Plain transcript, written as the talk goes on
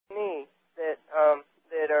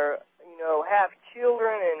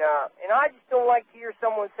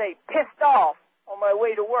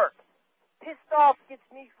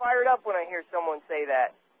I hear someone say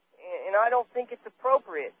that. And I don't think it's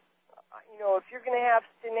appropriate. You know, if you're going to have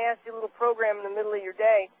a nasty little program in the middle of your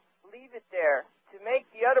day, leave it there. To make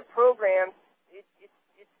the other programs, it's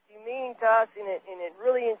demeaning to us, and it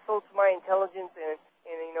really insults my intelligence, and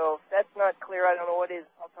you know, if that's not clear, I don't know what is.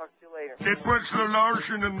 I'll talk to you later. It puts the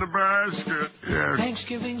lotion in the basket. Yes.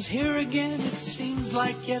 Thanksgiving's here again. It seems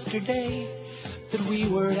like yesterday that we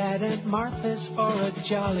were at Aunt Martha's for a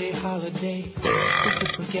jolly holiday. Who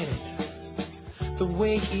could forget it? The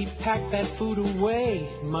way he packed that food away.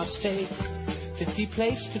 Must take 50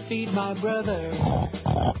 plates to feed my brother.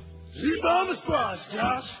 Keep on the squash,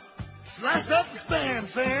 Josh. Slice up the spam,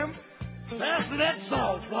 Sam. Pass me that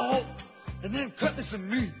salt, Walt. And then cut me some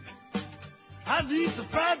meat. I need some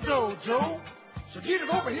fried dough, Joe. So get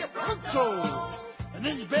it over here pronto. And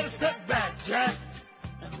then you better step back, Jack,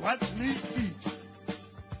 and watch me eat.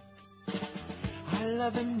 I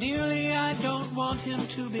love him dearly, I don't want him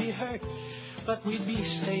to be hurt. But we'd be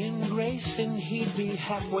saying grace and he'd be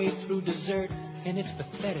halfway through dessert. And it's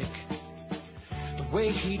pathetic. The way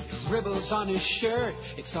he dribbles on his shirt.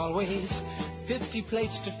 It's always 50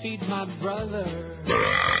 plates to feed my brother.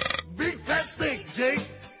 Big fat steak, Jake.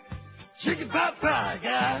 Chicken pot pie,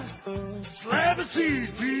 guy. Slab of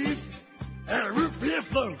cheese, please. And a root beer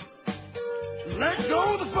float. Let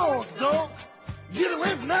go of the fork, dog. Get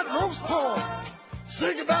away from that roast pork.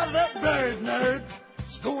 Say goodbye to that bird, nerd.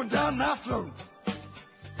 It's going down my throat.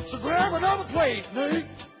 So grab another plate, Nate.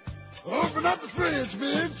 Open up the fridge,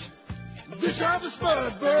 Midge. Dish out the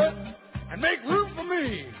spud, bud. And make room for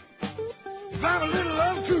me. If I'm a little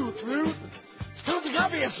uncouth, Root, it's 'cause you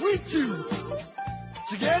got me a sweet tooth.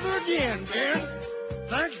 Together again, Ben.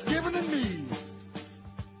 Thanksgiving and me.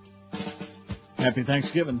 Happy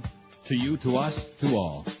Thanksgiving. To you, to us, to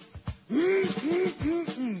all.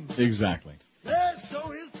 Exactly. That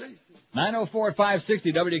show is tasty.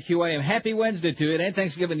 904-560 WQAM. Happy Wednesday to you. It ain't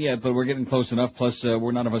Thanksgiving yet, but we're getting close enough. Plus,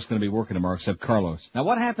 we're none of us going to be working tomorrow except Carlos. Now,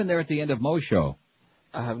 what happened there at the end of Mo's show?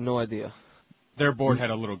 I have no idea. Their board had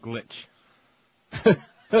a little glitch.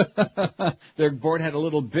 Their board had a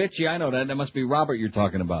little bitch. Yeah, I know that. That must be Robert you're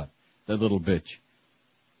talking about. That little bitch.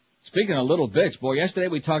 Speaking of little bitch, boy, yesterday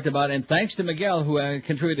we talked about, and thanks to Miguel, who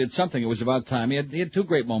contributed something, it was about time. He had two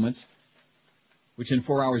great moments, which in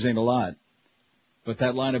 4 hours ain't a lot. But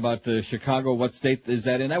that line about Chicago, what state is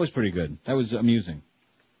that in? That was pretty good. That was amusing.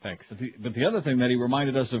 Thanks. But the other thing that he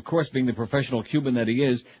reminded us, of course, being the professional Cuban that he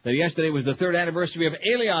is, that yesterday was the 3rd anniversary of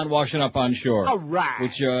Alien washing up on shore. All right.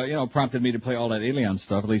 Which, prompted me to play all that Alien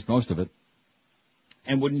stuff, at least most of it.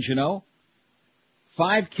 And wouldn't you know,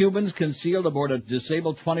 5 Cubans concealed aboard a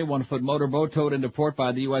disabled 21-foot motorboat towed into port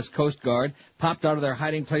by the U.S. Coast Guard, popped out of their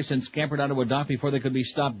hiding place and scampered onto a dock before they could be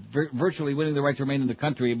stopped, virtually winning the right to remain in the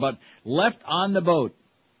country, but left on the boat.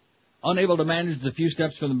 Unable to manage the few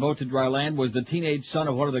steps from the boat to dry land was the teenage son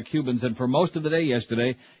of one of the Cubans, and for most of the day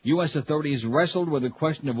yesterday, U.S. authorities wrestled with the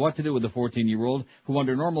question of what to do with the 14-year-old, who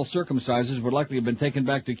under normal circumstances would likely have been taken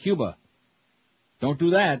back to Cuba. Don't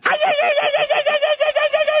do that.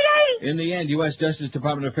 In the end, U.S. Justice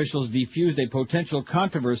Department officials defused a potential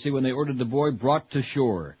controversy when they ordered the boy brought to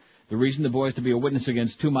shore. The reason the boy is to be a witness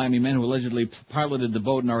against 2 Miami men who allegedly piloted the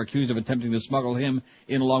boat and are accused of attempting to smuggle him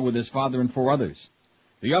in along with his father and 4 others.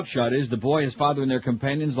 The upshot is the boy, his father, and their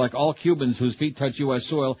companions, like all Cubans whose feet touch U.S.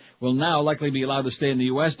 soil, will now likely be allowed to stay in the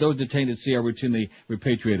U.S. Those detained at sea are routinely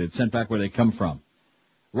repatriated, sent back where they come from.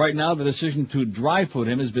 Right now, the decision to dry-foot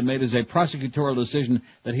him has been made as a prosecutorial decision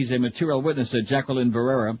that he's a material witness, said Jacqueline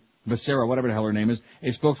Becerra, whatever the hell her name is,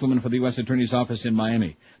 a spokeswoman for the U.S. Attorney's Office in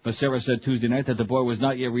Miami. Becerra said Tuesday night that the boy was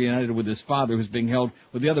not yet reunited with his father, who's being held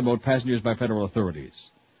with the other boat passengers by federal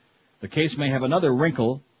authorities. The case may have another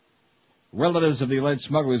wrinkle. Relatives of the alleged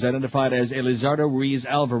smugglers, identified as Elizardo Ruiz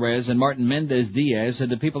Alvarez and Martin Mendez Diaz, said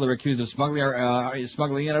the people they're accused of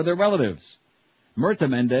smuggling in are their relatives. Myrta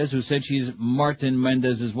Mendez, who said she's Martin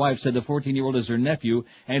Mendez's wife, said the 14-year-old is her nephew,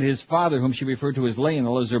 and his father, whom she referred to as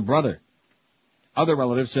Lionel, is her brother. Other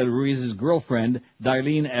relatives said Ruiz's girlfriend,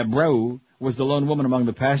 Dailene Abreu, was the lone woman among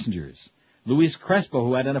the passengers. Luis Crespo,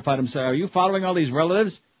 who identified himself, are you following all these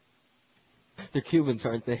relatives? They're Cubans,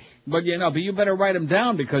 aren't they? But you better write them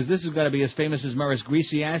down, because this has got to be as famous as Maris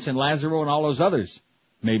Greasy Ass and Lazaro and all those others.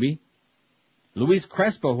 Maybe. Luis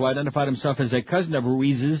Crespo, who identified himself as a cousin of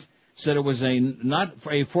Ruiz's, said it was not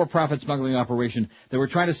a for-profit smuggling operation. They were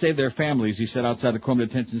trying to save their families, he said, outside the Chrome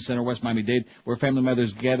Detention Center, West Miami-Dade, where family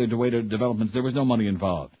members gathered to wait for developments. There was no money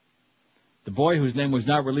involved. The boy, whose name was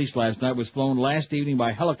not released last night, was flown last evening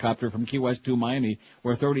by helicopter from Key West to Miami,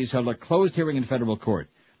 where authorities held a closed hearing in federal court.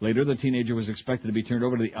 Later, the teenager was expected to be turned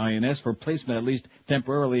over to the INS for placement, at least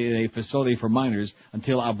temporarily, in a facility for minors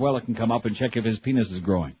until Abuela can come up and check if his penis is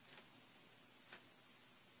growing.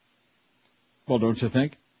 Well, don't you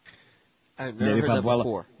think? I've never heard that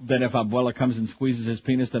before. Then if Abuela comes and squeezes his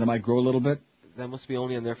penis, then it might grow a little bit? That must be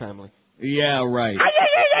only in their family. Yeah, right.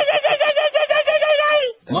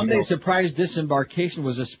 Monday's surprise disembarkation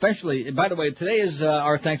was especially, by the way, today is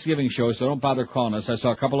our Thanksgiving show, so don't bother calling us. I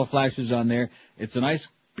saw a couple of flashes on there. It's a nice,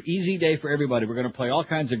 easy day for everybody. We're going to play all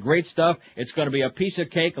kinds of great stuff. It's going to be a piece of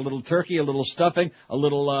cake, a little turkey, a little stuffing, a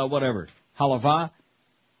little, whatever, halava.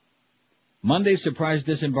 Monday's surprise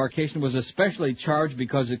disembarkation was especially charged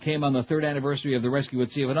because it came on the 3rd anniversary of the rescue at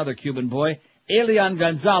sea of another Cuban boy, Elian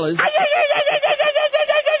Gonzalez,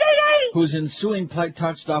 whose ensuing plight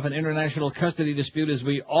touched off an international custody dispute, as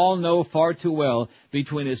we all know far too well,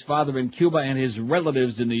 between his father in Cuba and his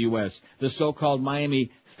relatives in the U.S., the so-called Miami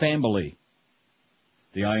family.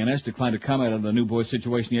 The INS declined to comment on the new boy's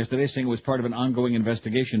situation yesterday, saying it was part of an ongoing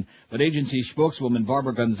investigation, but agency spokeswoman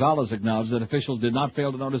Barbara Gonzalez acknowledged that officials did not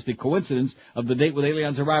fail to notice the coincidence of the date with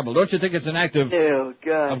Elian's arrival. Don't you think it's an act of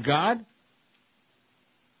God?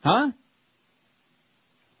 Huh?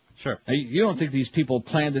 Sure. Hey, you don't think these people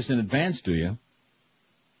planned this in advance, do you?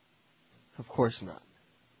 Of course not.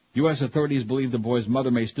 U.S. authorities believe the boy's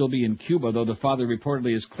mother may still be in Cuba, though the father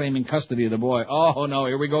reportedly is claiming custody of the boy. Oh, no,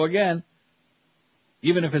 here we go again.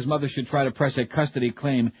 Even if his mother should try to press a custody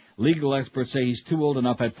claim, legal experts say he's too old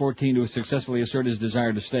enough at 14 to successfully assert his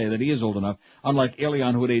desire to stay, that he is old enough, unlike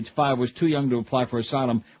Elian, who at age 5 was too young to apply for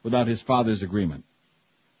asylum without his father's agreement.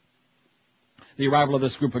 The arrival of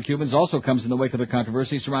this group of Cubans also comes in the wake of the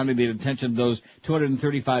controversy surrounding the detention of those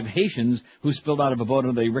 235 Haitians who spilled out of a boat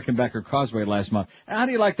on the Rickenbacker Causeway last month. How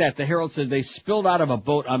do you like that? The Herald says they spilled out of a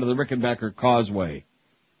boat onto the Rickenbacker Causeway.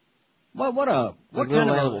 What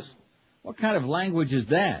kind of language is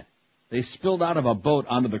that? They spilled out of a boat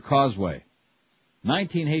onto the causeway.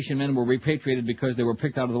 19 Haitian men were repatriated because they were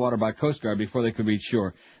picked out of the water by Coast Guard before they could reach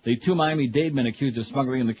shore. The 2 Miami-Dade men accused of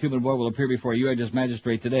smuggling in the Cuban boy will appear before a U.S.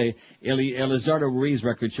 magistrate today. Elizardo Ruiz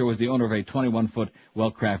record show is the owner of a 21-foot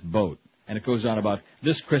well-crafted boat. And it goes on about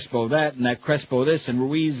this Crespo that, and that Crespo this, and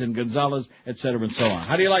Ruiz and Gonzalez, etc., and so on.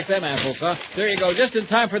 How do you like them apples, huh? There you go, just in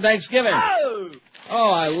time for Thanksgiving.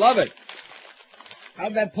 Oh, I love it.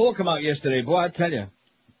 How'd that poll come out yesterday? Boy, I tell you.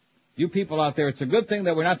 You people out there, it's a good thing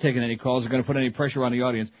that we're not taking any calls or going to put any pressure on the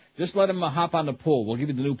audience. Just let them hop on the poll. We'll give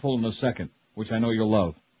you the new poll in a second, which I know you'll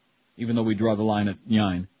love, even though we draw the line at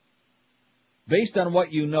 9. Based on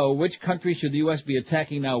what you know, which country should the U.S. be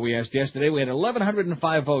attacking now, we asked yesterday. We had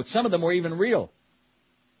 1,105 votes. Some of them were even real.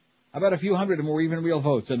 About a few hundred of them were even real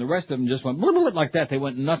votes, and the rest of them just went like that. They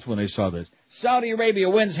went nuts when they saw this. Saudi Arabia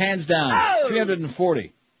wins hands down.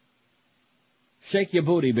 340. Shake your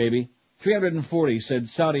booty, baby. 340 said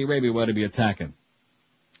Saudi Arabia ought to be attacking.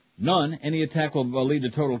 None. Any attack will lead to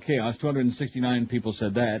total chaos. 269 people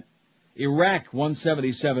said that. Iraq,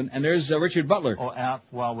 177. And there's Richard Butler. Or out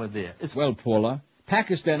while we're there. Well, Paula.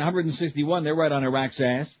 Pakistan, 161. They're right on Iraq's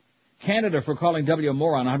ass. Canada for calling W a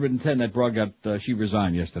moron, 110. That broad she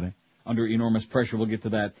resigned yesterday. Under enormous pressure. We'll get to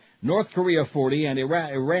that. North Korea, 40. And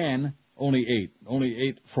Iran, only 8. Only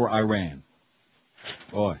 8 for Iran.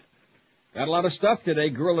 Boy. Got a lot of stuff today.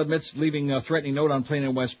 Girl admits leaving a threatening note on plane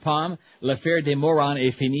in West Palm. L'affaire des Moran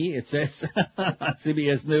est finie, it says.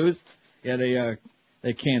 CBS News. Yeah,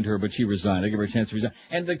 they canned her, but she resigned. They gave her a chance to resign.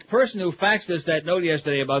 And the person who faxed us that note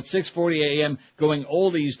yesterday about 6:40 a.m. going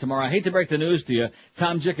oldies tomorrow. I hate to break the news to you.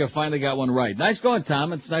 Tom Jicka finally got one right. Nice going,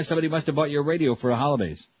 Tom. It's nice somebody must have bought your radio for the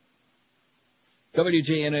holidays.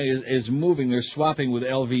 WJNA is moving. They're swapping with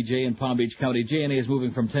LVJ in Palm Beach County. JNA is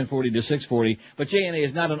moving from 1040 to 640. But JNA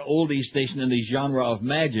is not an oldies station in the genre of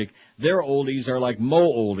magic. Their oldies are like Mo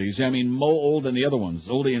oldies. I mean, Mo old and the other ones.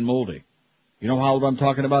 Oldie and moldy. You know how old I'm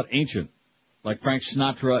talking about? Ancient. Like Frank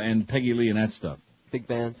Sinatra and Peggy Lee and that stuff. Big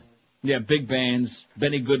band. Yeah, big bands.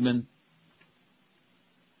 Benny Goodman.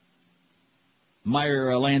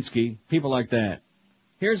 Meyer Lansky. People like that.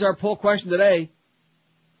 Here's our poll question today.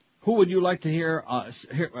 Who would you like to hear,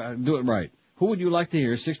 do it right. Who would you like to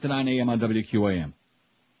hear 6 to 9 a.m. on WQAM?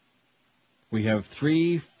 We have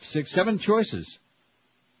 3, 6, 7 choices.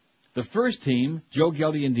 The first team, Joe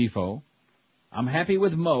Geldy and Defoe. I'm happy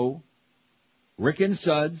with Mo. Rick and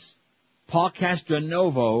Suds. Paul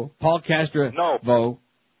Castronovo.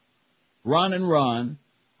 Ron and Ron.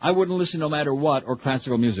 I wouldn't listen no matter what, or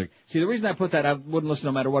classical music. See, the reason I put that I wouldn't listen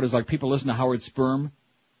no matter what is like people listen to Howard Sperm.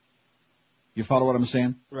 You follow what I'm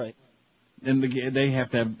saying? Right. And they have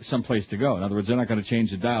to have some place to go. In other words, they're not going to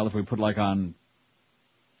change the dial if we put like on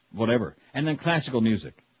whatever. And then classical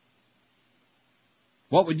music.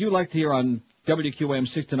 What would you like to hear on WQAM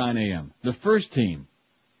 6 to 9 a.m.? The first team.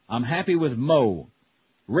 I'm happy with Mo.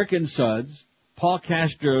 Rick and Suds. Paul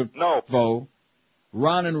Castronovo.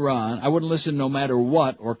 Ron and Ron, I wouldn't listen no matter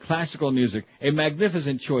what, or classical music. A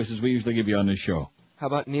magnificent choice as we usually give you on this show. How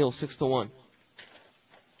about Neil, 6-1?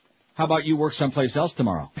 How about you work someplace else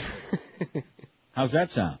tomorrow? How's that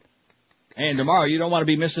sound? And tomorrow, you don't want to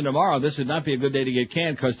be missing tomorrow. This would not be a good day to get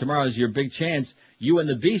canned because tomorrow is your big chance. You and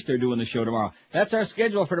the Beast are doing the show tomorrow. That's our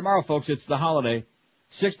schedule for tomorrow, folks. It's the holiday.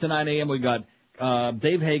 6 to 9 a.m. We got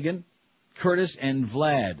Dave Hagen, Curtis, and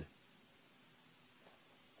Vlad.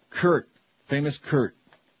 Kurt, famous Kurt,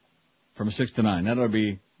 from 6 to 9. That'll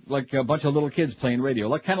be like a bunch of little kids playing radio,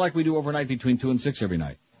 kind of like we do overnight between 2 and 6 every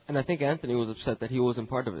night. And I think Anthony was upset that he wasn't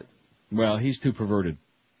part of it. Well, he's too perverted.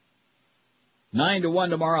 9 to 1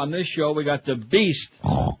 tomorrow on this show. We got the Beast,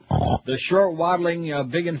 the short, waddling,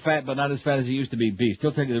 big and fat, but not as fat as he used to be Beast.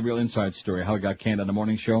 He'll tell you the real inside story, how he got canned on the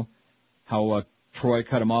morning show, how Troy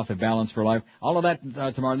cut him off at Balance for Life. All of that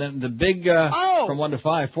tomorrow. Then the big from 1 to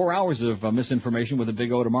 5, 4 hours of misinformation with a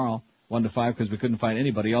big O tomorrow, 1 to 5, because we couldn't find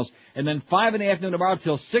anybody else. And then 5 in the afternoon tomorrow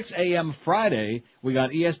till 6 a.m. Friday, we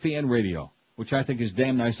got ESPN Radio, which I think is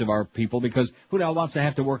damn nice of our people, because who the hell wants to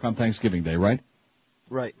have to work on Thanksgiving Day, right?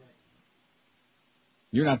 Right.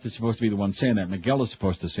 You're not supposed to be the one saying that. Miguel is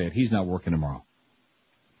supposed to say it. He's not working tomorrow.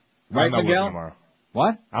 Right, I'm not Miguel? working tomorrow.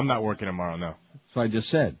 What? I'm not working tomorrow, no. That's what I just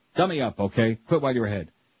said. Dummy up, okay? Quit while you're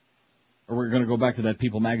ahead. Or we're going to go back to that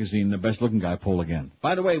People Magazine, the best-looking guy poll again.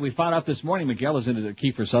 By the way, we found out this morning Miguel is into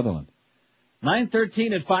Kiefer Sutherland.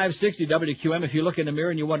 9:13 at 560 WQM. If you look in the mirror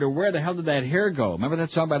and you wonder, where the hell did that hair go? Remember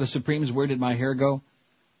that song by the Supremes, Where Did My Hair Go?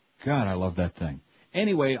 God, I love that thing.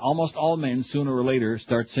 Anyway, almost all men, sooner or later,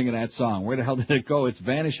 start singing that song. Where the hell did it go? It's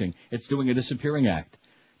vanishing. It's doing a disappearing act.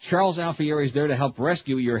 Charles Alfieri is there to help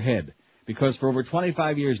rescue your head. Because for over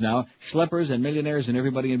 25 years now, schleppers and millionaires and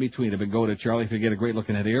everybody in between have been going to Charlie to get a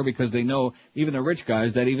great-looking head of hair, because they know, even the rich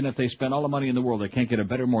guys, that even if they spend all the money in the world, they can't get a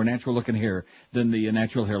better, more natural-looking hair than the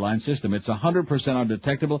natural hairline system. It's 100%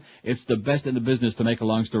 undetectable. It's the best in the business, to make a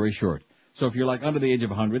long story short. So if you're like under the age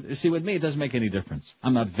of 100, see, with me, it doesn't make any difference.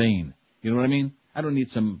 I'm not vain. You know what I mean? I don't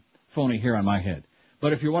need some phony hair on my head.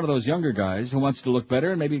 But if you're one of those younger guys who wants to look better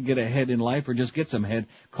and maybe get ahead in life or just get some head,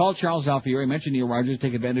 call Charles Alfieri, mention Neil Rogers,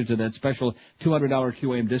 take advantage of that special $200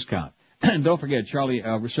 QAM discount. And don't forget, Charlie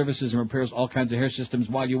services and repairs all kinds of hair systems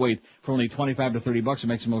while you wait for only $25 to $30. It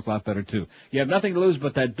makes them look a lot better, too. You have nothing to lose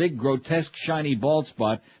but that big, grotesque, shiny bald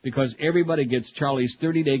spot, because everybody gets Charlie's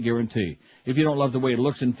 30-day guarantee. If you don't love the way it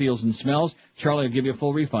looks and feels and smells, Charlie will give you a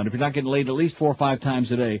full refund. If you're not getting laid at least 4 or 5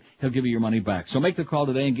 times a day, he'll give you your money back. So make the call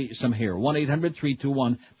today and get you some hair.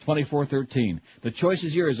 1-800-321-2413. The choice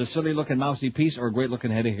is yours, a silly-looking mousy piece or a great-looking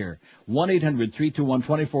head of hair.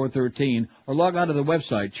 1-800-321-2413, or log on to the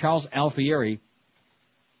website,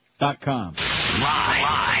 charlesalfieri.com.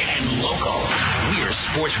 Live and local. We're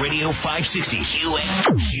Sports Radio 560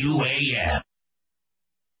 QAM.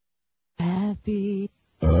 Happy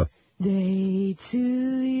day to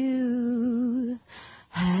you.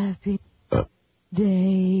 Happy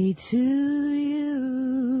day to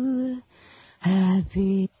you.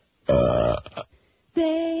 Happy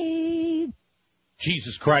day.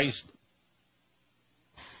 Jesus Christ.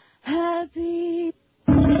 Happy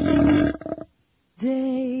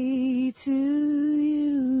day to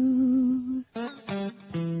you.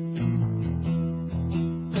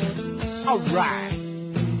 All right.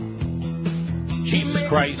 Jesus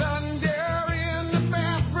Christ.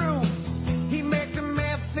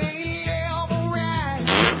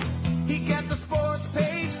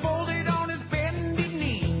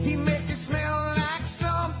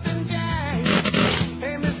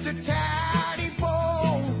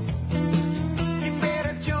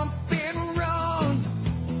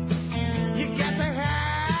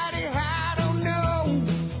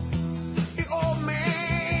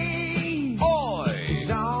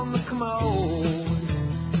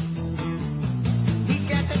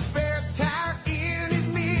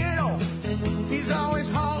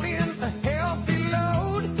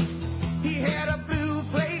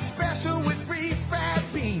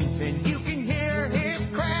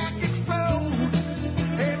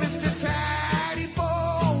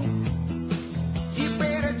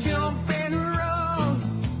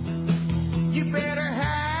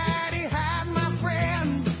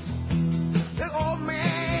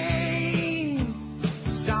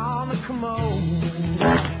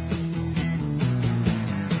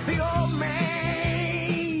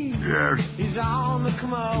 He's on the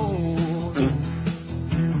commode.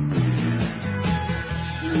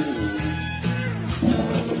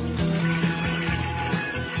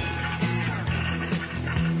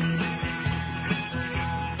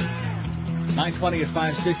 9:20 at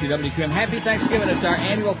 560 WQM. Happy Thanksgiving. It's our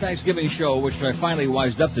annual Thanksgiving show, which I finally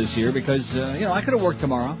wised up this year because, I could have worked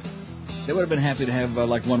tomorrow. They would have been happy to have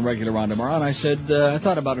like one regular on tomorrow. And I said, I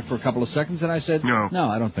thought about it for a couple of seconds, and I said, no,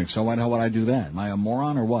 I don't think so. Why the hell would I do that? Am I a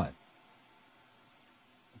moron or what?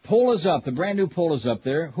 Poll is up. The brand new poll is up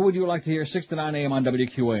there. Who would you like to hear 6 to 9 a.m. on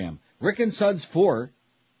WQAM? Rick and Suds 4.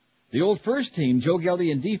 The old first team, Joe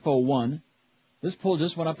Geldy and Defoe 1. This poll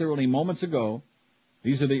just went up there only moments ago.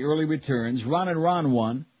 These are the early returns. Ron and Ron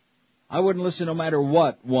 1. I wouldn't listen no matter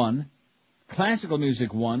what 1. Classical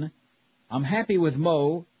music 1. I'm happy with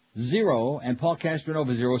Mo 0 and Paul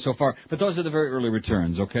Castronova 0 so far. But those are the very early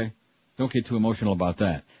returns, okay? Don't get too emotional about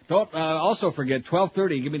that. Don't also forget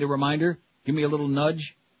 12:30. Give me the reminder. Give me a little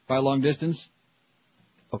nudge by a long distance.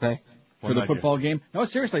 Okay. For the football game. No,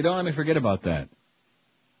 seriously, don't let me forget about that.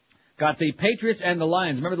 Got the Patriots and the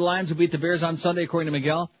Lions. Remember the Lions who beat the Bears on Sunday, according to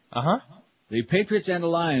Miguel? Uh-huh. The Patriots and the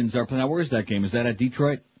Lions are playing. Now, where's that game? Is that at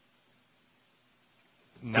Detroit?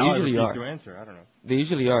 Now They usually I are. refuse to answer. I don't know. They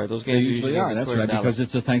usually are. Those games usually are. That's right, Dallas. because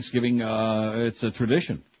it's a Thanksgiving, it's a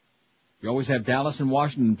tradition. You always have Dallas and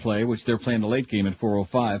Washington play, which they're playing the late game at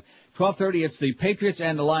 4:05. 12:30, it's the Patriots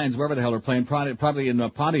and the Lions, wherever the hell they're playing, probably in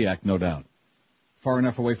Pontiac, no doubt. Far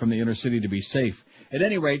enough away from the inner city to be safe. At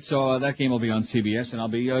any rate, so that game will be on CBS, and I'll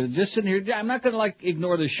be just sitting here. I'm not going to,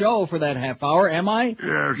 ignore the show for that half hour, am I?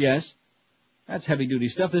 Yes. Yes. That's heavy-duty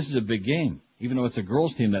stuff. This is a big game. Even though it's a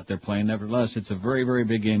girls' team that they're playing, nevertheless, it's a very, very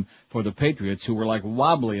big game for the Patriots, who were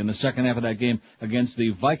wobbly in the second half of that game against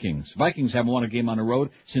the Vikings. Vikings haven't won a game on the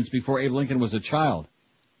road since before Abe Lincoln was a child.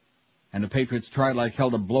 And the Patriots tried like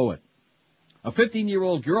hell to blow it. A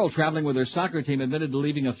 15-year-old girl traveling with her soccer team admitted to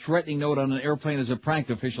leaving a threatening note on an airplane as a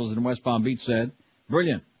prank, officials in West Palm Beach said.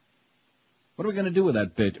 Brilliant. What are we going to do with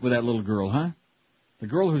that little girl, huh? The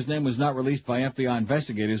girl, whose name was not released by FBI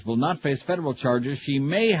investigators, will not face federal charges. She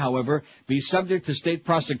may, however, be subject to state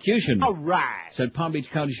prosecution. All right. Said Palm Beach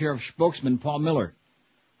County Sheriff spokesman Paul Miller.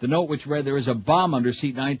 The note, which read, "There is a bomb under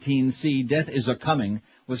seat 19C. Death is a-coming,"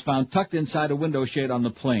 was found tucked inside a window shade on the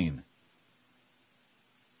plane.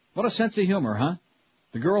 What a sense of humor, huh?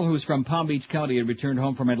 The girl, who's from Palm Beach County, had returned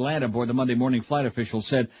home from Atlanta aboard the Monday morning flight, officials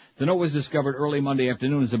said. The note was discovered early Monday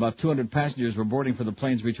afternoon as about 200 passengers were boarding for the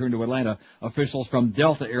plane's return to Atlanta, officials from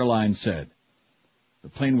Delta Airlines said. The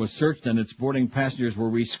plane was searched and its boarding passengers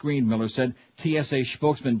were rescreened, Miller said. TSA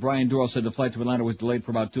spokesman Brian Doyle said the flight to Atlanta was delayed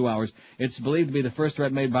for about 2 hours. It's believed to be the first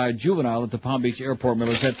threat made by a juvenile at the Palm Beach airport,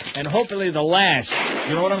 Miller said, and hopefully the last.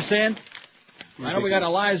 You know what I'm saying? I know we got a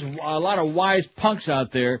lot of wise punks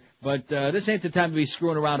out there, but this ain't the time to be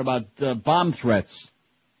screwing around about bomb threats.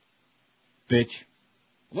 Bitch.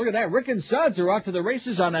 Look at that. Rick and Suds are out to the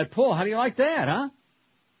races on that poll. How do you like that, huh?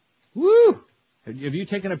 Woo! Have you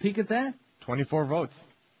taken a peek at that? 24 votes.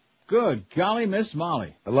 Good golly, Miss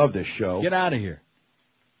Molly. I love this show. Get out of here.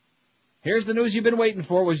 Here's the news you've been waiting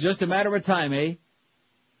for. It was just a matter of time, eh?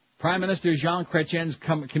 Prime Minister Jean Chrétien's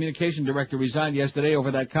communication director resigned yesterday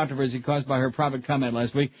over that controversy caused by her private comment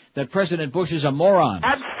last week that President Bush is a moron.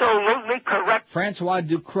 Absolutely correct. Francois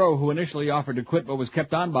Ducrot, who initially offered to quit but was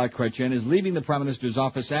kept on by Chrétien, is leaving the Prime Minister's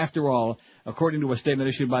office after all, according to a statement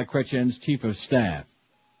issued by Chrétien's chief of staff.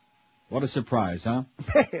 What a surprise, huh?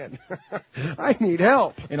 Man, I need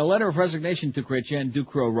help. In a letter of resignation to Chrétien,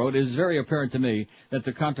 Ducrot wrote, "It is very apparent to me that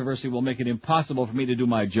the controversy will make it impossible for me to do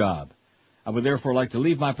my job. I would therefore like to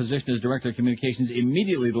leave my position as Director of Communications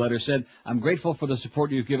immediately," the letter said. "I'm grateful for the support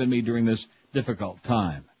you've given me during this difficult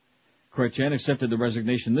time." Chrétien accepted the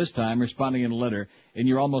resignation this time, responding in a letter, "In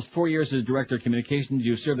your almost 4 years as Director of Communications,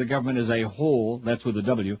 you've served the government as a whole," that's with a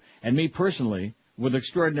W, "and me personally, with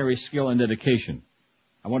extraordinary skill and dedication."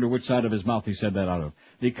 I wonder which side of his mouth he said that out of.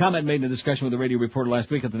 The comment made in a discussion with a radio reporter last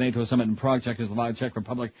week at the NATO summit in Prague, Czechoslovakia, Czech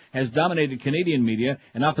Republic, has dominated Canadian media,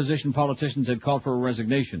 and opposition politicians had called for a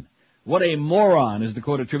resignation. "What a moron," is the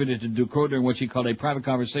quote attributed to Ducrot during what she called a private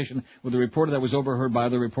conversation with a reporter that was overheard by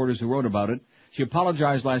other reporters who wrote about it. She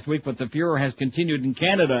apologized last week, but the furor has continued in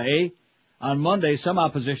Canada, eh? On Monday, some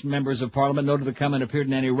opposition members of Parliament noted the comment appeared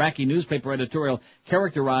in an Iraqi newspaper editorial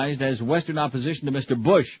characterized as Western opposition to Mr.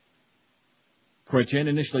 Bush. Chrétien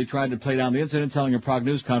initially tried to play down the incident, telling a Prague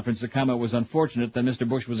news conference the comment was unfortunate, that Mr.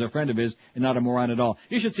 Bush was a friend of his and not a moron at all.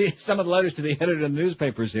 You should see some of the letters to the editor of the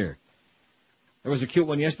newspapers here. There was a cute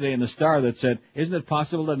one yesterday in the Star that said, "Isn't it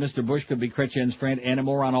possible that Mr. Bush could be Chrétien's friend and a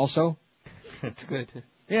moron also?" That's good.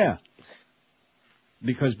 Yeah.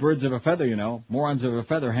 Because birds of a feather, morons of a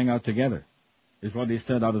feather hang out together, is what he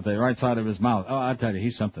said out of the right side of his mouth. Oh, I tell you,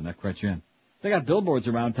 he's something, that Chrétien. They got billboards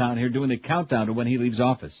around town here doing the countdown to when he leaves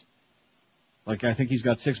office. Like, I think he's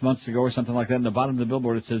got 6 months to go or something like that. In the bottom of the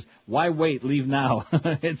billboard it says, "Why wait? Leave now."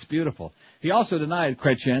 It's beautiful. He also denied,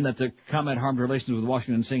 Chrétien, that the comment harmed relations with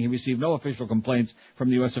Washington, saying he received no official complaints from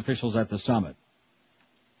the U.S. officials at the summit.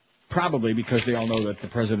 Probably because they all know that the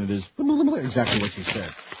president is exactly what she said.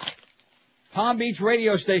 Palm Beach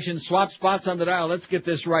radio station swap spots on the dial. Let's get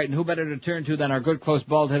this right. And who better to turn to than our good, close,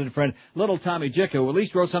 bald-headed friend, Little Tommy Jicka, who at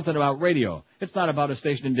least wrote something about radio. It's not about a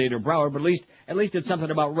station in Dade or Broward, but at least it's something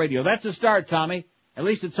about radio. That's a start, Tommy. At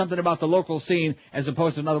least it's something about the local scene as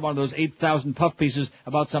opposed to another one of those 8,000 puff pieces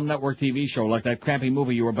about some network TV show like that crappy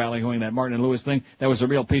movie you were ballyhooing, that Martin and Lewis thing. That was a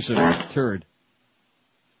real piece of turd.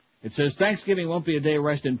 It says, Thanksgiving won't be a day of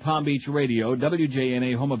rest in Palm Beach radio.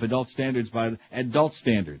 WJNA, home of adult standards by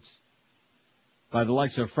the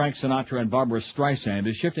likes of Frank Sinatra and Barbara Streisand,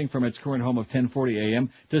 is shifting from its current home of 1040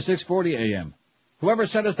 a.m. to 640 a.m. Whoever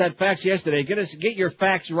sent us that fax yesterday, get your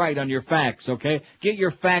facts right on your facts, okay? Get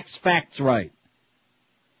your facts right.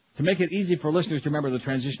 To make it easy for listeners to remember, the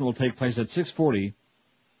transition will take place at 6:40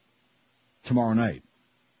 tomorrow night.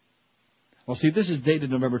 Well, see, this is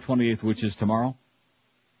dated November 28th, which is tomorrow,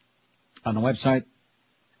 on the website,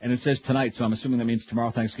 and it says tonight, so I'm assuming that means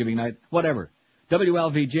tomorrow, Thanksgiving night. Whatever.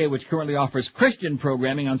 WLVJ, which currently offers Christian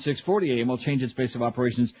programming on 6:40 a.m., will change its base of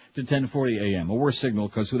operations to 10:40 a.m. A worse signal,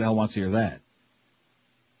 because who the hell wants to hear that?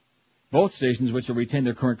 Both stations, which will retain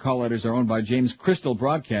their current call letters, are owned by James Crystal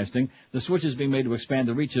Broadcasting. The switch is being made to expand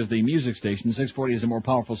the reach of the music station. 640 is a more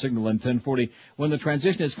powerful signal than 1040. When the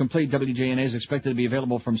transition is complete, WJNA is expected to be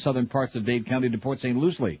available from southern parts of Dade County to Port St.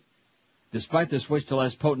 Lucie. Despite the switch to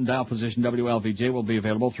less potent dial position, WLVJ will be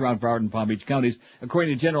available throughout Broward and Palm Beach counties,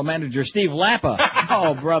 according to General Manager Steve Lappa.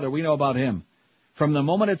 Oh, brother, we know about him. From the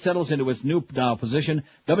moment it settles into its new dial position,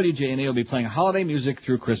 WJNA will be playing holiday music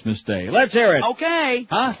through Christmas Day. Let's hear it. Okay.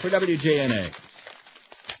 Huh? For WJNA.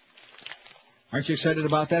 Aren't you excited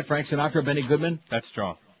about that? Frank Sinatra, Benny Goodman? That's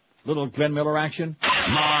strong. Little Glenn Miller action?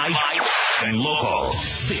 Live and local.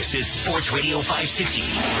 This is Sports Radio 560.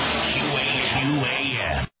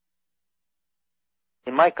 QAM.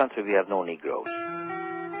 In my country, we have no Negroes.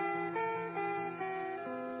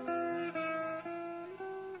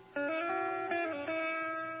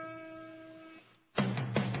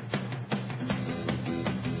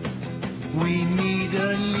 We need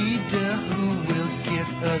a leader who will get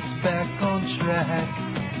us back on track.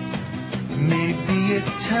 Maybe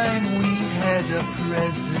it's time we had a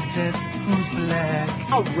president who's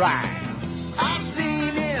black. All right. I've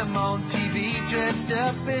seen him on TV dressed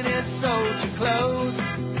up in his soldier clothes.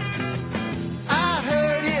 I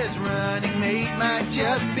heard his running mate might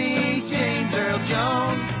just be James Earl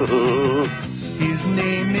Jones. His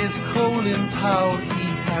name is Colin Powell. He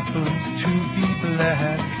happens to be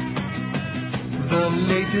black. The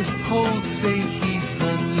latest polls say he's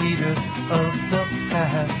the leader of the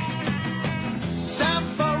pack. Some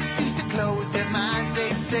folks used to close their minds.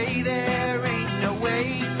 They say there ain't no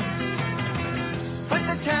way. But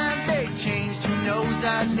the times they changed, who knows,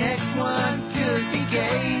 our next one could be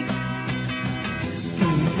gay.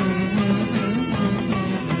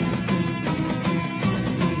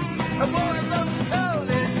 A boy loves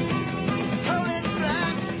Colin. Colin's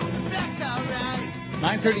black. Black's alright.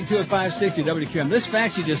 932 at 560 WQM. This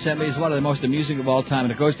fax you just sent me is one of the most amusing of all time,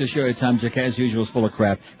 and it goes to show you Tom Jick, as usual, is full of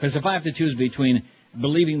crap. Because if I have to choose between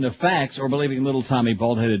believing the facts or believing little Tommy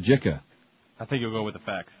bald-headed Jicka, I think you'll go with the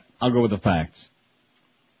facts. I'll go with the facts.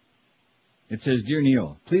 It says, Dear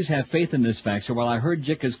Neil, please have faith in this fax, or while I heard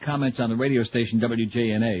Jicka's comments on the radio station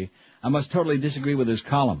WJNA, I must totally disagree with his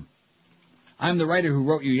column. I'm the writer who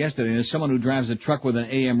wrote you yesterday, and as someone who drives a truck with an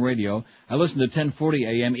AM radio, I listen to 1040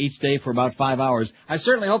 AM each day for about 5 hours. I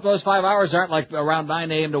certainly hope those 5 hours aren't like around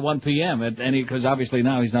 9 AM to 1 PM, because obviously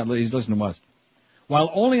now he's listening to us.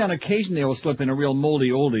 While only on occasion they will slip in a real moldy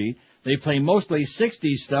oldie, they play mostly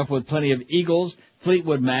 60s stuff with plenty of Eagles,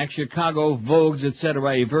 Fleetwood Mac, Chicago, Vogues,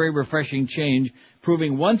 etc. A very refreshing change,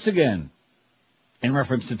 proving once again, in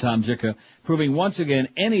reference to Tom Jicka, proving once again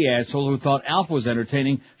any asshole who thought Alf was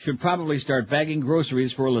entertaining should probably start bagging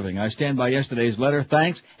groceries for a living. I stand by yesterday's letter.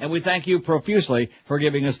 Thanks, and we thank you profusely for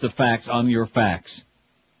giving us the facts on your facts.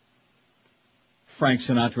 Frank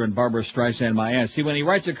Sinatra and Barbara Streisand, my ass. See, when he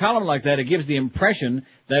writes a column like that, it gives the impression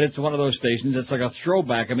that it's one of those stations. It's like a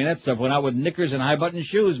throwback. I mean, that stuff went out with knickers and high-button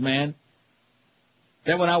shoes, man.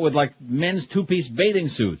 That went out with, like, men's two-piece bathing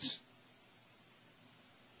suits.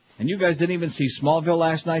 And you guys didn't even see Smallville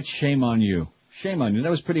last night? Shame on you. Shame on you.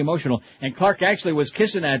 That was pretty emotional. And Clark actually was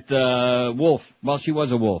kissing that wolf. Well, she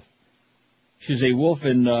was a wolf. She's a wolf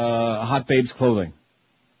in Hot Babe's clothing.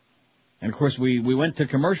 And, of course, we went to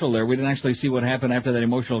commercial there. We didn't actually see what happened after that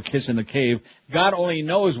emotional kiss in the cave. God only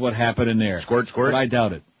knows what happened in there. Squirt, squirt. But I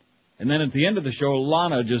doubt it. And then at the end of the show,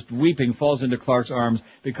 Lana, just weeping, falls into Clark's arms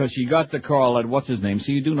because she got the call at what's his name.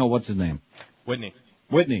 So you do know what's his name. Whitney.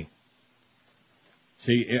 Whitney.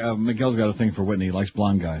 See, Miguel's got a thing for Whitney. He likes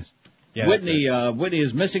blonde guys. Yeah, Whitney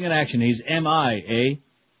is missing in action. He's MIA.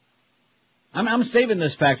 I'm saving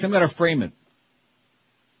this fax. I'm going to frame it.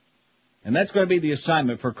 And that's going to be the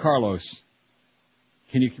assignment for Carlos.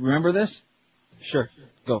 Can you remember this? Sure.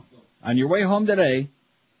 Go. On your way home today,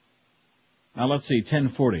 now let's see,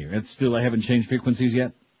 1040. It's still, I haven't changed frequencies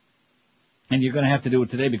yet. And you're going to have to do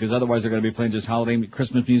it today because otherwise they're going to be playing just holiday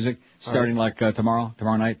Christmas music starting tomorrow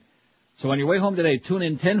night. So on your way home today, tune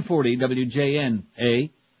in 1040 WJNA.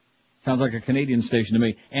 Sounds like a Canadian station to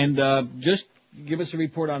me. And just give us a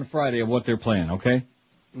report on Friday of what they're playing, okay?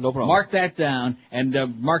 No problem. Mark that down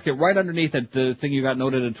and mark it right underneath that thing you got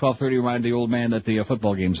noted at 12:30. Remind the old man that the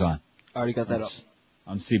football game's on. I already got that up.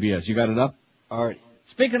 On CBS. You got it up? All right.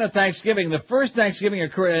 Speaking of Thanksgiving, the first Thanksgiving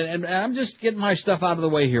occurred, and I'm just getting my stuff out of the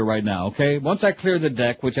way here right now, okay? Once I clear the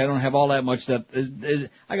deck, which I don't have all that much,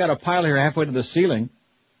 I got a pile here halfway to the ceiling.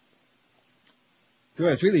 Dude,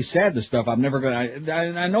 it's really sad, this stuff. I'm never gonna,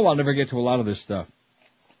 I know I'll never get to a lot of this stuff.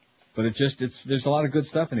 But there's a lot of good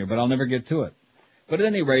stuff in here, but I'll never get to it. But at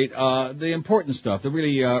any rate, the important stuff, the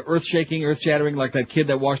really, earth-shaking, earth-shattering, like that kid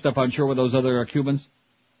that washed up on shore with those other Cubans.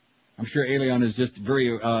 I'm sure Elion is just very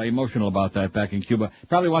emotional about that back in Cuba.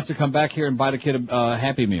 Probably wants to come back here and buy the kid a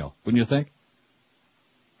Happy Meal, wouldn't you think?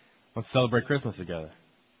 Let's celebrate Christmas together.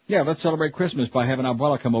 Yeah, let's celebrate Christmas by having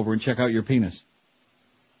Abuela come over and check out your penis.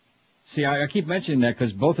 See, I keep mentioning that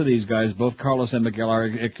because both of these guys, both Carlos and Miguel,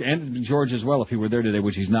 and George as well, if he were there today,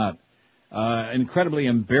 which he's not, incredibly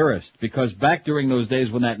embarrassed because back during those days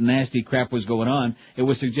when that nasty crap was going on, it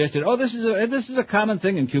was suggested, oh, this is a common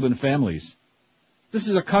thing in Cuban families. This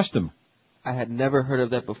is a custom. I had never heard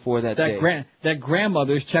of that before that day. That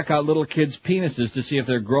grandmothers check out little kids' penises to see if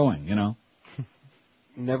they're growing, you know?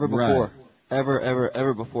 Never before. Right.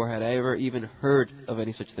 Ever before had I ever even heard of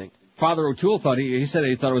any such thing. Father O'Toole he said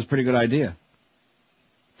he thought it was a pretty good idea.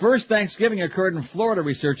 First Thanksgiving occurred in Florida,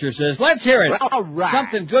 researcher says. Let's hear it. All right.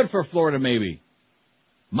 Something good for Florida, maybe.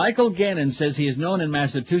 Michael Gannon says he is known in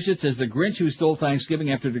Massachusetts as the Grinch who stole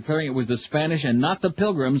Thanksgiving after declaring it was the Spanish and not the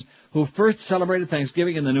Pilgrims who first celebrated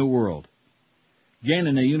Thanksgiving in the New World.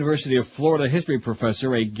 Gannon, a University of Florida history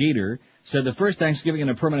professor, a Gator, said the first Thanksgiving in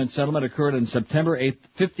a permanent settlement occurred on September 8,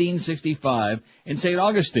 1565 in St.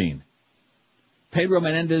 Augustine. Pedro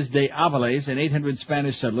Menendez de Avalos, an 800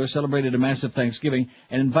 Spanish settler, celebrated a massive Thanksgiving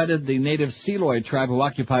and invited the native Seloy tribe who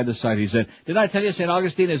occupied the site. He said, "Did I tell you St.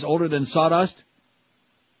 Augustine is older than sawdust?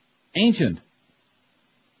 Ancient.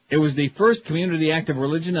 It was the first community act of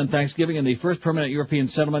religion on Thanksgiving and the first permanent European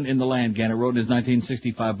settlement in the land," Gannett wrote in his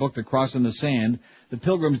 1965 book, The Cross in the Sand. The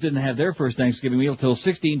Pilgrims didn't have their first Thanksgiving meal till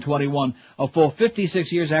 1621, a full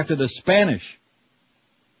 56 years after the Spanish.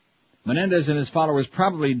 Menendez and his followers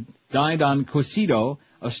probably dined on cocido,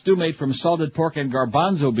 a stew made from salted pork and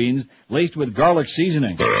garbanzo beans laced with garlic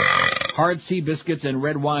seasoning. Hard sea biscuits and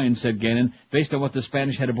red wine, said Gannon, based on what the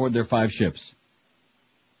Spanish had aboard their 5 ships.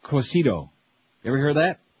 Cocido. You ever hear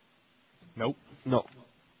that? Nope. No.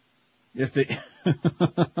 If the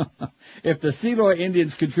Seloy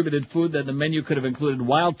Indians contributed food, then the menu could have included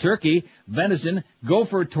wild turkey, venison,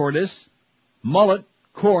 gopher tortoise, mullet,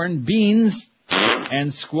 corn, beans,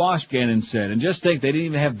 and squash, Gannon said. And just think, they didn't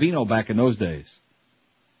even have vino back in those days.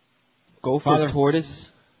 Gopher tortoise?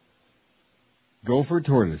 Gopher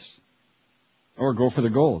tortoise. Or go for the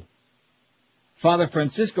gold. Father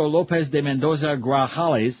Francisco Lopez de Mendoza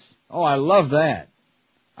Grajales. Oh, I love that.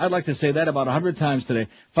 I'd like to say that about 100 times today.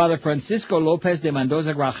 Father Francisco Lopez de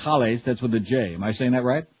Mendoza Grajales, that's with a J. Am I saying that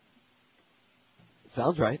right?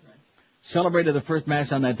 Sounds right. Celebrated the first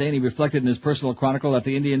Mass on that day, and he reflected in his personal chronicle that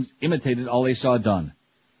the Indians imitated all they saw done.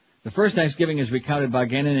 The first Thanksgiving is recounted by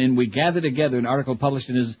Gannon in We Gather Together, an article published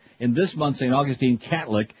in this month's St. Augustine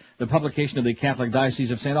Catholic, the publication of the Catholic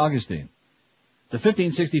Diocese of St. Augustine. The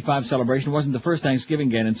 1565 celebration wasn't the first Thanksgiving,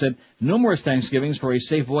 Gannon said. Numerous Thanksgivings for a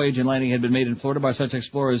safe voyage and landing had been made in Florida by such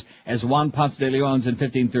explorers as Juan Ponce de Leon in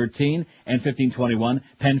 1513 and 1521,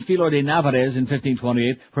 Panfilo de Narvaez in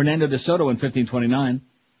 1528, Hernando de Soto in 1529,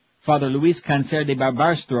 Father Luis Cancer de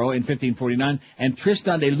Barbastro in 1549, and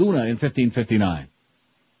Tristan de Luna in 1559.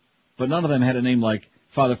 But none of them had a name like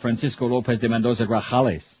Father Francisco Lopez de Mendoza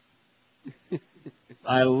Grajales.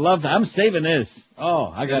 I love that. I'm saving this.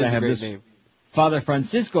 Oh, I gotta have this. Name. Father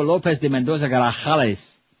Francisco Lopez de Mendoza Grajales.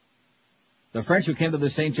 The French who came to the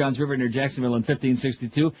St. Johns River near Jacksonville in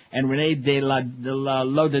 1562, and René de la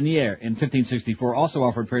Laudonnière in 1564 also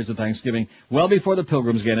offered prayers of thanksgiving well before the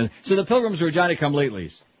Pilgrims get in. So the Pilgrims were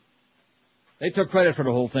Johnny-come-latelys. They took credit for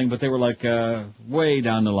the whole thing, but they were like way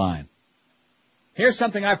down the line. Here's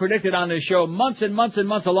something I predicted on this show months and months and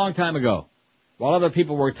months, a long time ago. While other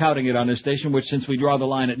people were touting it on this station, which since we draw the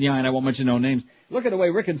line at 9, I won't mention no names. Look at the way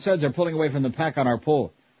Rick and Suds are pulling away from the pack on our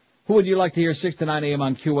poll. Who would you like to hear 6 to 9 a.m.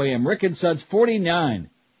 on QAM? Rick and Suds, 49.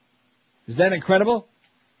 Is that incredible?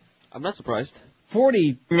 I'm not surprised.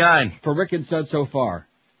 49 for Rick and Suds so far.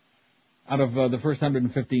 Out of the first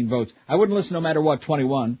 115 votes. I wouldn't listen no matter what,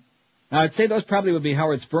 21. Now, I'd say those probably would be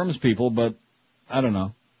Howard Sperm's people, but I don't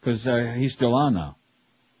know, because he's still on now.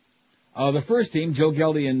 The first team, Joe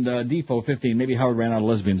Geldy and Defoe, 15. Maybe Howard ran out of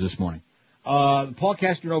lesbians this morning. Paul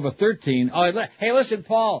Castronova, 13. Oh, hey, listen,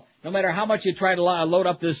 Paul, no matter how much you try to load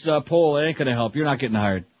up this poll, it ain't going to help. You're not getting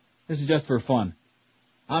hired. This is just for fun.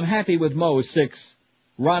 I'm happy with Mo, 6.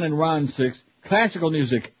 Ron and Ron, 6. Classical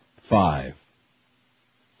music, 5.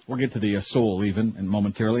 We'll get to the soul even and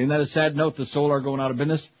momentarily. Isn't that a sad note? The soul are going out of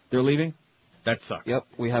business? They're leaving? That sucks. Yep,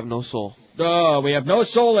 we have no soul. Oh, we have no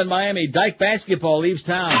soul in Miami. Dyke basketball leaves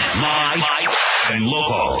town. My and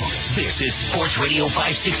local. This is Sports Radio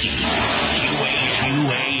 560.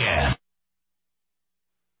 QAM.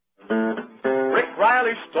 Rick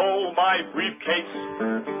Riley stole my briefcase.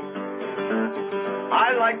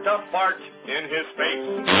 I like to fart in his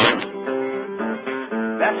face.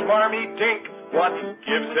 That's Marmy Dink. What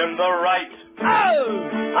gives him the right? Oh!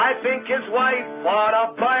 I think his wife ought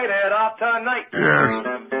to bite it off tonight. Yes.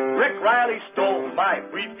 Rick Riley stole my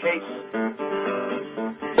briefcase.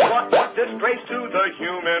 What a disgrace to the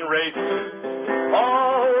human race.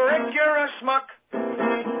 Oh, Rick, you're a schmuck.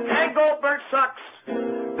 And Goldberg sucks.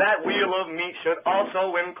 That wheel of meat should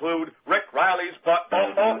also include Rick Riley's butt.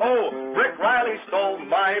 Oh, Rick Riley stole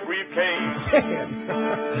my briefcase.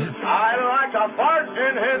 I like to fart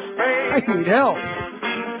in his face. I need help.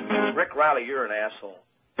 Rick Riley, you're an asshole.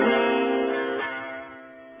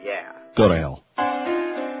 Yeah. Go to hell.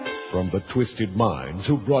 From the Twisted Minds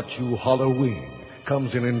who brought you Halloween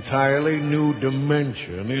comes an entirely new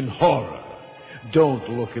dimension in horror. Don't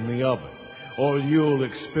look in the oven, or you'll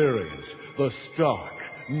experience the stark,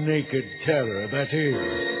 naked terror that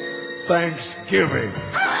is Thanksgiving.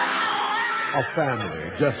 A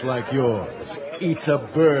family just like yours eats a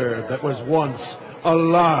bird that was once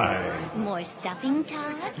alive. More stuffing,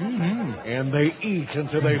 Todd? Mm-hmm. And they eat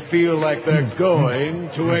until they feel like they're going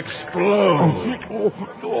to explode.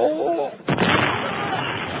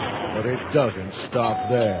 But it doesn't stop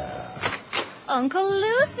there. Uncle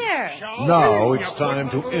Luther. Now it's time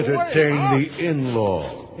to entertain the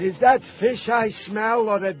in-law. Is that fish I smell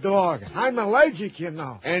or the dog? I'm allergic, you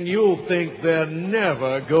know. And you'll think they're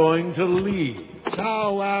never going to leave.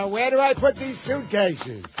 So, where do I put these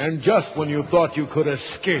suitcases? And just when you thought you could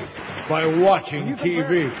escape by watching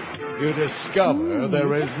TV, you discover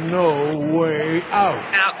there is no way out.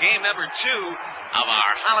 Now game number 2 of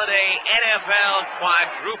our holiday NFL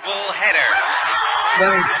quadruple header.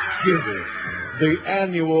 Thanksgiving. The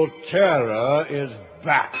annual terror is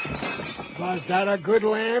back. Was that a good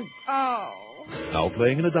lamp? Oh. Now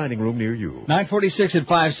playing in a dining room near you. 946 at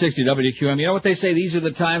 560 WQM. You know what they say? These are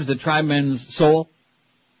the times that try men's soul.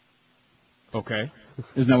 Okay.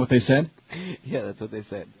 Isn't that what they said? Yeah, that's what they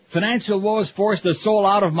said. Financial woes forced the soul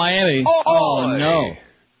out of Miami. Oh, no.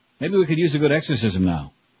 Maybe we could use a good exorcism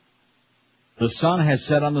now. The sun has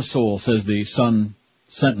set on the soul, says the Sun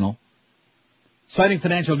Sentinel. Citing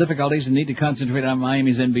financial difficulties and need to concentrate on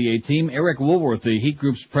Miami's NBA team, Eric Woolworth, the Heat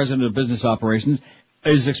Group's president of business operations,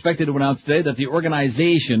 is expected to announce today that the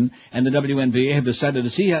organization and the WNBA have decided to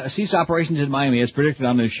cease operations in Miami as predicted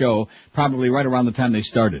on this show, probably right around the time they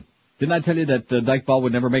started. Didn't I tell you that Dyke Ball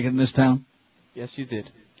would never make it in this town? Yes, you did.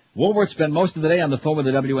 Woolworth spent most of the day on the phone with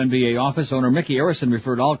the WNBA office. Owner Mickey Arison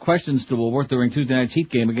referred all questions to Woolworth during Tuesday night's Heat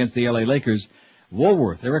game against the LA Lakers.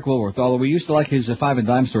 Eric Woolworth, although we used to like his five and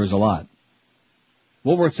dime stores a lot.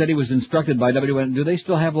 Woolworth said he was instructed by WNBA. Do they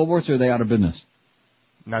still have Woolworths or are they out of business?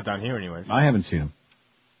 Not down here anyways. I haven't seen them.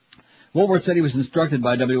 Woolworth said he was instructed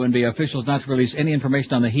by WNBA officials not to release any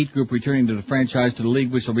information on the Heat Group returning to the franchise to the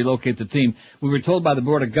league, which will relocate the team. We were told by the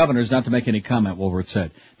Board of Governors not to make any comment, Woolworth said.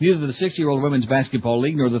 Neither the 6-year-old Women's Basketball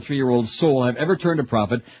League nor the 3-year-old Soul have ever turned a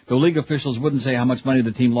profit, though league officials wouldn't say how much money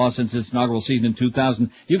the team lost since its inaugural season in 2000.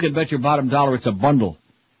 You can bet your bottom dollar it's a bundle.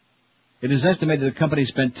 It is estimated the company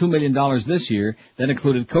spent $2 million this year. That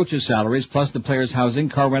included coaches' salaries, plus the players' housing,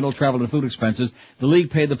 car rental, travel, and food expenses. The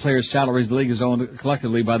league paid the players' salaries. The league is owned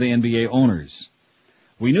collectively by the NBA owners.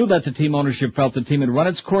 We knew that the team ownership felt the team had run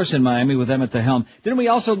its course in Miami with them at the helm. Didn't we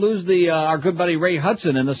also lose our good buddy Ray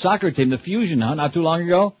Hudson and the soccer team, the Fusion, not too long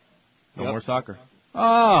ago? No more soccer.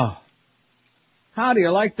 Oh. How do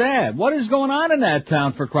you like that? What is going on in that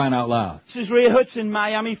town, for crying out loud? This is Ray Hudson,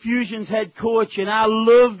 Miami Fusion's head coach, and I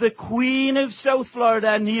love the Queen of South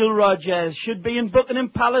Florida, Neil Rogers. Should be in Buckingham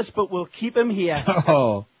Palace, but we'll keep him here.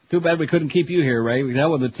 Oh, too bad we couldn't keep you here, Ray. We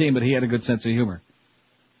dealt with the team, but he had a good sense of humor.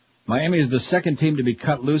 Miami is the second team to be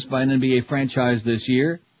cut loose by an NBA franchise this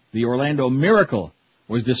year. The Orlando Miracle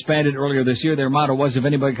was disbanded earlier this year. Their motto was, if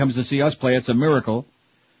anybody comes to see us play, it's a miracle.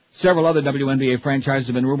 Several other WNBA franchises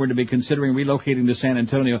have been rumored to be considering relocating to San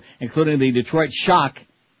Antonio, including the Detroit Shock,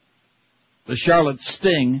 the Charlotte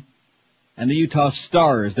Sting, and the Utah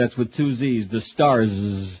Stars. That's with 2 Z's, the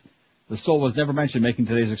Stars. The Soul was never mentioned, making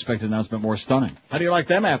today's expected announcement more stunning. How do you like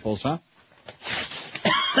them apples, huh?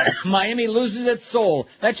 Miami loses its soul.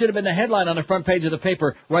 That should have been the headline on the front page of the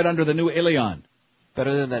paper, right under the new Ilion.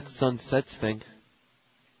 Better than that Sunsets thing.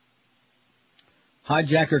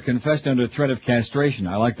 Hijacker confessed under threat of castration.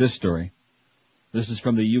 I like this story. This is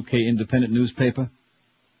from the UK Independent newspaper.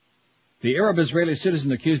 The Arab-Israeli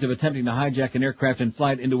citizen accused of attempting to hijack an aircraft in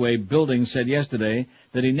flight into a building said yesterday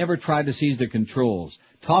that he never tried to seize the controls.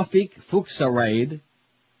 Tawfiq Fuksaraid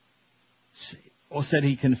said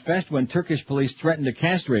he confessed when Turkish police threatened to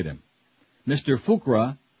castrate him. Mr.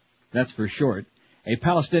 Fukra, that's for short, a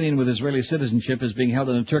Palestinian with Israeli citizenship, is being held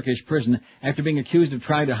in a Turkish prison after being accused of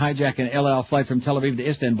trying to hijack an El Al flight from Tel Aviv to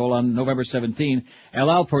Istanbul on November 17.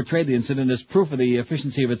 El Al portrayed the incident as proof of the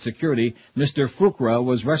efficiency of its security. Mr. Fukra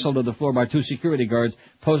was wrestled to the floor by 2 security guards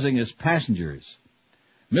posing as passengers.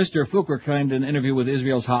 Mr. Fukra claimed in an interview with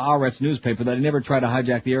Israel's Haaretz newspaper that he never tried to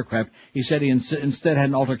hijack the aircraft. He said he instead had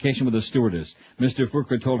an altercation with a stewardess. Mr.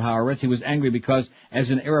 Fukra told Haaretz he was angry because, as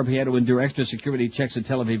an Arab, he had to endure extra security checks at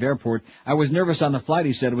Tel Aviv airport. I was nervous on the flight,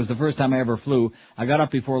 he said. It was the first time I ever flew. I got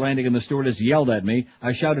up before landing and the stewardess yelled at me.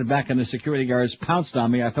 I shouted back and the security guards pounced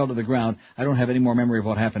on me. I fell to the ground. I don't have any more memory of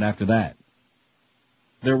what happened after that.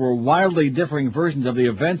 There were wildly differing versions of the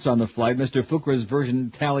events on the flight. Mr. Fukra's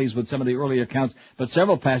version tallies with some of the early accounts, but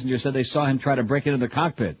several passengers said they saw him try to break into the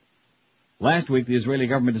cockpit. Last week, the Israeli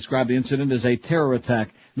government described the incident as a terror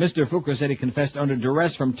attack. Mr. Fukra said he confessed under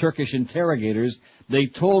duress from Turkish interrogators. They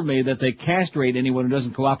told me that they castrate anyone who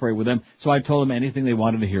doesn't cooperate with them, so I told them anything they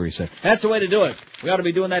wanted to hear, he said. That's the way to do it. We ought to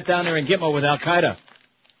be doing that down there in Gitmo with Al-Qaeda.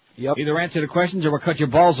 Yep. Either answer the questions or we'll cut your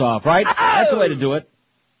balls off, right? Oh! That's the way to do it.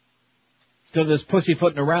 Still this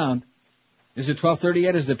pussyfooting around. Is it 12:30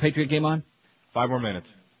 yet? Is the Patriot game on? 5 more minutes.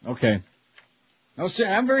 Okay. No, sir,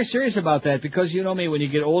 I'm very serious about that because you know me, when you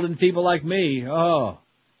get old and feeble like me, can't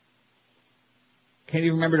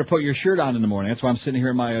even remember to put your shirt on in the morning. That's why I'm sitting here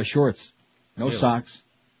in my shorts. No really? Socks.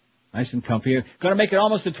 Nice and comfy. Gonna make it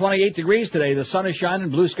almost to 28 degrees today. The sun is shining,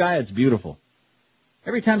 blue sky. It's beautiful.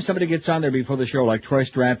 Every time somebody gets on there before the show, like Troy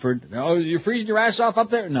Stratford, oh, you're freezing your ass off up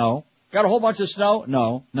there? No. Got a whole bunch of snow?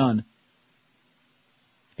 No, none.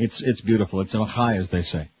 It's beautiful. It's a machaya, as they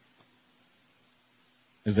say.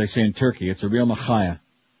 As they say in Turkey, it's a real machaya.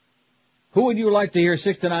 Who would you like to hear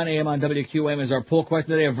 6 to 9 a.m. on WQAM is our poll question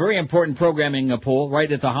today. A very important programming poll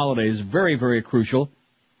right at the holidays. Very, very crucial.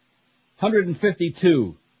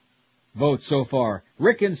 152 votes so far.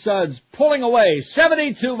 Rick and Suds pulling away.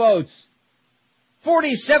 72 votes.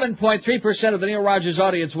 47.3% of the Neil Rogers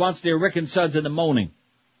audience wants to hear Rick and Suds in the morning.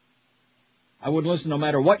 I would listen no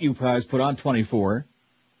matter what you guys put on. 24.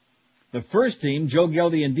 The first team, Joe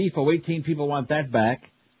Geldy and Defo, 18 people want that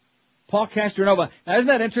back. Paul Castronova. Now, isn't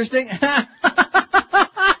that interesting?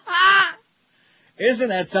 Isn't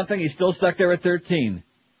that something? He's still stuck there at 13.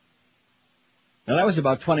 Now, that was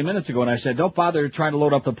about 20 minutes ago, and I said, don't bother trying to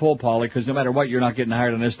load up the poll, Paulie, because no matter what, you're not getting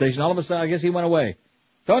hired on this station. All of a sudden, I guess he went away.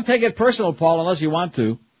 Don't take it personal, Paul, unless you want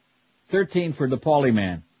to. 13 for the Paulie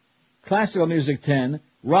man. Classical music, 10.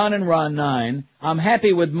 Ron and Ron, 9. I'm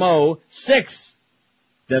happy with Mo, 6.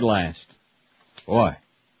 Dead last. Boy.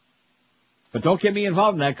 But don't get me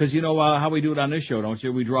involved in that, because you know how we do it on this show, don't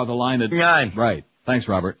you? We draw the line at 9. Right. Thanks,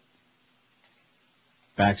 Robert.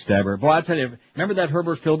 Backstabber. Boy, I tell you, remember that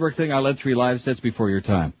Herbert Philbrick thing, I Led 3 Lives? That's before your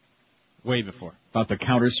time. Way before. About the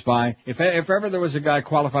counter spy. If ever there was a guy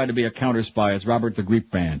qualified to be a counter spy, it's Robert the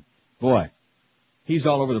Greek Man. Boy. He's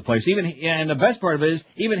all over the place. And the best part of it is,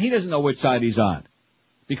 even he doesn't know which side he's on.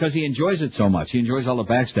 Because he enjoys it so much. He enjoys all the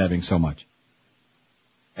backstabbing so much.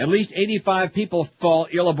 At least 85 people fall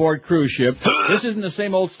ill aboard cruise ship. This isn't the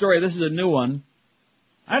same old story. This is a new one.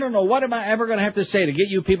 I don't know what am I ever going to have to say to get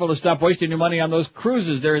you people to stop wasting your money on those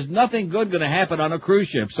cruises. There is nothing good going to happen on a cruise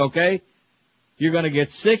ships, okay? You're going to get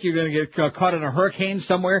sick. You're going to get caught in a hurricane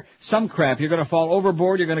somewhere. Some crap. You're going to fall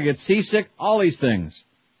overboard. You're going to get seasick. All these things.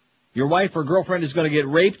 Your wife or girlfriend is going to get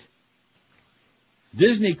raped.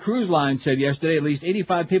 Disney Cruise Line said yesterday at least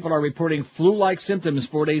 85 people are reporting flu-like symptoms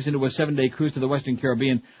 4 days into a 7-day cruise to the Western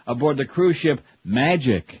Caribbean aboard the cruise ship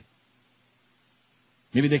Magic.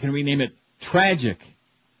 Maybe they can rename it Tragic.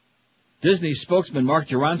 Disney spokesman Mark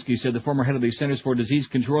Juronsky said the former head of the Centers for Disease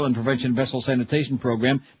Control and Prevention Vessel Sanitation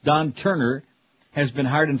Program, Don Turner, has been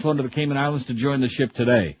hired and flown to the Cayman Islands to join the ship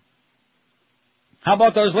today. How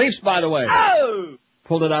about those Leafs, by the way? Oh!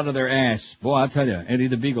 pulled it out of their ass. Boy, I'll tell you, Eddie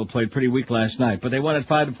the Beagle played pretty weak last night, but they won at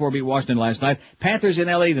 5-4, beat Washington last night. Panthers in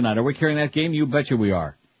L.A. tonight. Are we carrying that game? You betcha we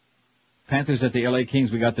are. Panthers at the L.A.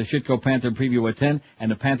 Kings. We got the Shitco Panther preview at 10,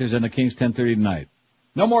 and the Panthers and the Kings 10:30 tonight.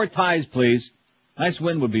 No more ties, please. Nice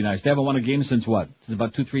win would be nice. They haven't won a game since what? Since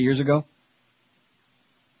about 2-3 years ago?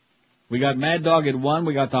 We got Mad Dog at 1.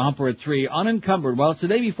 We got the Humper at 3. Unencumbered. Well, it's the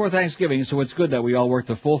day before Thanksgiving, so it's good that we all worked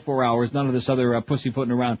the full 4 hours. None of this other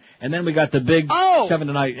pussyfooting around. And then we got the big 7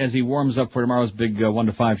 tonight as he warms up for tomorrow's big 1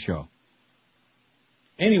 to 5 show.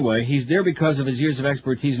 Anyway, he's there because of his years of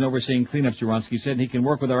expertise in overseeing cleanups, Uronsky said, and he can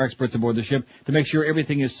work with our experts aboard the ship to make sure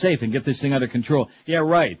everything is safe and get this thing under control. Yeah,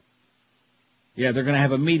 right. Yeah, they're going to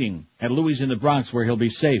have a meeting at Louis in the Bronx where he'll be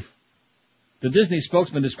safe. The Disney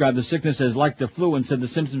spokesman described the sickness as like the flu and said the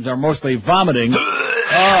symptoms are mostly vomiting.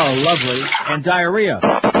 Oh, lovely. And diarrhea.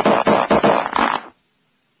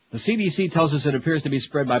 The CDC tells us it appears to be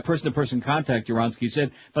spread by person-to-person contact, Uronsky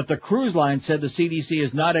said, but the cruise line said the CDC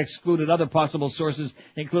has not excluded other possible sources,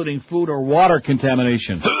 including food or water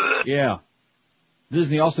contamination. Yeah.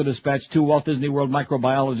 Disney also dispatched 2 Walt Disney World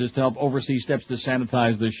microbiologists to help oversee steps to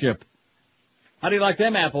sanitize the ship. How do you like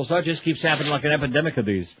them apples? So it just keeps happening like an epidemic of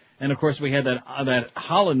these. And of course we had that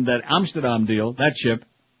Holland, that Amsterdam deal, that ship,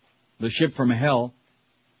 the ship from hell.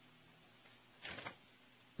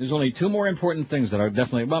 There's only 2 more important things that are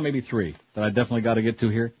definitely, well, maybe 3, that I definitely got to get to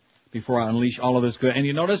here before I unleash all of this good. And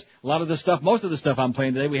you notice, a lot of the stuff, most of the stuff I'm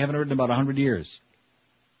playing today, we haven't heard in about 100 years.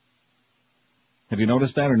 Have you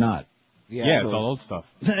noticed that or not? Yeah, it's all old stuff.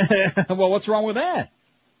 Well, what's wrong with that?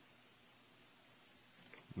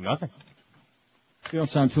 Nothing. You don't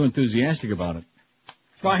sound too enthusiastic about it.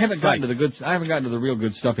 Well, I haven't gotten to the real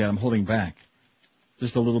good stuff yet. I'm holding back.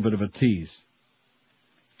 Just a little bit of a tease.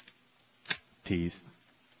 Tease.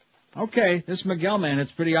 Okay, this Miguel man,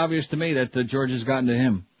 it's pretty obvious to me that George has gotten to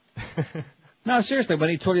him. No, seriously, when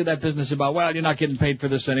he told you that business about, well, you're not getting paid for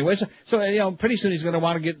this anyway, so pretty soon he's going to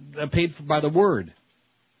want to get paid by the word.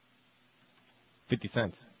 50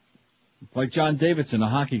 cents. Like John Davidson, a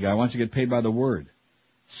hockey guy, wants to get paid by the word.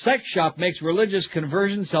 Sex shop makes religious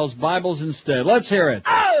conversion, sells Bibles instead. Let's hear it.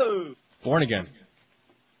 Oh! Born again.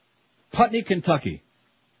 Putney, Kentucky.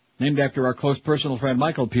 Named after our close personal friend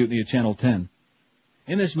Michael Putney at Channel 10.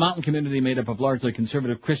 In this mountain community made up of largely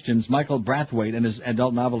conservative Christians, Michael Brathwaite and his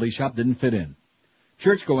adult novelty shop didn't fit in.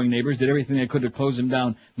 Church-going neighbors did everything they could to close him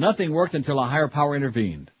down. Nothing worked until a higher power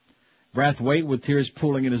intervened. Brathwaite, with tears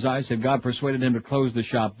pooling in his eyes, said God persuaded him to close the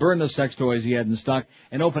shop, burn the sex toys he had in stock,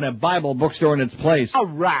 and open a Bible bookstore in its place. All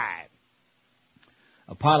right.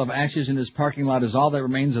 A pile of ashes in his parking lot is all that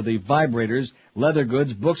remains of the vibrators, leather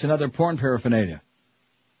goods, books, and other porn paraphernalia.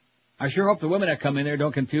 I sure hope the women that come in there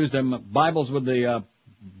don't confuse them Bibles with the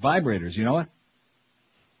vibrators, you know what?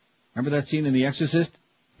 Remember that scene in The Exorcist?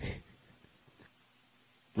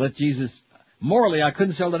 Let Jesus... Morally, I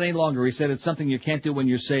couldn't sell it any longer. He said it's something you can't do when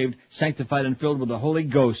you're saved, sanctified, and filled with the Holy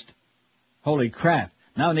Ghost. Holy crap.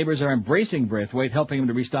 Now neighbors are embracing Brathwaite, helping him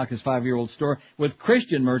to restock his 5-year-old store with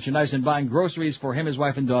Christian merchandise and buying groceries for him, his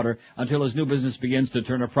wife, and daughter until his new business begins to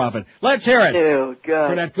turn a profit. Let's hear it! Oh, God.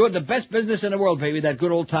 For that good, the best business in the world, baby, that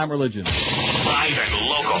good old-time religion. Live and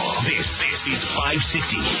local. This is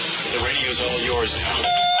 560. The radio's all yours now.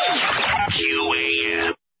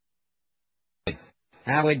 QAM.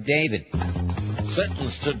 Howard David.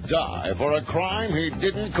 Sentenced to die for a crime he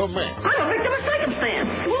didn't commit. I'm a victim of circumstance.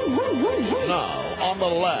 Now, on the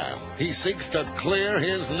lam, he seeks to clear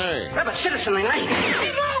his name. I'm a citizenry name.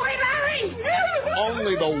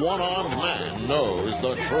 Only the one-armed man knows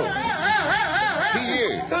the truth. He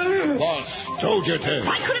is the Stogitive.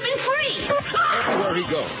 I could have been free. Everywhere he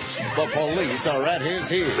goes, the police are at his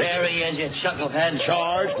heels. There he is, you chucklehead.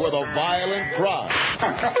 Charged with a violent crime.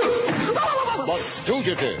 The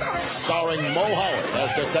Stoogitive, starring Mo Howard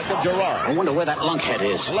as Detective Gerard. I wonder where that lunkhead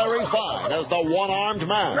is. Larry Fine as the one-armed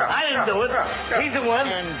man. I didn't do it. He's the one.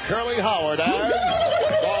 And Curly Howard as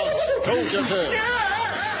the Stoogitive.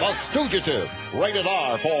 The Stoogitive, rated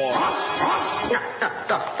R for...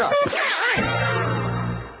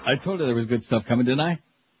 I told you there was good stuff coming, didn't I?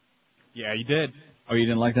 Yeah, you did. Oh, you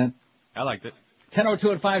didn't like that? I liked it.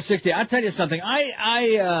 10:02 at 560. I'll tell you something.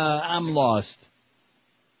 I'm lost.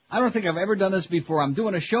 I don't think I've ever done this before. I'm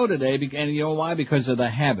doing a show today, and you know why? Because of the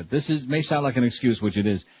habit. May sound like an excuse, which it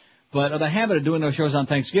is, but of the habit of doing those shows on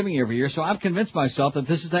Thanksgiving every year. So I've convinced myself that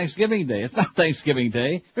this is Thanksgiving Day. It's not Thanksgiving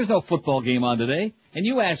Day. There's no football game on today, and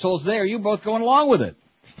you assholes there, you both going along with it.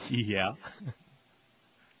 Yeah.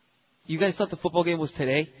 You guys thought the football game was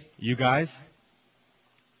today? You guys?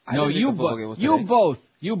 No, you both.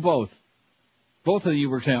 Both of you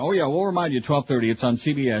were saying, oh yeah, we'll remind you 12:30. It's on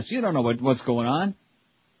CBS. You don't know what's going on.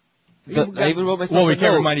 I even wrote myself Well, we a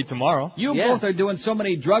can't note. remind you tomorrow. You both are doing so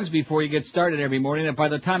many drugs before you get started every morning that by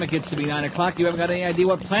the time it gets to be 9 o'clock, you haven't got any idea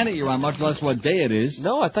what planet you're on, much less what day it is.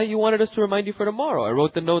 No, I thought you wanted us to remind you for tomorrow. I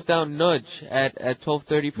wrote the note down, nudge, at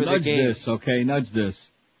 12:30 for Nudge the game. this, okay? Nudge this.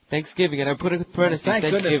 Thanksgiving, and I put a parenthesis, Thank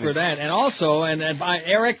Thanksgiving. goodness for that. And also,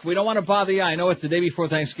 Eric, we don't want to bother you. I know it's the day before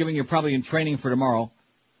Thanksgiving. You're probably in training for tomorrow.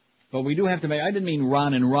 But we do have to make, I didn't mean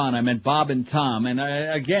Ron and Ron. I meant Bob and Tom. And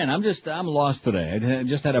again, I'm lost today. I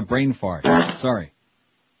just had a brain fart. Sorry.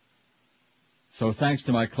 So thanks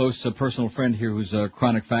to my close personal friend here who's a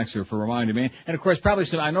chronic faxer for reminding me. And of course,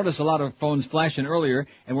 I noticed a lot of phones flashing earlier,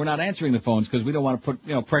 and we're not answering the phones because we don't want to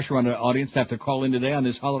put, pressure on the audience to have to call in today on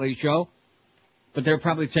this holiday show. But they're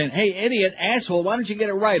probably saying, hey, idiot, asshole, why don't you get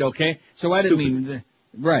it right, okay? So I didn't mean,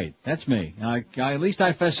 right, that's me. At least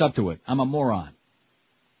I fess up to it. I'm a moron.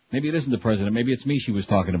 Maybe it isn't the president. Maybe it's me she was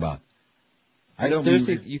talking about.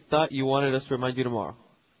 Seriously, you thought you wanted us to remind you tomorrow.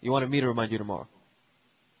 You wanted me to remind you tomorrow.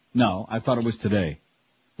 No, I thought it was today.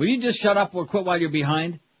 Will you just shut up or quit while you're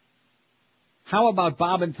behind? How about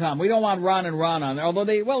Bob and Tom? We don't want Ron and Ron on there, although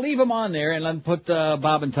leave them on there and let them put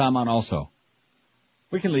Bob and Tom on also.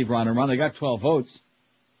 We can leave Ron and Ron. They got 12 votes.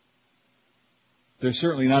 They're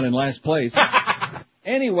certainly not in last place.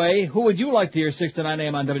 Anyway, who would you like to hear 6 to 9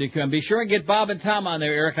 a.m. on WQAM? Be sure and get Bob and Tom on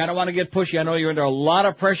there, Eric. I don't want to get pushy. I know you're under a lot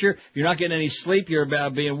of pressure. You're not getting any sleep. You're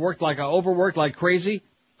being overworked like crazy.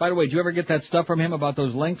 By the way, did you ever get that stuff from him about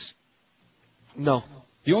those links? No.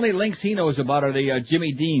 The only links he knows about are the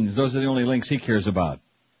Jimmy Deans. Those are the only links he cares about.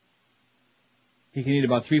 He can eat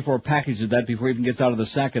about 3-4 packages of that before he even gets out of the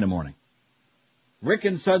sack in the morning. Rick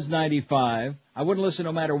and Suds 95. I wouldn't listen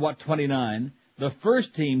no matter what 29. The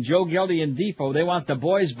first team, Joe Geldy and Defoe, they want the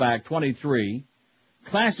boys back 23.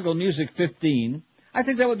 Classical music 15. I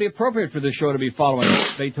think that would be appropriate for the show to be following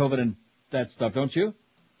Beethoven and that stuff, don't you?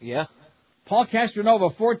 Yeah. Paul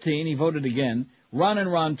Castronova 14. He voted again. Ron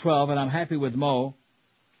and Ron 12, and I'm happy with Mo.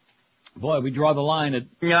 Boy, we draw the line at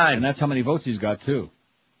 9, and that's how many votes he's got too.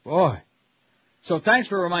 Boy. So thanks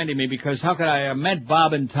for reminding me, because how could I meant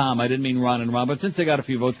Bob and Tom. I didn't mean Ron and Ron, but since they got a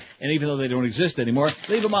few votes, and even though they don't exist anymore,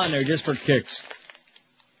 leave them on there just for kicks.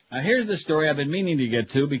 Now here's the story I've been meaning to get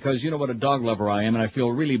to, because you know what a dog lover I am, and I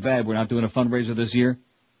feel really bad we're not doing a fundraiser this year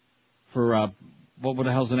for, what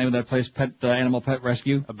the hell's the name of that place? Animal Pet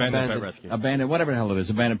Rescue? Abandoned Pet Rescue. Abandoned, whatever the hell it is,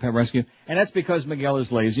 Abandoned Pet Rescue. And that's because Miguel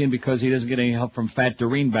is lazy and because he doesn't get any help from Fat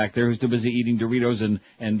Doreen back there who's too busy eating Doritos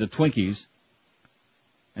and the Twinkies.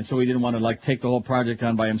 And so he didn't want to, take the whole project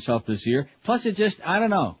on by himself this year. Plus it just, I don't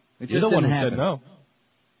know. It just You're the one didn't who happen. said no.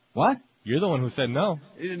 What? You're the one who said no.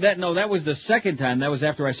 That was the second time. That was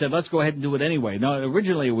after I said, let's go ahead and do it anyway. No,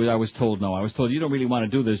 originally I was told no. I was told, you don't really want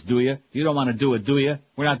to do this, do you? You don't want to do it, do you?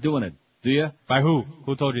 We're not doing it, do you? By who?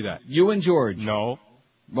 Who told you that? You and George. No.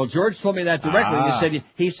 Well, George told me that directly.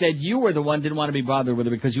 He said you were the one who didn't want to be bothered with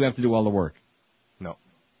it because you have to do all the work. No.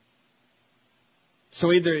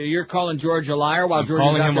 So either you're calling George a liar while I'm George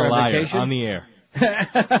calling is out him there a on liar vacation? on the air.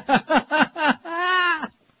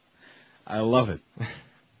 I love it.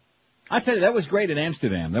 I tell you, that was great in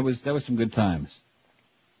Amsterdam. That was some good times.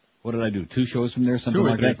 What did I do? 2 shows from there, something 2 or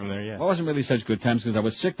like 3 that? from there, yeah. Well, it wasn't really such good times because I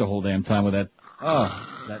was sick the whole damn time with that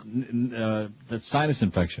sinus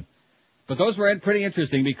infection. But those were pretty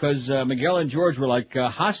interesting because Miguel and George were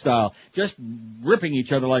hostile, just ripping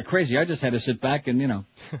each other like crazy. I just had to sit back and,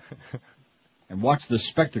 and watch the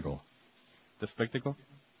spectacle. The spectacle?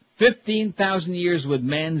 15,000 years with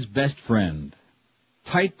man's best friend.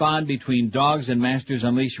 Tight bond between dogs and masters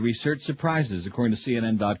unleash research surprises, according to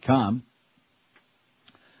CNN.com.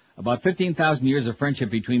 About 15,000 years of friendship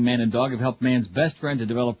between man and dog have helped man's best friend to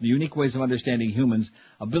develop unique ways of understanding humans,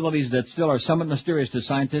 abilities that still are somewhat mysterious to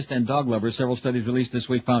scientists and dog lovers. Several studies released this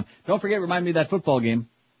week found. Don't forget, remind me of that football game.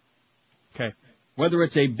 Okay. Whether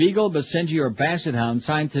it's a Beagle, Basenji, or Basset Hound,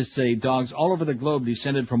 scientists say dogs all over the globe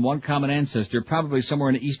descended from one common ancestor, probably somewhere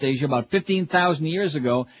in East Asia about 15,000 years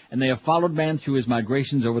ago, and they have followed man through his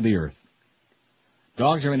migrations over the earth.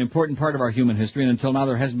 Dogs are an important part of our human history, and until now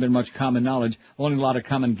there hasn't been much common knowledge, only a lot of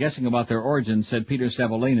common guessing about their origins, said Peter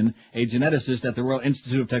Savolainen, a geneticist at the Royal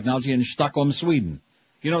Institute of Technology in Stockholm, Sweden.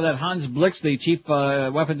 You know that Hans Blix, the chief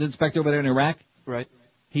weapons inspector over there in Iraq? Right.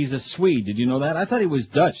 He's a Swede. Did you know that? I thought he was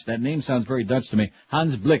Dutch. That name sounds very Dutch to me.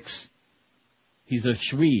 Hans Blix. He's a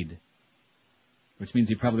Swede. Which means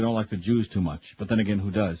he probably don't like the Jews too much. But then again, who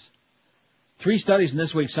does? 3 studies in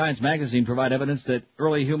this week's Science magazine provide evidence that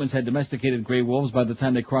early humans had domesticated gray wolves by the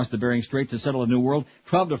time they crossed the Bering Strait to settle a new world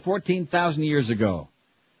 12 to 14,000 years ago.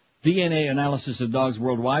 DNA analysis of dogs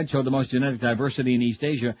worldwide showed the most genetic diversity in East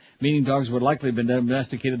Asia, meaning dogs would likely have been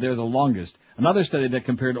domesticated there the longest. Another study that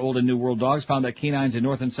compared Old and New World dogs found that canines in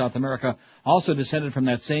North and South America also descended from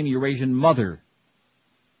that same Eurasian mother.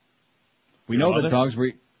 We know that dogs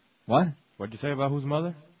were... What? What'd you say about whose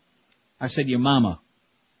mother? I said your mama.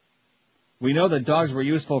 We know that dogs were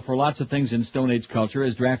useful for lots of things in Stone Age culture,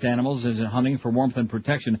 as draft animals, as in hunting, for warmth and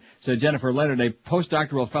protection, said Jennifer Leonard, a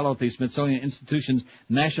postdoctoral fellow at the Smithsonian Institution's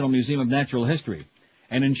National Museum of Natural History.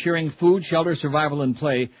 And ensuring food, shelter, survival, and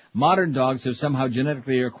play, modern dogs have somehow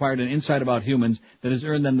genetically acquired an insight about humans that has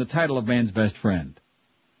earned them the title of man's best friend.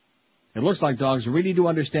 It looks like dogs really do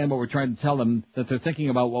understand what we're trying to tell them, that they're thinking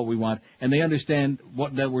about what we want, and they understand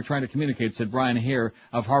that we're trying to communicate, said Brian Hare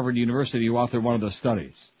of Harvard University, who authored one of the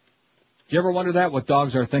studies. Do you ever wonder that, what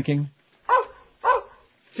dogs are thinking?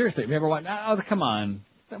 Seriously, have you ever wondered? Oh, come on.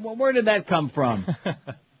 Where did that come from?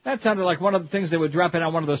 That sounded like one of the things they would drop in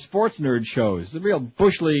on one of the sports nerd shows. The real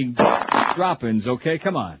Bush League drop-ins, okay?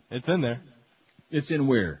 Come on. It's in there. It's in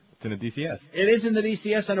where? It's in the DCS. It is in the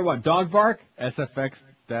DCS under what? Dog Bark?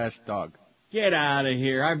 SFX-dog. Get out of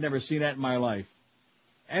here. I've never seen that in my life.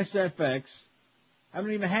 SFX. I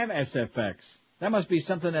don't even have SFX. That must be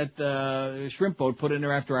something that Shrimp Boat put in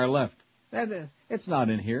there after I left. It's not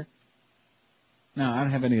in here. No, I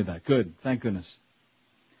don't have any of that. Good. Thank goodness.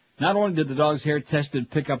 Not only did the dog's hair tested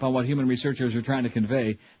pick up on what human researchers are trying to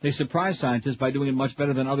convey, they surprised scientists by doing it much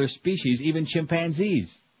better than other species, even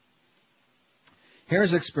chimpanzees.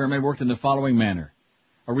 Hare's experiment worked in the following manner.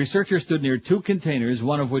 A researcher stood near 2 containers,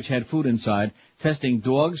 one of which had food inside, testing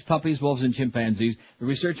dogs, puppies, wolves, and chimpanzees. The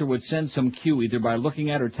researcher would send some cue either by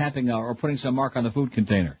looking at or tapping or putting some mark on the food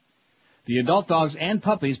container. The adult dogs and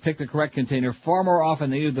puppies picked the correct container far more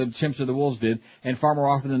often than either the chimps or the wolves did, and far more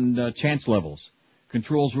often than chance levels.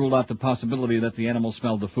 Controls ruled out the possibility that the animals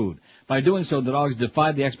smelled the food. By doing so, the dogs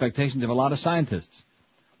defied the expectations of a lot of scientists.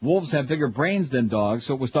 Wolves have bigger brains than dogs,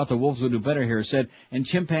 so it was thought the wolves would do better, Hare said, and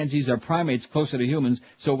chimpanzees are primates closer to humans,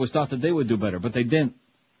 so it was thought that they would do better, but they didn't.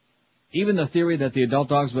 Even the theory that the adult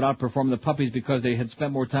dogs would outperform the puppies because they had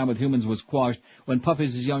spent more time with humans was quashed when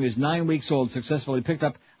puppies as young as 9 weeks old successfully picked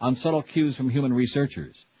up on subtle cues from human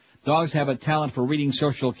researchers. Dogs have a talent for reading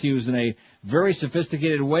social cues in a very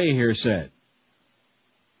sophisticated way, Hare said.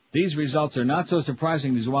 These results are not so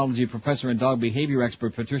surprising to zoology professor and dog behavior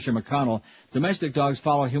expert Patricia McConnell. Domestic dogs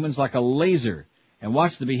follow humans like a laser and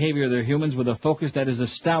watch the behavior of their humans with a focus that is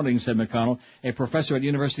astounding, said McConnell, a professor at the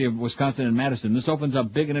University of Wisconsin in Madison. This opens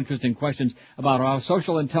up big and interesting questions about how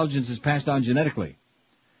social intelligence is passed on genetically.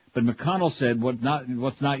 But McConnell said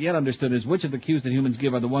what's not yet understood is which of the cues that humans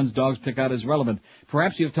give are the ones dogs pick out as relevant.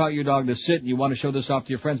 Perhaps you've taught your dog to sit and you want to show this off to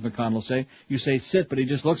your friends, McConnell say. You say sit, but he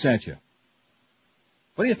just looks at you.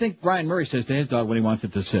 What do you think Brian Murray says to his dog when he wants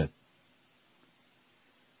it to sit?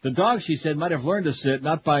 The dog, she said, might have learned to sit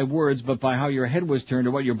not by words, but by how your head was turned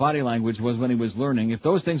or what your body language was when he was learning. If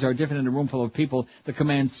those things are different in a room full of people, the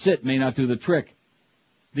command sit may not do the trick.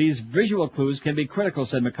 These visual clues can be critical,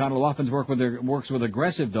 said McConnell, who often works with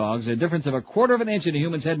aggressive dogs. A difference of 1/4 of an inch in a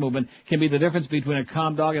human's head movement can be the difference between a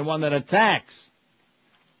calm dog and one that attacks.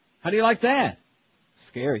 How do you like that?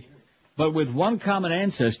 Scary. But with one common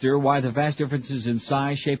ancestor, why the vast differences in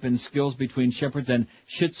size, shape, and skills between shepherds and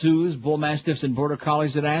shih tzus, bull mastiffs, and border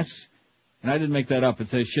collies, it asks? And I didn't make that up. It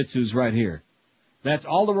says shih tzus right here. That's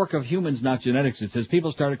all the work of humans, not genetics. It says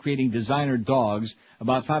people started creating designer dogs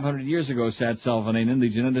about 500 years ago, said Salvananen,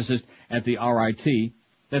 the geneticist at the RIT.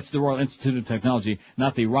 That's the Royal Institute of Technology,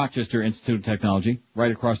 not the Rochester Institute of Technology,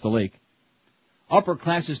 right across the lake. Upper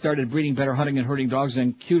classes started breeding better hunting and herding dogs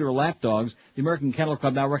and cuter lap dogs. The American Kennel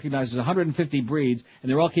Club now recognizes 150 breeds,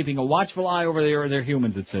 and they're all keeping a watchful eye over their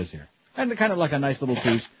humans, it says here. And kind of like a nice little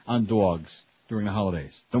piece on dogs during the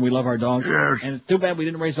holidays. Don't we love our dogs? Yes. And it's too bad we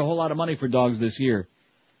didn't raise a whole lot of money for dogs this year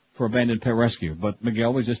for abandoned pet rescue. But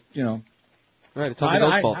Miguel was just, Right, it's all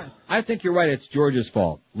Miguel's fault. I think you're right. It's George's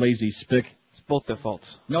fault. Lazy spick. It's both their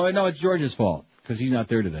faults. No, it's George's fault because he's not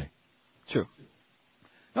there today. True.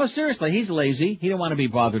 No, seriously, he's lazy. He didn't want to be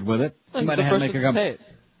bothered with it. He's the first one to say it.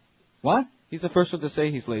 What? He's the first one to say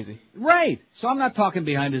he's lazy. Right. So I'm not talking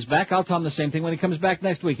behind his back. I'll tell him the same thing when he comes back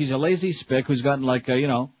next week. He's a lazy spick who's gotten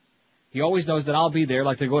he always knows that I'll be there,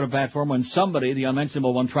 like to go to bat for him when somebody, the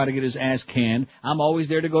unmentionable one, try to get his ass canned. I'm always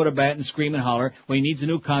there to go to bat and scream and holler. When he needs a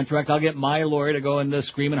new contract, I'll get my lawyer to go and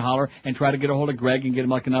scream and holler and try to get a hold of Greg and get him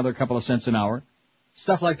like another couple of cents an hour.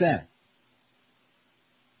 Stuff like that.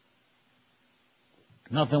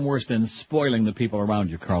 Nothing worse than spoiling the people around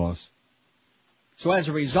you, Carlos. So as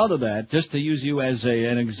a result of that, just to use you as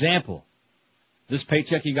an example, this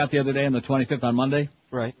paycheck you got the other day on the 25th on Monday?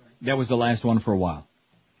 Right. That was the last one for a while.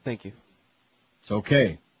 Thank you. It's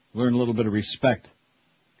okay. Learn a little bit of respect.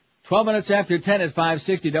 12 minutes after 10 at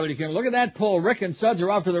 560 WQAM. Look at that poll. Rick and Suds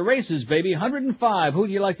are out for the races, baby. 105. Who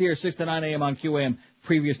do you like to hear 6 to 9 a.m. on QAM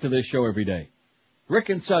previous to this show every day? Rick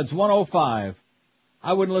and Suds, 105.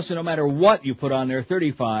 I wouldn't listen no matter what you put on there,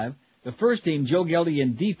 35. The first team, Joe Geldy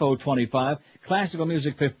and Defoe, 25. Classical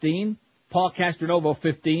music, 15. Paul Castronovo,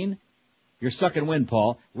 15. You're suck and win,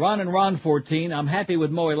 Paul. Ron and Ron, 14. I'm happy with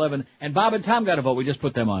Mo, 11. And Bob and Tom got a vote. We just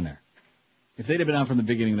put them on there. If they'd have been on from the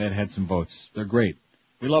beginning, they'd had some votes. They're great.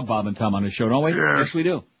 We love Bob and Tom on the show, don't we? Yeah. Yes, we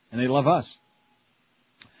do. And they love us.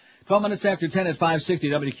 12 minutes after 10 at 560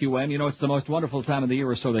 WQAM. You know, it's the most wonderful time of the year,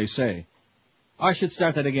 or so they say. I should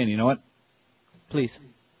start that again. You know what? Please.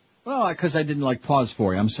 Well, because I didn't pause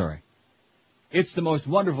for you. I'm sorry. It's the most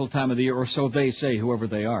wonderful time of the year, or so they say, whoever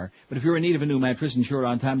they are. But if you're in need of a new mattress and short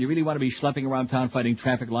on time, do you really want to be schlepping around town fighting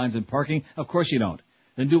traffic lines and parking? Of course you don't.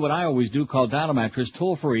 Then do what I always do. Call Dial a Mattress,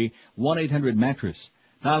 toll-free, 1-800-MATTRESS.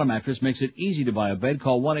 Dial a Mattress makes it easy to buy a bed.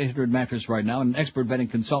 Call 1-800-MATTRESS right now, and an expert bedding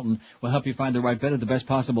consultant will help you find the right bed at the best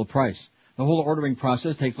possible price. The whole ordering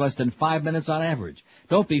process takes less than 5 minutes on average.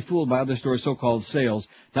 Don't be fooled by other stores' so-called sales.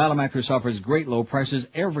 Dial a Mattress offers great low prices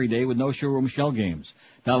every day with no showroom shell games.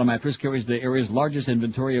 Dial a Mattress carries the area's largest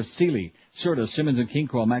inventory of Sealy, Serta, Simmons, and King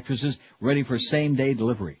Kroll mattresses ready for same-day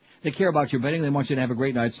delivery. They care about your bedding. They want you to have a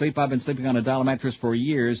great night's sleep. I've been sleeping on a Dial a Mattress for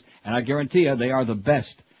years, and I guarantee you they are the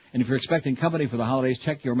best. And if you're expecting company for the holidays,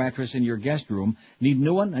 check your mattress in your guest room. Need a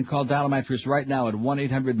new one? And call Dial a Mattress right now at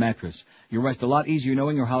 1-800-MATTRESS. You'll rest a lot easier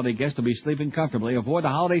knowing your holiday guests will be sleeping comfortably. Avoid the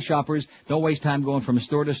holiday shoppers. Don't waste time going from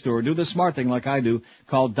store to store. Do the smart thing like I do.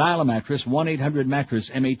 Call Dial a Mattress,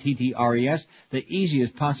 1-800-MATTRESS, M-A-T-T-R-E-S, the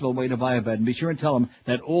easiest possible way to buy a bed. And be sure and tell them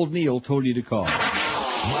that old Neil told you to call.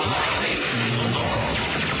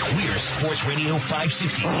 We're Sports Radio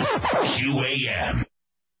 560 QAM.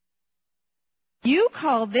 You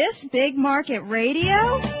call this big market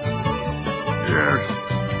radio? Yes.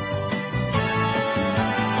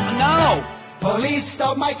 No! Police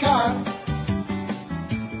stop my car.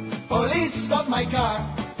 Police stop my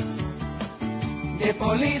car. The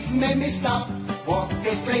police made me stop. Walk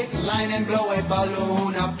a straight line and blow a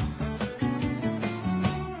balloon up.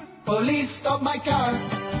 Police stop my car.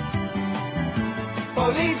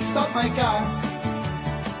 Police stop my car.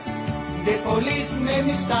 The police made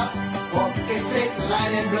me stop. Walk a straight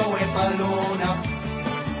line and blow a balloon up.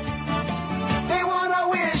 They wanna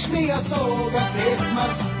wish me a sober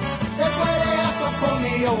Christmas. That's why they have to pull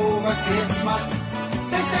me over Christmas.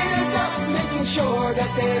 They say they're just making sure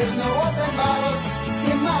that there's no open bottles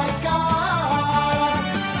in my car.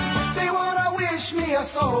 They wanna wish me a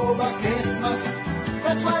sober Christmas.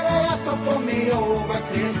 That's why they have to pull me over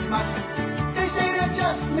Christmas. They say they're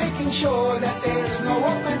just making sure that there's no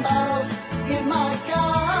open bottles in my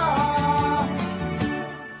car.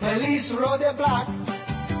 Police road a block.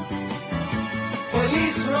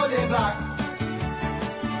 Police road a block.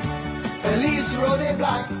 Police road a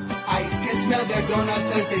block. I can smell their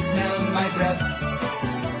donuts as they smell my breath.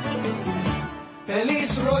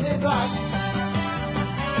 Police road a block.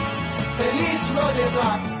 Police road a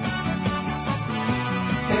block.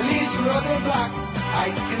 Police road a block.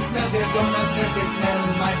 I can smell their donuts as they smell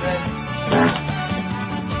my breath.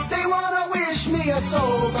 They wanna wish me a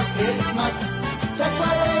sober Christmas. That's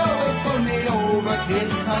why they always pull me over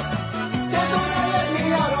Christmas. They're gonna let me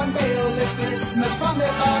out on bail this Christmas from the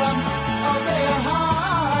bottom of their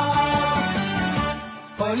heart.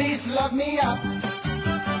 Police lock me up.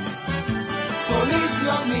 Police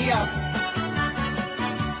lock me up.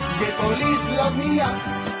 The police lock me up.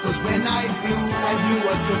 'Cause when I blew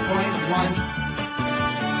at 2.1.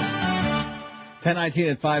 10:19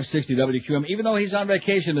 at 560 WQM. Even though he's on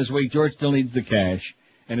vacation this week, George still needs the cash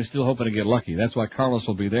and is still hoping to get lucky. That's why Carlos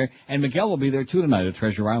will be there, and Miguel will be there too tonight at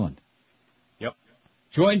Treasure Island. Yep.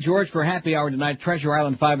 Join George for happy hour tonight, Treasure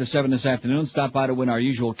Island 5 to 7 this afternoon. Stop by to win our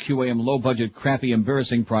usual QAM low-budget, crappy,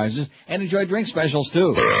 embarrassing prizes, and enjoy drink specials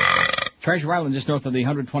too. Treasure Island just north of the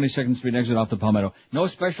 122nd Street exit off the Palmetto. No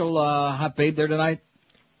special hot babe there tonight?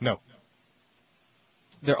 No.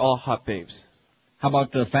 They're all hot babes. How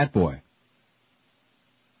about the Fat Boy?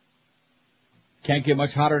 Can't get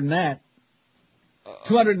much hotter than that.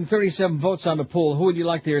 237 votes on the poll. Who would you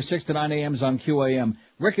like to hear 6 to 9 a.m.s on QAM?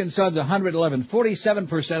 Rick and Suds, 111.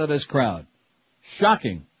 47% of this crowd.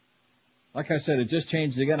 Shocking. Like I said, it just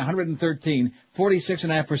changed again. 113.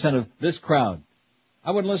 46.5% of this crowd.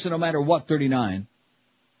 I wouldn't listen no matter what, 39.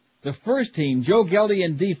 The first team, Joe Geldy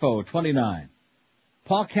and Defoe, 29.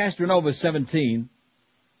 Paul Castronova, 17.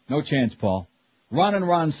 No chance, Paul. Ron and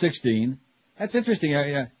Ron, 16. That's interesting.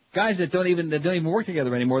 Guys that don't even work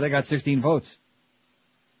together anymore, they got 16 votes.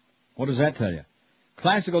 What does that tell you?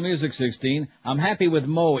 Classical music, 16. I'm happy with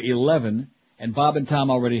Mo, 11. And Bob and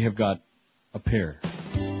Tom already have got a pair.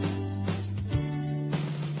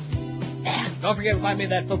 Don't forget, remind me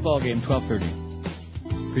of that football game,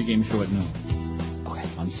 12:30. Pre-game show at noon. Okay.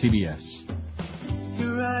 On CBS.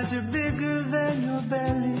 Your eyes are bigger than your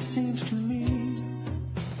belly seems to me.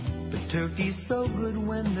 But turkey's so good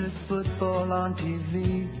when there's football on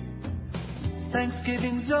TV.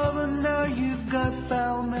 Thanksgiving's over, now you've got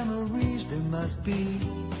foul memories. There must be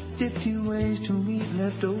 50 ways to eat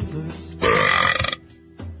leftovers.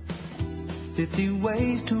 50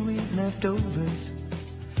 ways to eat leftovers.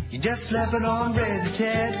 You just left it on Red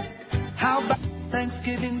Ted. How about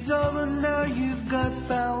Thanksgiving's over, now you've got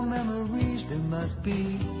foul memories. There must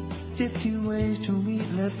be 50 ways to eat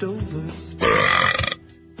leftovers.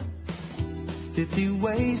 50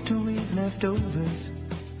 ways to eat leftovers.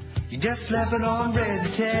 You just left it on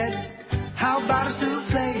Red Ted. How about a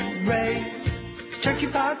souffle, Ray? Turkey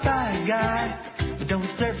pot pie guy, but don't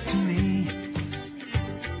serve it to me.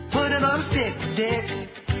 Put it on a stick, Dick,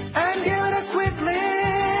 and give it a quick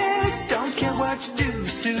lick. Don't care what you do,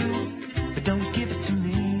 Stu, but don't give it to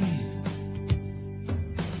me.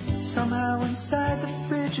 Somehow inside the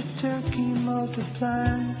fridge a turkey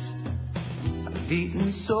multiplies. I've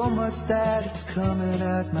eaten so much that it's coming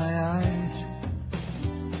at my eyes.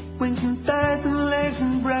 Wings and thighs and legs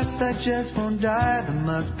and breasts that just won't die. There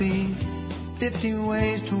must be 50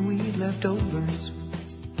 ways to eat leftovers.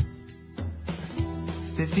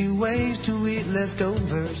 50 ways to eat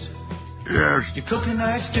leftovers. Yes. You cook a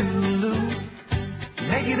nice stew, Lou.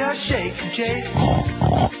 Make it a shake, Jake.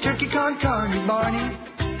 Turkey con carne, Barney.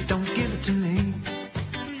 Don't give it to me.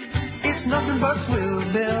 It's nothing but swill,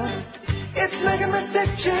 Bill. It's making me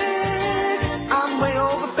sick, chick. I'm way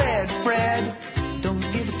overfed, Fred. Don't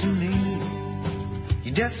give it to me.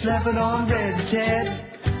 You just left it on Red Ted.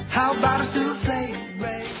 How about a souffle,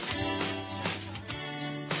 Ray?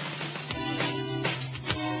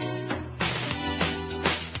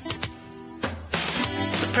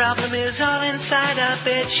 The problem is all inside, I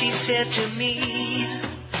bet she said to me.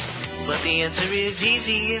 But the answer is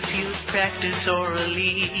easy if you practice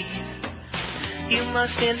orally. You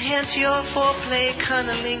must enhance your foreplay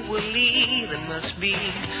cunnilingually. There must be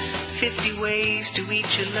 50 ways to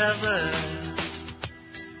eat your lover.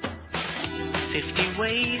 50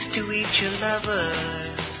 ways to eat your lover.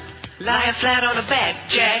 Lie flat on a back,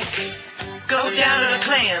 Jack. Go down on a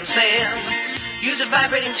clam, Sam. Use a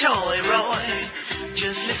vibrating toy, Roy.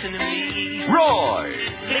 Just listen to me. Roy!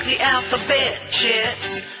 Lick the alphabet, Chet.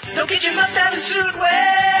 Don't get your mouth out and suit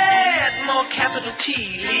wet. More capital T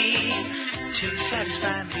to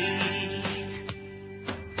satisfy me.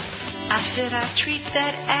 I said I treat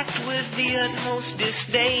that act with the utmost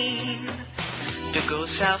disdain. To go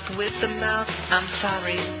south with the mouth, I'm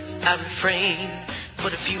sorry, I refrain.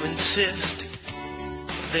 But if you insist,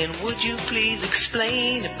 then would you please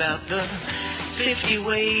explain about the 50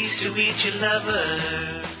 ways to eat your lover?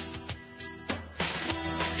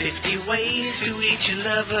 50 ways to eat your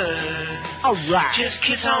lover. All right. Just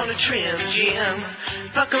kiss on the trim, Jim.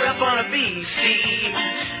 Fuck her up on a beef, Steve.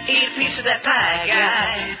 Eat a piece of that pie,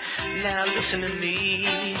 guy. Now listen to me.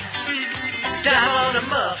 Dive on a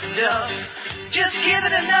muff, duff. Just give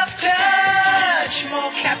it enough touch.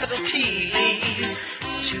 More capital T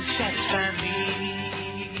to satisfy me.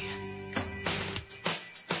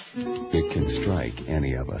 It can strike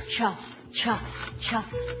any of us. Chop, chop, chop,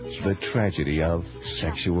 chop. The tragedy of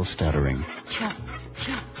sexual stuttering. Chop,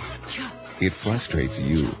 chop, chop. It frustrates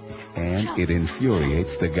you, and it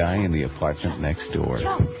infuriates the guy in the apartment next door.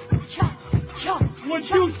 Chop, chop, chop. Would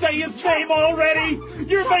you say his name already?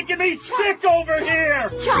 You're making me sick over here.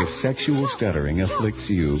 If sexual stuttering afflicts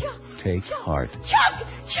you, take heart. Chuck!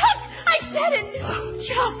 Chuck! I said it!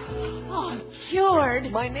 Chuck! Oh, I'm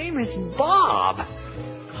cured. My name is Bob.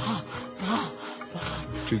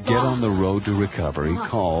 To get on the road to recovery,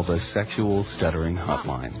 call the Sexual Stuttering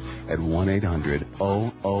Hotline at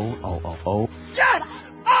 1-800-0000. Yes!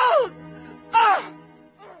 Oh! Oh!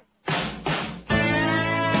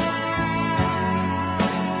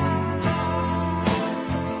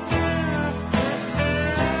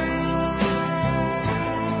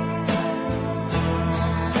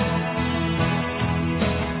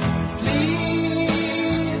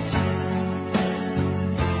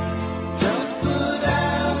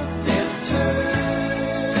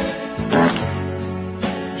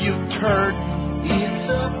 It's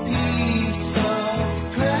a piece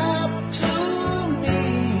of crap to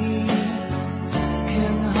me.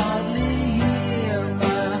 Can hardly hear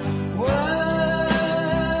my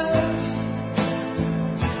words.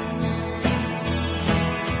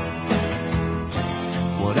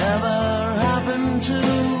 Whatever happened to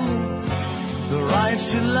the right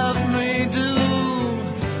she loved me do.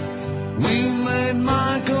 We made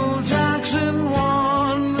Michael Jackson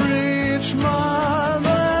one rich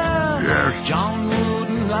mother. Yes. John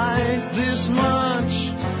wouldn't like this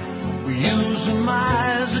much. We use him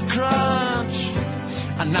as a crutch.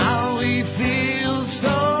 And now we feel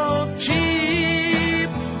so cheap.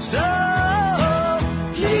 So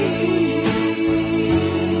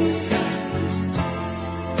please,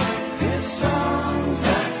 this song's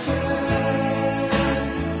a turn.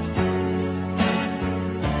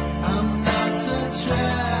 I'm not a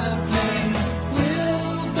traveling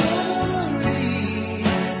Wilbury.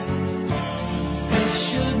 It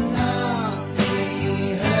should not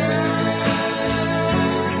be heard.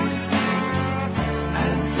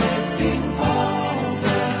 And flipping all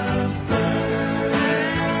the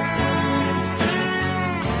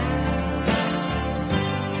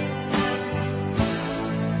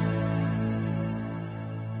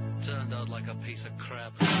Turned out like a piece of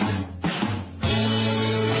crap.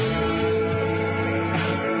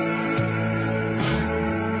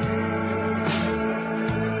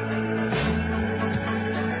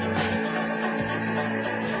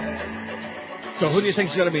 So who do you think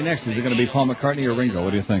is going to be next? Is it going to be Paul McCartney or Ringo? What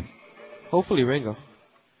do you think? Hopefully Ringo.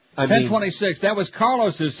 10:26. That was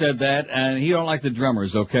Carlos who said that, and he don't like the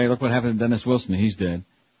drummers, okay? Look what happened to Dennis Wilson. He's dead.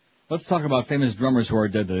 Let's talk about famous drummers who are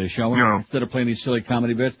dead today, shall we? No. Instead of playing these silly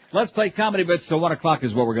comedy bits. Let's play comedy bits till 1 o'clock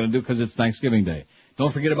is what we're going to do because it's Thanksgiving Day.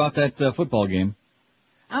 Don't forget about that football game.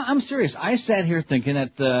 I'm serious. I sat here thinking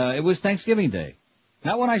that it was Thanksgiving Day.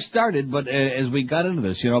 Not when I started, but as we got into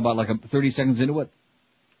this, about like 30 seconds into it.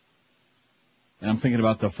 And I'm thinking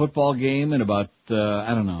about the football game and about,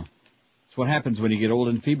 I don't know. It's what happens when you get old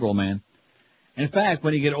and febrile, man. In fact,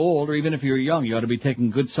 when you get old, or even if you're young, you ought to be taking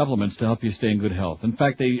good supplements to help you stay in good health. In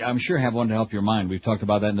fact, they, I'm sure, have one to help your mind. We've talked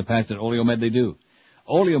about that in the past. At Oleomed, they do.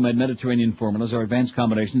 Oleomed Mediterranean formulas are advanced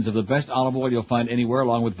combinations of the best olive oil you'll find anywhere,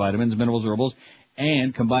 along with vitamins, minerals, herbals,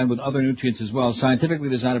 and combined with other nutrients as well, scientifically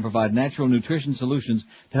designed to provide natural nutrition solutions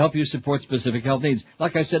to help you support specific health needs.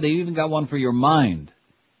 Like I said, they even got one for your mind,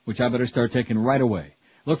 which I better start taking right away.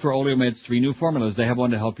 Look for Oleomed's 3 new formulas. They have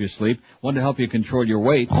one to help you sleep, one to help you control your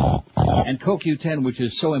weight, and CoQ10, which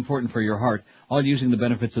is so important for your heart, all using the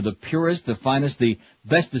benefits of the purest, the finest, the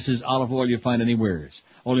bestest olive oil you find anywheres.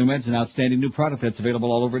 Oleomed's an outstanding new product that's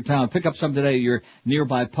available all over town. Pick up some today at your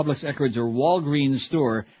nearby Publix, Eckerd's, or Walgreens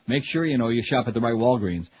store. Make sure you shop at the right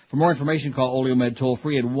Walgreens. For more information, call Oleomed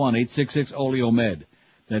toll-free at 1-866-OLEOMED.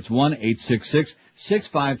 That's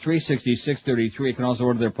 1-866-653-6633. You can also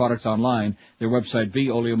order their products online. Their website,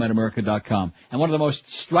 oleomedamerica.com. And one of the most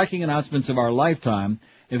striking announcements of our lifetime,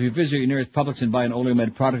 if you visit your nearest Publix and buy an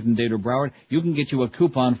Oleomed product in Dade or Broward, you can get you a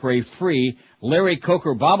coupon for a free Larry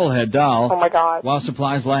Coker bobblehead doll. Oh, my God. While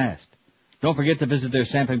supplies last. Don't forget to visit their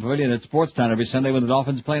sampling pavilion at Sportstown every Sunday when the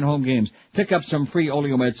Dolphins play in home games. Pick up some free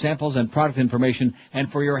Oleomed samples and product information, and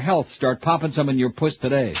for your health, start popping some in your puss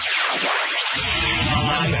today.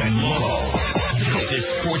 Live and local. This is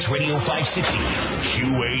Sports Radio 560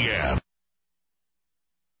 QAM.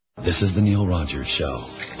 This is the Neil Rogers Show.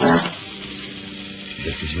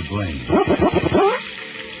 This is your brain.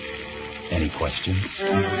 Any questions?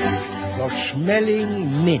 The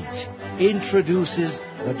Schmeling Mint introduces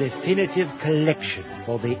the definitive collection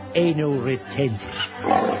for the anal retentive,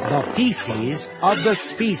 the feces of the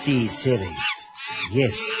species series.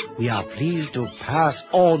 Yes, we are pleased to pass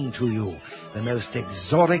on to you the most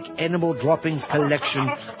exotic animal droppings collection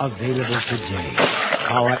available today.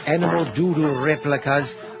 Our animal doodle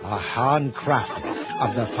replicas are handcrafted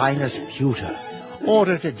of the finest pewter.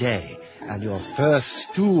 Order today, and your first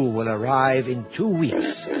stool will arrive in 2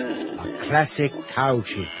 weeks. A classic cow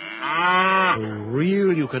chip. So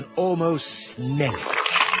real you can almost smell it.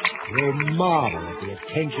 You'll marvel at the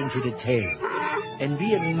attention to detail, and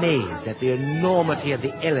be amazed at the enormity of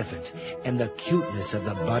the elephant and the cuteness of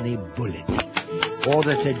the bunny bullet.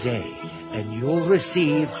 Order today, and you'll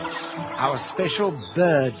receive our special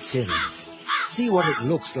bird series. See what it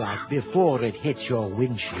looks like before it hits your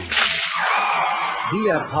windshield. Be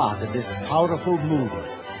a part of this powerful movement.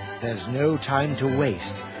 There's no time to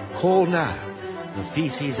waste. Call now. The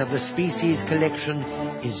Feces of the Species collection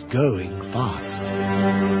is going fast.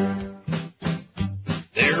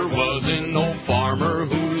 There was an old farmer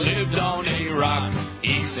who lived on a rock.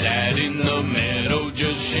 He sat in the meadow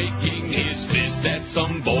just shaking his fist at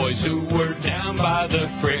some boys who were down by the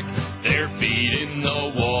creek. Their feet in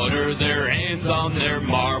the water, their hands on their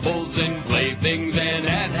marbles and playthings, and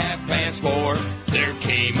at 4:30 there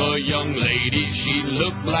came a young lady. She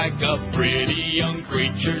looked like a pretty young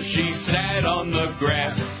creature. She sat on the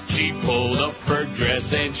grass. She pulled up her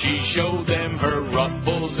dress and she showed them her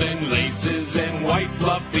ruffles and laces and white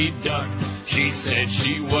fluffy duck. She said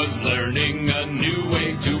she was learning a new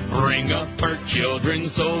way to bring up her children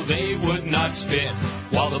so they would not spit,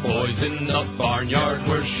 while the boys in the barnyard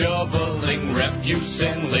were shoveling refuse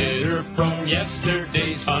and litter from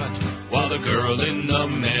yesterday's hunt, while the girl in the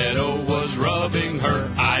meadow was rubbing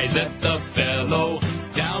her eyes at the fellow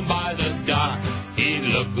down by the dock. He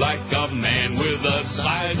looked like a man with a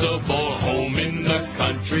sizable home in the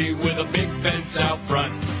country with a big fence out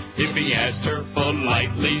front. If he asked her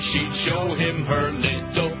politely, she'd show him her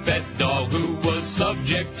little pet dog who was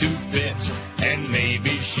subject to fits. And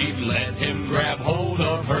maybe she'd let him grab hold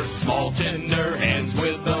of her small tender hands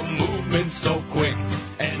with a movement so quick.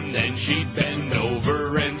 And then she'd bend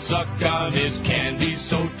over and suck on his candy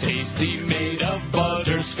so tasty made of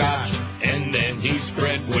butterscotch. And then he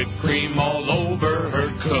spread whipped cream all over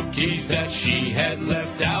her cookies that she had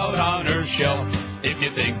left out on her shelf. If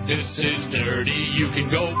you think this is dirty, you can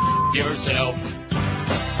go yourself.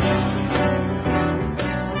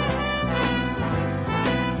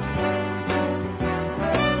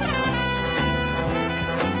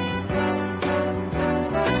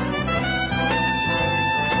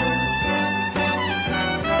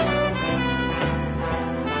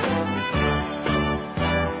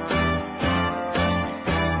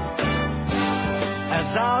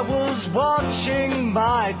 As I was watching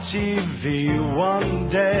my TV one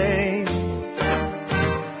day,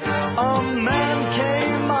 a man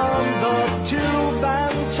came on the tube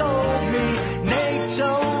and told me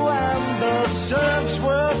NATO and the Serbs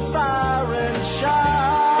were firing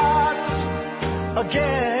shots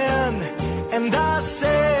again. And I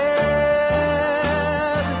said,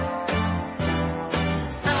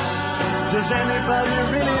 does anybody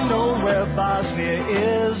really know where Bosnia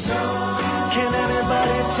is? Can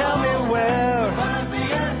anybody tell me where?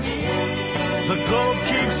 The globe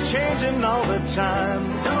keeps changing all the time.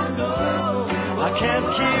 I can't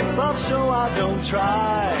keep up, so I don't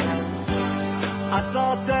try. I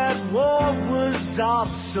thought that war was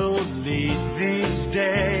obsolete these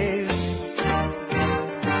days.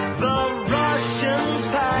 The Russians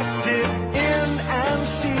packed it in, and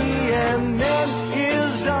CNN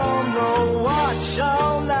is on the watch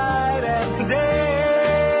all night and day.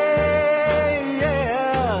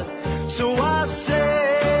 So I say,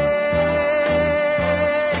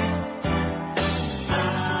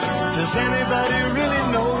 does anybody really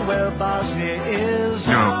know where Bosnia is?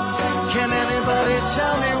 No. Can anybody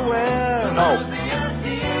tell me where? No.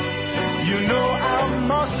 You know I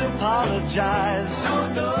must apologize,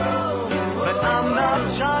 but I'm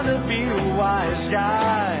not trying to be a wise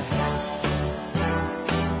guy.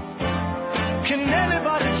 Can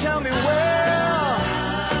anybody tell me where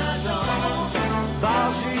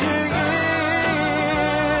Bosnia is?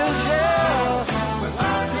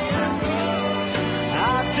 I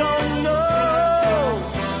don't know.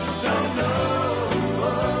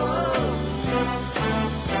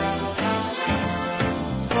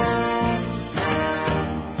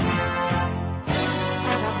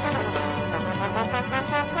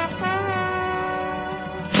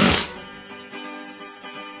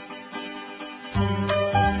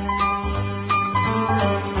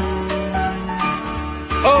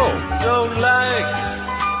 Oh, don't like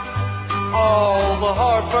all the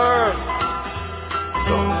heartburn.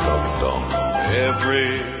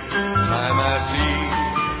 Every time I see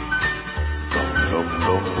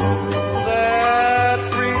that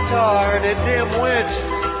retarded dimwit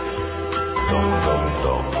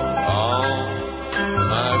on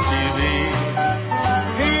my TV.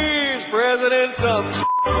 He's President Trump,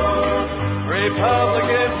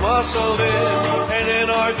 Republican muscled in, an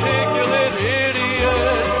inarticulate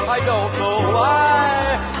idiot. I don't know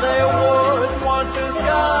why they would want this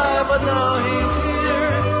guy, but now he's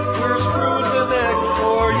here. We're screwed the next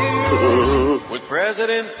 4 years with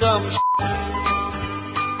President Thumb.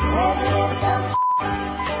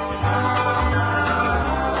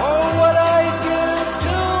 Oh, what I get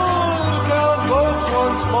to count votes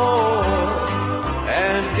once more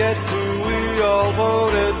and get who we all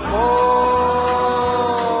voted for.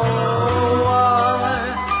 Why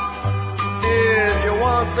did you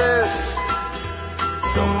want this?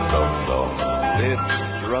 Lips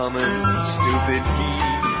strumming, stupid geek.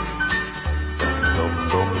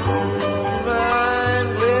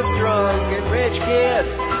 Mindless, drunk, and rich kid.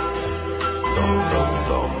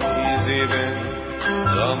 He's even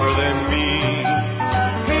dumber than me.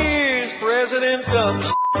 He's President Dumb.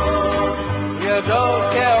 You don't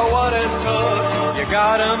care what it took. You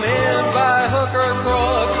got him in by hook or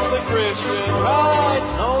crook. The Christian right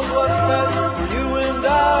knows what's best for you and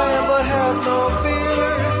I, but have no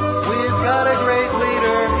fear.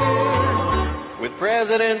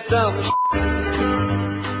 President Dumb.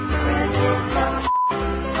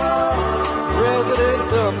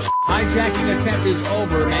 Hijacking attempt is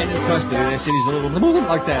over. Man in custody. They said he's a little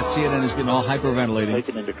like that. CNN is getting all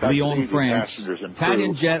hyperventilating. Lyon, France.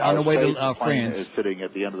 Italian jet on the way to France. Is sitting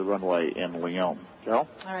at the end of the runway in Lyon. Joe?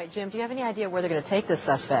 All right, Jim, do you have any idea where they're going to take this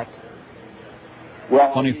suspect?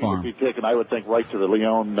 Well, Funny he farm. would be taken, I would think, right to the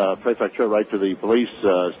Lyon prefecture, right to the police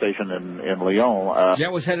station in Lyon.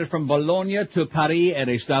 Jet was headed from Bologna to Paris, and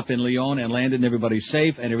they stopped in Lyon and landed, and everybody's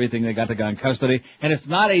safe and everything. They got the guy in custody. And it's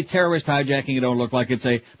not a terrorist hijacking. It don't look like it's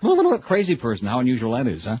a crazy person. How unusual that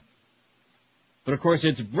is, huh? But, of course,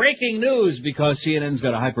 it's breaking news because CNN's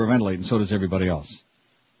got to hyperventilate, and so does everybody else.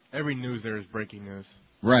 Every news there is breaking news.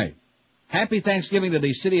 Right. Happy Thanksgiving to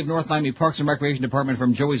the City of North Miami Parks and Recreation Department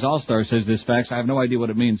from Joey's All-Star, says this fax. I have no idea what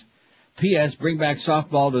it means. P.S. Bring back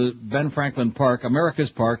softball to Ben Franklin Park, America's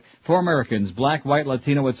Park, for Americans, black, white,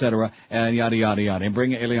 Latino, etc., and yada, yada, yada. And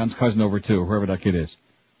bring Alion's cousin over, too, whoever that kid is.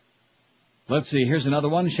 Let's see. Here's another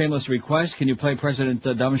one. Shameless request. Can you play President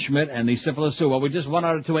Dumb Schmidt and the Syphilis Sue? Well, we just 1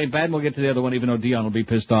 out of 2 ain't bad, and we'll get to the other one, even though Dion will be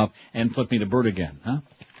pissed off and flip me to Bert again, huh?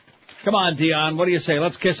 Come on, Dion. What do you say?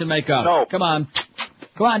 Let's kiss and make up. No. Come on.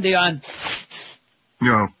 Come on, Dion.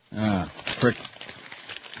 No. Prick.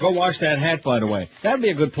 Go wash that hat, by the way. That'd be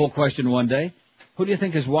a good poll question one day. Who do you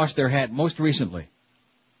think has washed their hat most recently?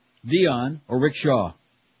 Dion or Rick Shaw?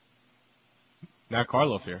 Not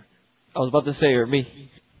Carlos here. I was about to say, or me.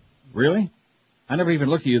 Really? I never even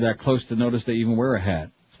looked at you that close to notice they even wear a hat.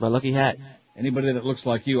 It's my lucky hat. Anybody that looks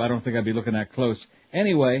like you, I don't think I'd be looking that close.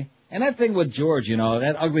 Anyway, and that thing with George, you know,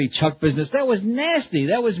 that ugly Chuck business, that was nasty.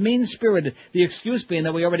 That was mean-spirited. The excuse being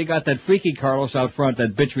that we already got that freaky Carlos out front,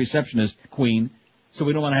 that bitch receptionist queen, so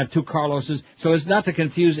we don't want to have two Carloses. So it's not to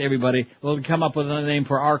confuse everybody. We'll come up with another name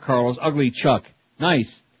for our Carlos, Ugly Chuck.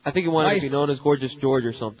 Nice. I think he wanted to be known as Gorgeous George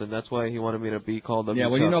or something. That's why he wanted me to be called Ugly Chuck.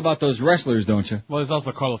 Yeah, well, you know about those wrestlers, don't you? Well, there's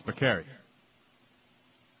also Carlos Beccari.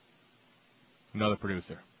 Another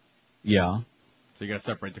producer. Yeah. So you got to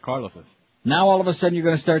separate the Carloses. Now all of a sudden you're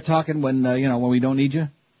going to start talking when, when we don't need you?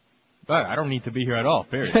 But I don't need to be here at all,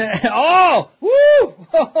 period. Oh! Woo!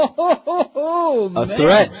 A man.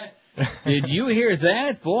 threat. Did you hear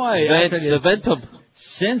that? Boy, The Ventum.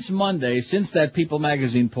 Since Monday, since that People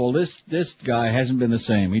magazine poll, this guy hasn't been the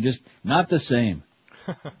same. He just, not the same.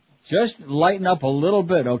 Just lighten up a little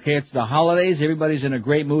bit, okay? It's the holidays. Everybody's in a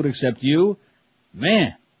great mood except you.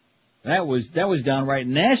 Man, that was downright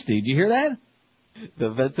nasty. Did you hear that?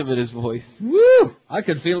 The Ventum in his voice. Woo! I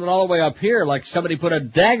could feel it all the way up here, like somebody put a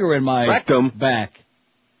dagger in my back.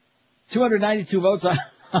 292 votes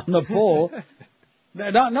on the poll.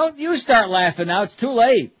 Don't you start laughing now. It's too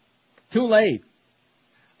late. Too late.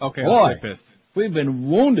 Okay, boy, pissed. We've been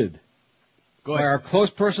wounded Go by ahead. our close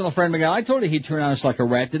personal friend Miguel. I told you he'd turn on us like a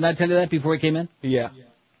rat. Didn't I tell you that before he came in? Yeah.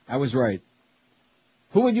 I was right.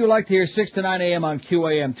 Who would you like to hear 6 to 9 a.m. on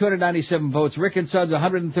QAM? 297 votes. Rick and Sons,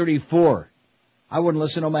 134. I wouldn't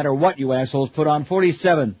listen no matter what you assholes put on.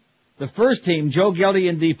 47. The first team, Joe Geldy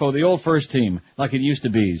and Defoe, the old first team, like it used to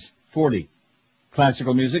be, 40.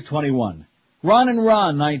 Classical music, 21. Ron and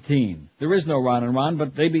Ron, 19. There is no Ron and Ron,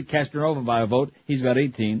 but they beat Castronova by a vote. He's got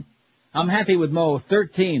 18. I'm happy with Mo,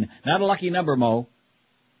 13. Not a lucky number, Mo.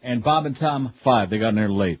 And Bob and Tom, 5. They got in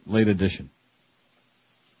there late edition.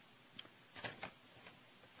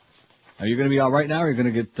 Are you going to be all right now, or are you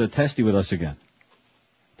going to get testy with us again?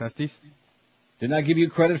 Testies? Didn't I give you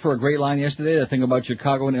credit for a great line yesterday? The thing about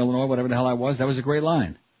Chicago and Illinois, whatever the hell I was, that was a great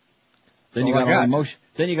line. Then you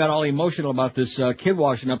got all emotional about this kid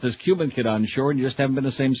washing up this Cuban kid on shore, and you just haven't been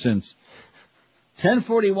the same since.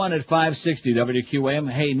 10:41 at 560 WQAM.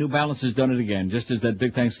 Hey, New Balance has done it again. Just as that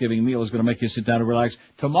big Thanksgiving meal is going to make you sit down and relax.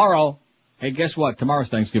 Tomorrow, hey, guess what? Tomorrow's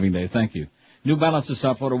Thanksgiving Day. Thank you. New Balance's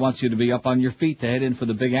soft loader wants you to be up on your feet to head in for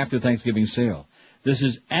the big after Thanksgiving sale. This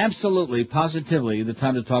is absolutely, positively the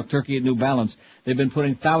time to talk turkey at New Balance. They've been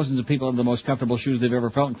putting thousands of people in the most comfortable shoes they've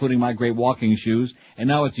ever felt, including my great walking shoes. And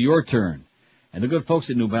now it's your turn. And the good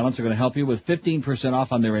folks at New Balance are going to help you with 15%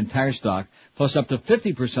 off on their entire stock, plus up to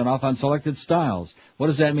 50% off on selected styles. What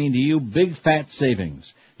does that mean to you? Big fat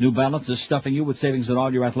savings. New Balance is stuffing you with savings on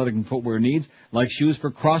all your athletic and footwear needs, like shoes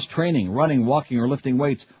for cross-training, running, walking, or lifting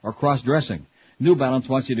weights, or cross-dressing. New Balance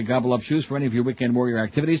wants you to gobble up shoes for any of your weekend warrior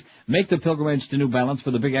activities. Make the pilgrimage to New Balance for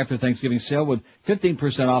the big after Thanksgiving sale with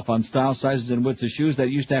 15% off on style, sizes, and widths of shoes that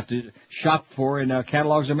you used to have to shop for in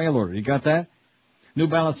catalogs or mail order. You got that? New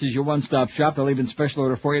Balance is your one-stop shop. They'll even special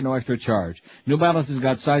order for you, no extra charge. New Balance has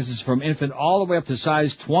got sizes from infant all the way up to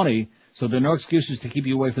size 20, so there are no excuses to keep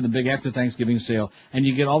you away from the big after Thanksgiving sale. And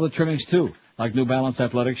you get all the trimmings, too, like New Balance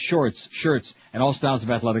athletic shorts, shirts, and all styles of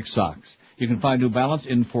athletic socks. You can find New Balance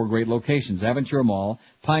in 4 great locations: Aventura Mall,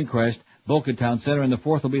 Pinecrest, Boca Town Center, and the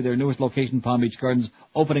 4th will be their newest location, Palm Beach Gardens,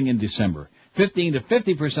 opening in December. 15 to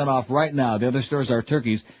 50% off right now. The other stores are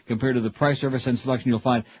turkeys compared to the price, service, and selection you'll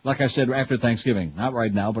find, like I said, after Thanksgiving. Not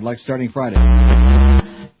right now, but like starting Friday. Now,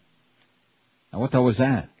 what the hell was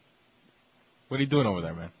that? What are you doing over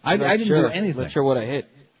there, man? I didn't do anything. Not sure what I hit.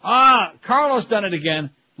 Carlos done it again.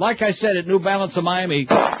 Like I said, at New Balance of Miami,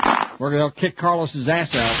 we're going to kick Carlos's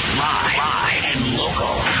ass out. Live and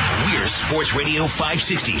local. We're Sports Radio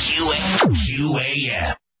 560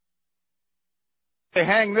 QAM. Hey,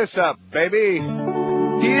 hang this up, baby.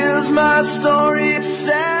 Here's my story, it's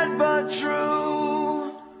sad but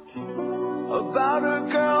true, about a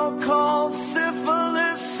girl called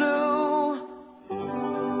Syphilis Sue.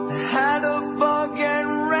 Had a bug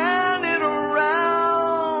and ran it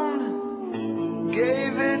around,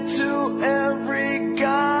 gave it to every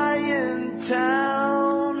guy in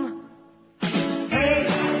town. Hey,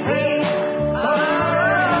 hey,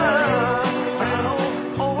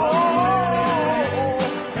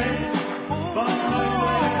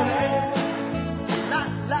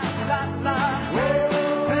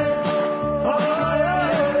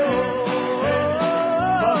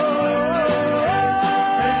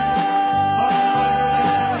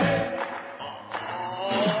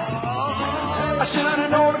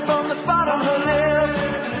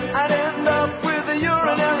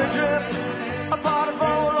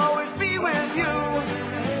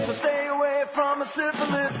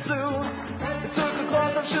 Syphilis Sue. It took a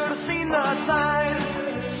class, I should have seen the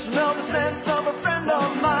sign. Smelled the scent of a friend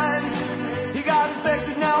of mine. He got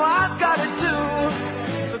infected, now I've got it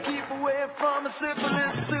too. So keep away from a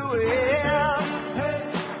Syphilis Sue, yeah.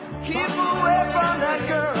 Keep away from that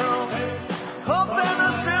girl. Hope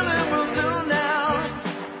penicillin will do now.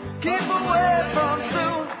 Keep away from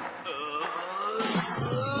Sue.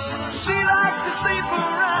 She likes to sleep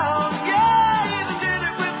around, yeah.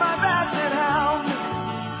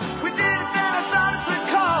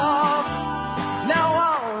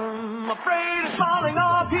 Afraid of falling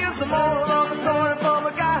off. Here's the moral of the story from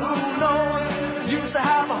a guy who knows. Used to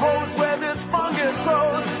have a hose where this fungus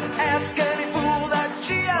grows. Ask any fool that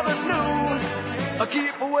she ever knew.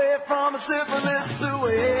 Keep away from a Syphilis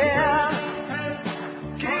Sue, yeah.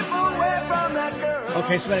 Keep away from that girl.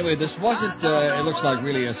 Okay, so anyway, this wasn't, it looks like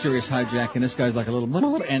really a serious hijacking. This guy's like a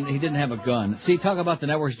little, and he didn't have a gun. See, talk about the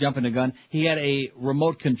networks jumping the gun. He had a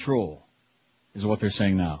remote control, is what they're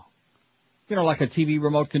saying now. You know, like a TV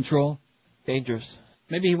remote control. Dangerous.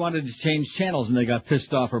 Maybe he wanted to change channels and they got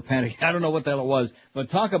pissed off or panicked. I don't know what the hell it was. But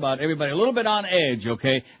talk about everybody a little bit on edge,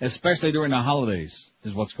 okay? Especially during the holidays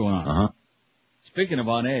is what's going on. Uh-huh. Speaking of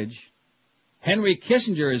on edge, Henry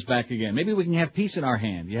Kissinger is back again. Maybe we can have peace in our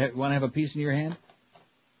hand. You want to have a peace in your hand?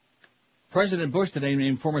 President Bush today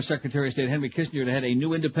named former Secretary of State Henry Kissinger to head a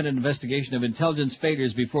new independent investigation of intelligence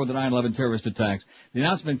failures before the 9/11 terrorist attacks. The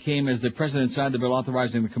announcement came as the president signed the bill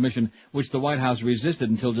authorizing the commission, which the White House resisted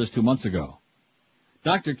until just 2 months ago.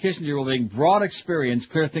 Dr. Kissinger will bring broad experience,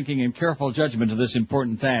 clear thinking, and careful judgment to this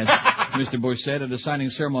important task, Mr. Bush said at a signing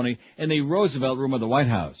ceremony in the Roosevelt Room of the White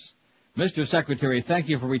House. Mr. Secretary, thank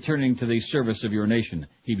you for returning to the service of your nation,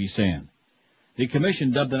 he be saying. The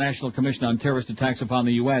commission, dubbed the National Commission on Terrorist Attacks upon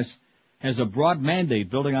the U.S., has a broad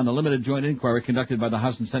mandate building on the limited joint inquiry conducted by the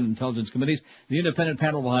House and Senate Intelligence Committees. The independent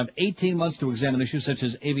panel will have 18 months to examine issues such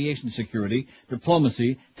as aviation security,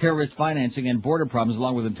 diplomacy, terrorist financing, and border problems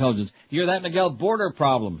along with intelligence. You hear that, Miguel? Border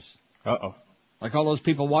problems. Uh-oh. Like all those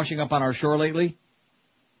people washing up on our shore lately?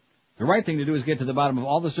 The right thing to do is get to the bottom of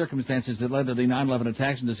all the circumstances that led to the 9/11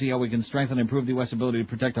 attacks and to see how we can strengthen and improve the U.S. ability to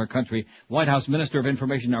protect our country, White House Minister of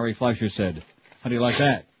Information Ari Fleischer said. How do you like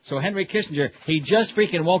that? So Henry Kissinger, he just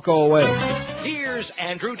freaking won't go away. Here's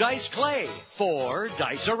Andrew Dice Clay for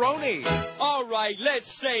Dice-A-Roni. All right,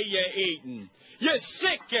 let's say you're eating. You're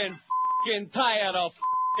sick and f***ing tired of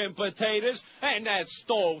f***ing potatoes and that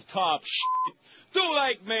stovetop shit. Do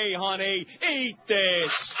like me, honey. Eat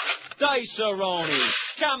this.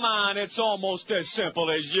 Dice-A-Roni. Come on, it's almost as simple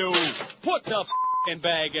as you. Put the f***ing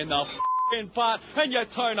bag in the f***ing pot and you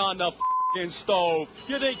turn on the f***ing stove.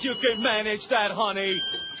 You think you can manage that, honey?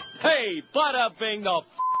 Hey, bada bing, the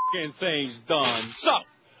f***ing thing's done. So,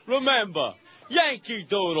 remember, Yankee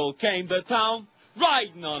Doodle came to town,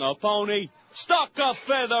 riding on a pony, stuck a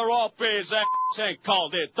feather up his ass and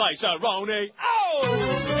called it Dice-A-Roni.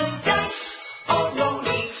 Oh!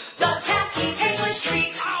 Dice-A-Roni, the tacky, tasteless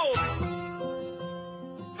treat. Ow!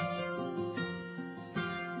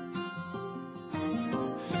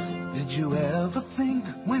 Did you ever think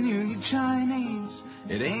when you eat Chinese,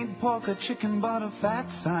 It ain't pork or chicken, but a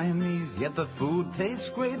fat Siamese. Yet the food tastes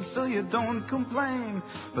great, so you don't complain.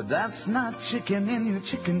 But that's not chicken in your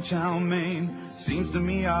chicken chow mein. Seems to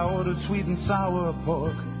me I ordered sweet and sour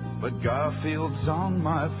pork, but Garfield's on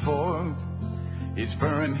my fork. He's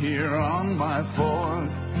furring here on my fork.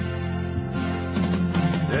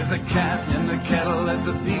 There's a cat in the kettle at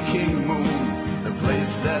the Peking Moon, the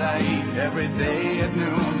place that I eat every day at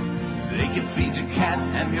noon. They can feed your cat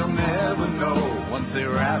and you'll never know. Once they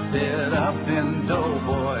wrap it up in dough,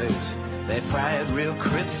 boys, they fry it real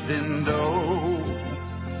crisp in dough.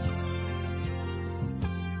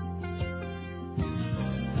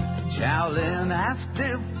 Shaolin asked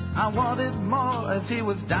if I wanted more as he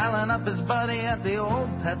was dialing up his buddy at the old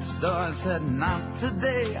pet store. I said, not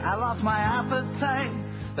today, I lost my appetite.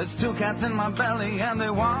 There's 2 cats in my belly and they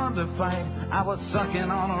want to fight. I was sucking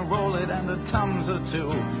on a roll-it and a Tums or 2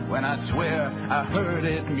 when I swear I heard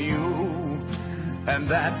it mew. And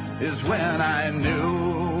that is when I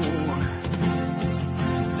knew.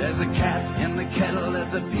 There's a cat in the kettle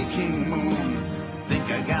at the Peking Moon. Think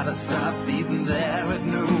I gotta stop eating there at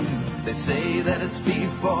noon. They say that it's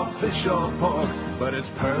beef or fish or pork, but it's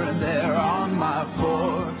purring there on my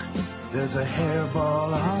fork. There's a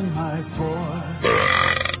hairball on my fork.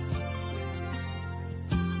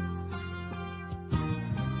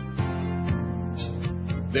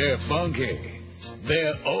 They're funky.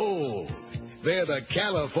 They're old. They're the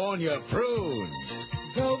California prunes.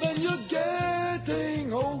 So when you're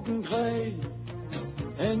getting old and gray,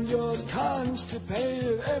 and you're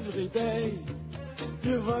constipated every day,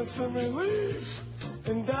 give us some relief,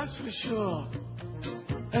 and that's for sure.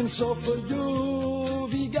 And so for you,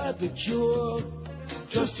 we got the cure.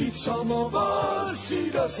 Just eat some of us,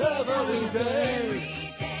 eat us every day.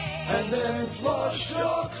 And then flush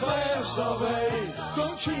your cramps away.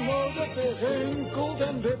 Don't you know that they're wrinkled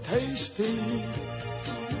and they're tasty?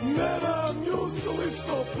 Madame Muesli is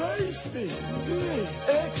so pasty.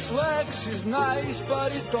 X-Lax is nice,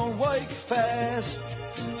 but it don't work fast.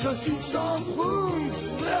 Just eat some prunes,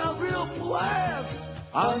 they're a real blast.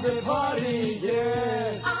 On the party,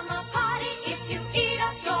 yeah. On the party, if you eat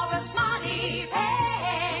us, you're a smarty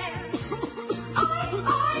pants. Oi,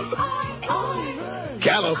 oi, oi, oi.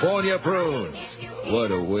 California prunes.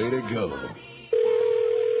 What a way to go.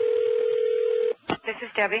 This is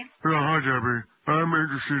Debbie. Hi, Debbie. I'm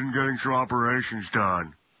interested in getting some operations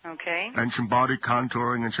done. Okay. And some body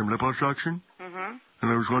contouring and some liposuction. Mm-hmm.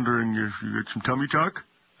 And I was wondering if you get some tummy tuck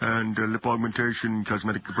and lip augmentation,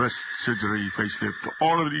 cosmetic breast surgery, facelift,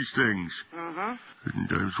 all of these things. Mm-hmm.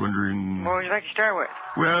 And I was wondering... What would you like to start with?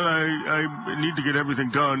 Well, I need to get everything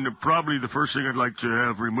done. Probably the first thing I'd like to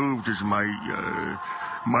have removed is my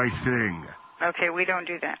thing. Okay, we don't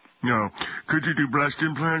do that. No. Could you do breast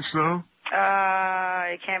implants, though?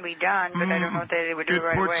 It can be done, but I don't know if they would do it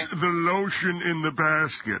right away. It puts the lotion in the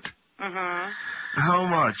basket. Mm-hmm. How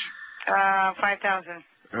much? 5,000.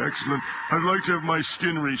 Excellent. I'd like to have my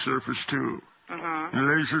skin resurfaced, too. Mm-hmm.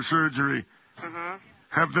 Laser surgery. Mm-hmm.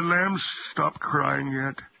 Have the lambs stopped crying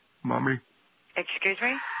yet, Mommy? Excuse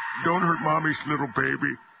me? Don't hurt Mommy's little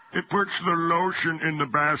baby. It puts the lotion in the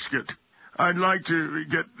basket. I'd like to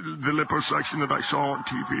get the liposuction that I saw on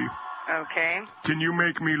TV. Okay. Can you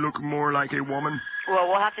make me look more like a woman? Well,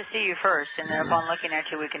 we'll have to see you first, and then upon looking at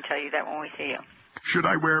you, we can tell you that when we see you. Should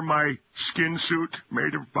I wear my skin suit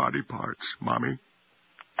made of body parts, Mommy?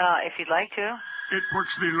 If you'd like to. It puts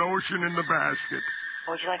the lotion in the basket.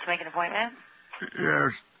 Would you like to make an appointment?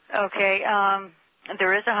 Yes. Okay,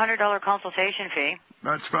 there is a $100 consultation fee.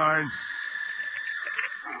 That's fine.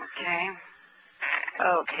 Okay.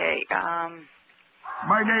 Okay,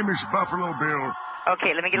 My name is Buffalo Bill.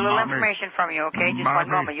 Okay, let me get a little Mommy. information from you, okay? Just Mommy. one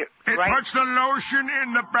moment. It puts the lotion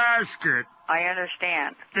in the basket. I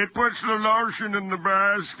understand. It puts the lotion in the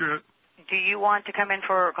basket. Do you want to come in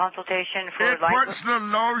for a consultation for It puts the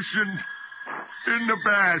lotion in the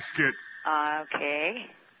basket. Okay.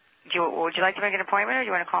 Would you like to make an appointment, or do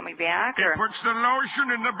you want to call me back? It puts the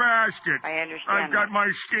lotion in the basket. I understand. I've got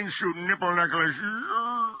my skin suit and nipple necklace.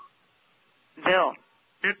 Bill.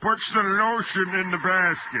 It puts the lotion in the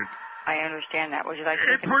basket. I understand that. Would you like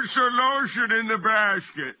to It puts the lotion in the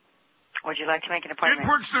basket. Would you like to make an appointment?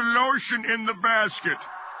 It puts the lotion in the basket.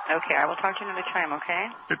 Okay, I will talk to you another time, okay?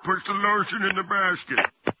 It puts the lotion in the basket.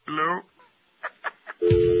 Hello?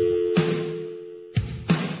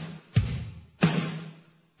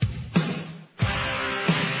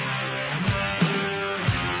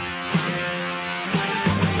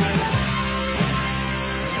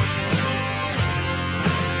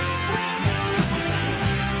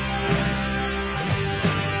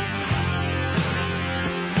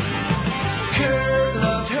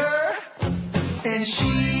 and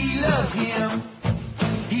she loved him.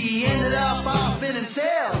 He ended up off in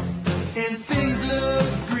himself, and things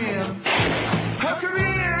looked grim. Her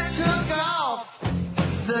career took off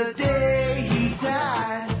the day he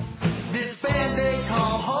died. This band they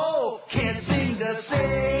call Hole can't seem to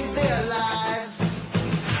save their lives.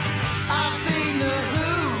 I've seen the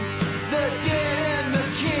Who, the Dead and the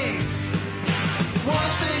Kings.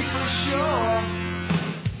 One thing's for sure,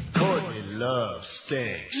 Courtney Love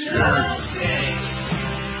stinks. love stinks.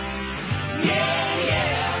 Yeah,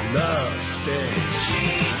 yeah. Love stinks. She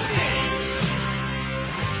stinks.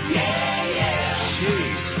 Yeah, yeah. She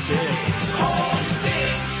stinks. Hole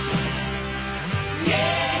stinks.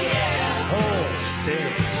 Yeah, yeah. Hole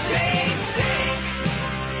stinks. They stink.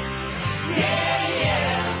 Yeah,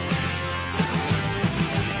 yeah.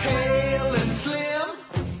 Pale and slim,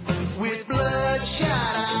 with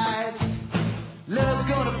bloodshot eyes. Love's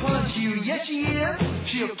gonna punch you, yes she is.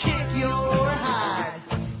 She'll kick your hide.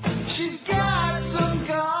 She's got some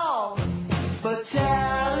gall, but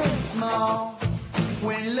talent small.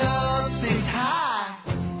 When love sings high,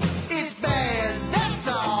 it's bad, that's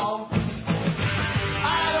all.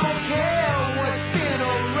 I don't care what Spin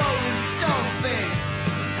or Rolling Stone think.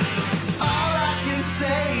 All I can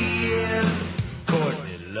say is,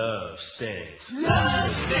 Courtney Love stinks.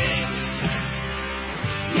 love stinks.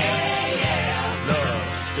 Yeah, yeah.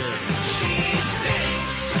 Love stinks. She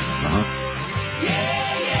stinks. Uh-huh.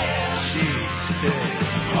 Yeah, yeah. She stinks.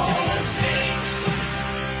 Hole stinks.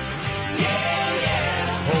 Yeah,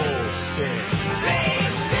 yeah. Hole stinks. They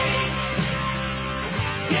stink.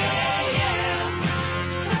 Yeah, yeah.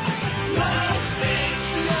 Love stinks.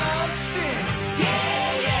 Love stinks.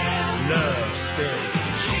 Yeah, yeah. Love stinks.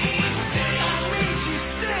 She stinks. I mean, she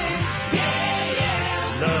stinks. Yeah,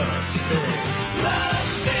 yeah. Love stinks. Love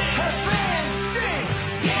stinks. Her friends stink.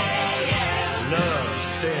 Yeah, yeah. Love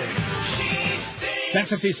stinks. She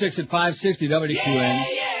stinks. 10:56 at 560 WQN.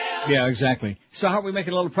 Yeah, exactly. So how are we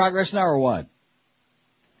making a little progress now or what?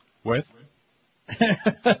 With?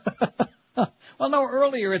 Well, no,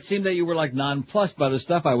 earlier it seemed that you were like nonplussed by the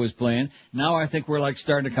stuff I was playing. Now I think we're like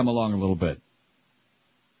starting to come along a little bit.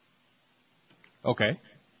 Okay.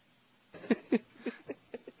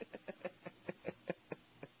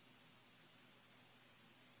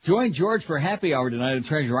 Join George for happy hour tonight at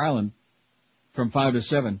Treasure Island from 5 to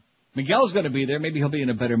 7. Miguel's going to be there. Maybe he'll be in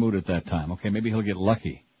a better mood at that time. Okay, maybe he'll get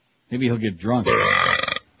lucky. Maybe he'll get drunk.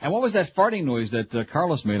 And what was that farting noise that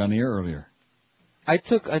Carlos made on the air earlier? I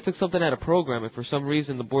took something out of program, and for some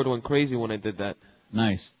reason the board went crazy when I did that.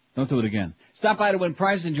 Nice. Don't do it again. Stop by to win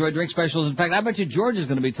prizes, enjoy drink specials. In fact, I bet you George is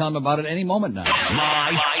going to be telling them about it any moment now.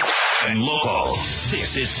 Live and local.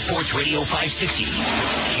 This is Sports Radio 560.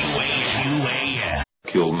 QAM.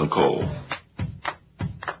 Kill Nicole.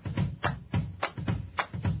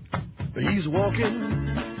 He's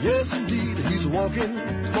walking, yes indeed, he's walking,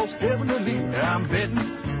 most definitely, I'm betting,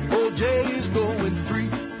 OJ is going free.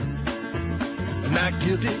 Not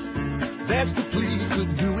guilty, that's the plea,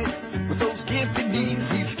 couldn't do it, with those gimpy knees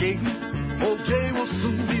he's skating, OJ will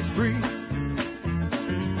soon be free.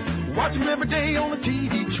 Watch him every day on the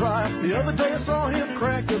TV trial, the other day I saw him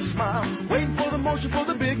crack a smile, waiting for the motion for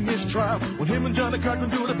the big mistrial, when him and Johnny Cochran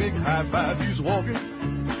doing a big high five, he's walking,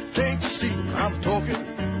 can't you see I'm talking?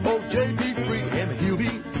 OJ be free, and he'll be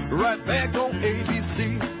right back on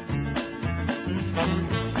ABC.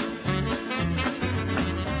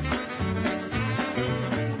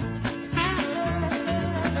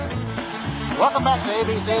 Welcome back to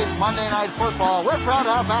ABC's Monday Night Football. We're proud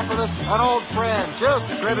to have back with us an old friend. Just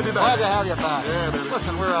glad to have you back. Yeah, baby.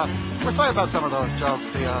 Listen, we're sorry about some of those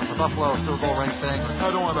jokes. The Buffalo Super Bowl ring thing.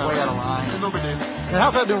 I don't want that. Way out of line. No big deal. And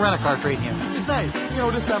how's that new rent-a-car treating you? It's nice. You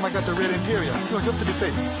know, this time I got the red interior. You know, just to be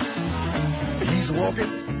safe. He's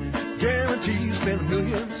walking, guaranteed spending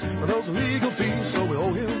millions for those legal fees, so we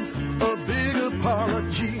owe him a big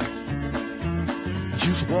apology.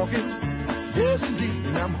 Just walking, yes indeed,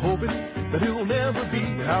 and I'm hoping that he'll never be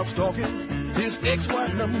out stalking his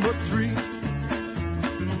ex-wife number 3.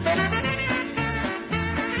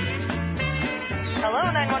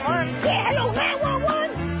 Hello, 911. Yeah, hello,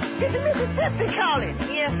 911. This is Mrs. Simpson calling.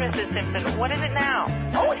 Yes, Mrs. Simpson. What is it now?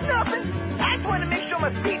 Oh, it's nothing. I just wanted to make sure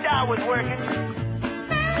my speed dial was working.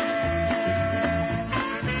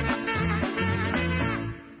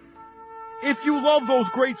 If you love those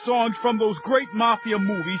great songs from those great mafia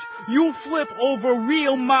movies, you'll flip over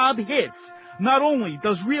Real Mob Hits. Not only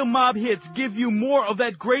does Real Mob Hits give you more of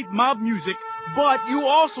that great mob music, but you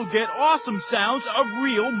also get awesome sounds of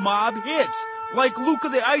Real Mob Hits. Like Luca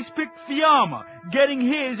the Ice Pick Fiamma getting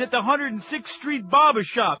his at the 106th Street Barber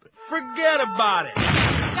Shop. Forget about it.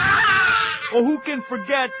 Or who can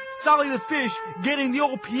forget Sally the Fish getting the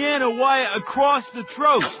old piano wire across the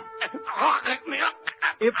throat?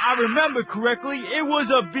 If I remember correctly, it was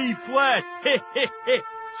a B flat.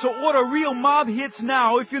 So order Real Mob Hits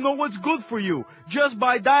now if you know what's good for you, just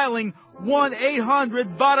by dialing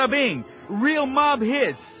 1-800-BADA-BING. Real Mob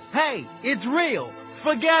Hits. Hey, it's real.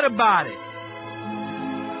 Forget about it.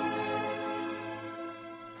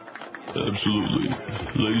 Absolutely.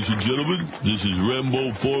 Ladies and gentlemen, this is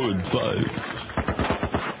Rambo 4 and 5.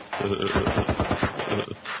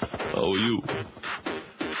 How are you?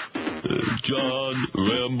 John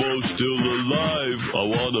Rambo's still alive. I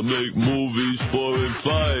want to make movies 4 and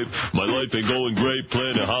 5. My life ain't going great.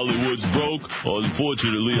 Planet Hollywood's broke.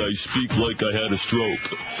 Unfortunately, I speak like I had a stroke.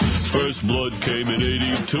 First blood came in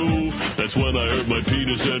 82. That's when I hurt my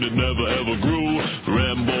penis and it never ever grew.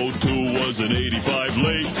 Rambo 2 was in 85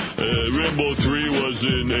 late. Rambo 3 was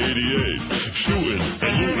in 88. Shooting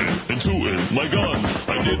and looting and tooting my gun.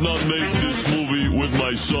 I did not make this movie with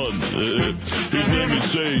my son. His name is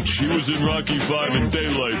Sage. He was in Rocky 5 and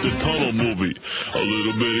Daylight, the tunnel movie. A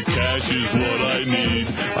little bit of cash is what I need.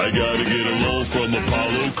 I gotta get a loan from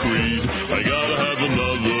Apollo Creed. I gotta have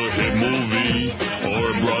another hit movie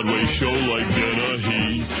or a Broadway show like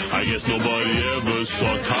Dennehy. I guess nobody ever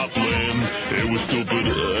saw Copland. It was stupid.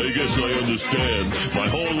 I guess I understand. My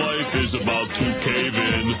whole life is about to cave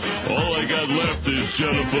in. All I got left is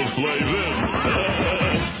Jennifer Flavin.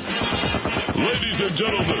 Ladies and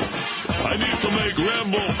gentlemen, I need to make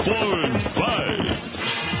Rambo 4 and 5.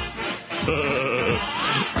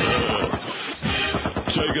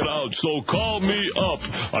 Check it out, so call me up.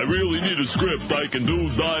 I really need a script. I can do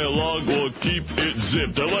dialogue or keep it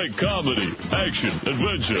zipped. I like comedy, action,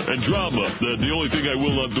 adventure, and drama. The only thing I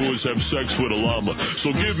will not do is have sex with a llama.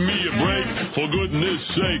 So give me a break, for goodness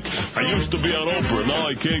sake. I used to be on Oprah, now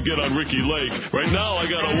I can't get on Ricky Lake. Right now I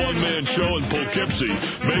got a one-man show in Poughkeepsie.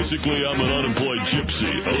 Basically, I'm an unemployed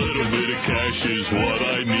gypsy. A little bit of cash is what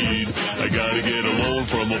I need. I gotta get a loan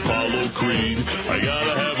from Apollo Creed. I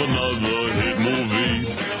gotta have another hit movie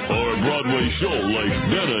or a Broadway show like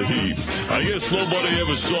Dennehy. I guess nobody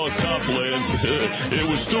ever saw Copland. It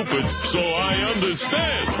was stupid, so I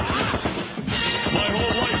understand. My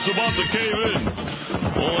whole life's about to cave in.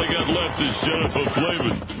 All I got left is Jennifer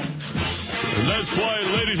Flavin. And that's why,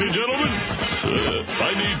 ladies and gentlemen,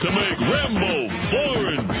 I need to make Rambo 4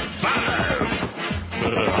 and 5.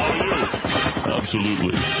 How are you?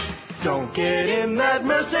 Absolutely. Don't get in that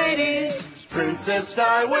Mercedes. Princess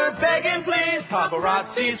Di, we're begging, please.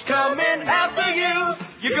 Paparazzi's coming after you.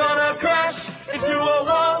 You're gonna crash into a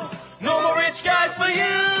wall. No more rich guys for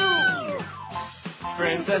you.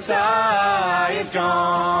 Princess Di is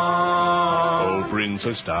gone. Oh,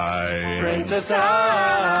 Princess Di. Princess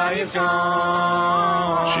Di is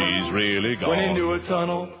gone. She's really gone. Went into a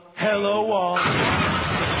tunnel. Hello, wall.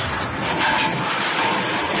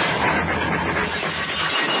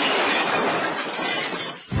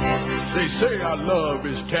 They say our love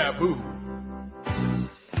is taboo,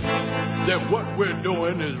 that what we're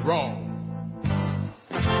doing is wrong.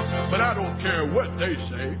 But I don't care what they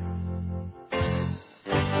say,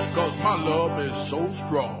 'cause my love is so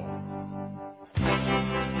strong.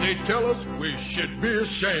 They tell us we should be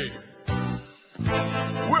ashamed.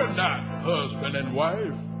 We're not husband and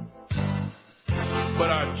wife, but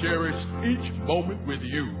I cherish each moment with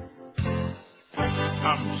you.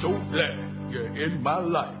 I'm so glad you're in my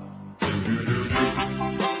life.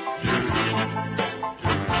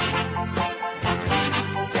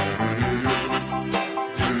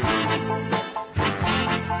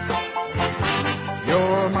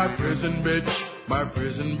 You're my prison bitch, my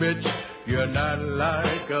prison bitch. You're not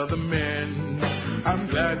like other men. I'm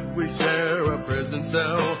glad we share a prison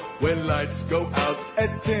cell when lights go out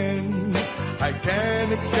at 10. I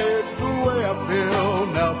can't escape the way I feel,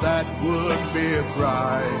 now that would be a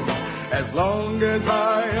crime. As long as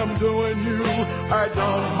I am doing you, I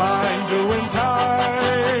don't mind doing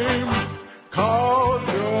time. 'Cause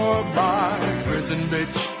you're my prison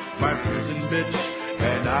bitch,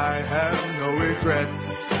 and I have no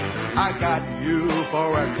regrets. I got you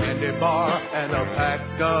for a candy bar and a pack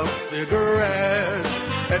of cigarettes.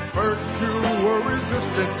 At first you were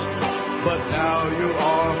resistant, but now you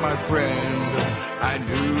are my friend. I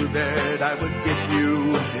knew that I would get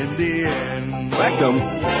you in the end. Rectum.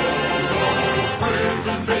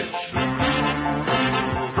 Prison bitch.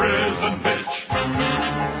 Prison bitch.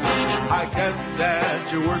 I guess that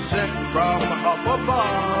you were sent from up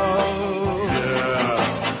above.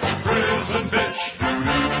 Yeah. Prison bitch.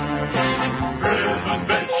 Prison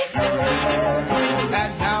bitch.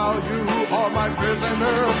 And now you are my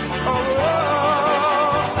prisoner. Oh.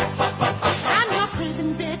 I'm your prison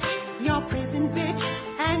bitch, your prison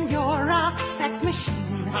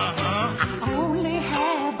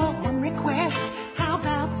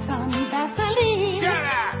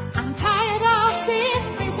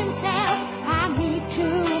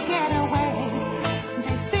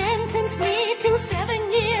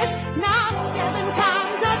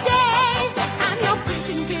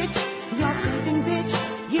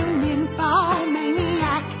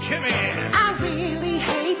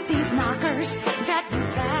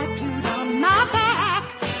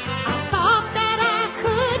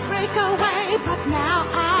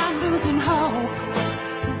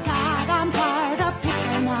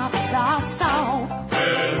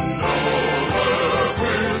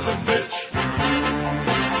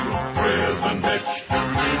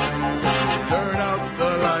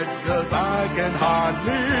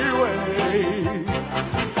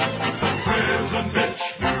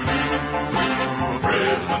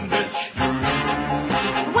prison bitch.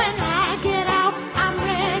 When I get out, I'm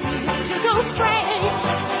ready to go straight.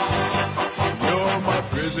 You're my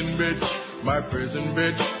prison bitch, my prison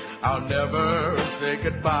bitch. I'll never say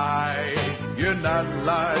goodbye. You're not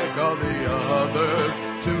like all the others.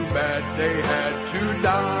 Too bad they had to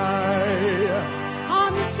die.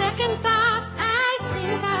 On the second thought, I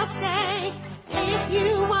think I'll stay. If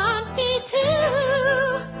you want me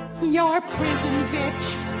to, your prison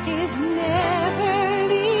bitch is never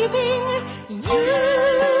leaving you.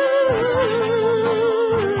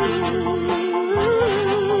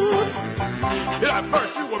 Yeah, at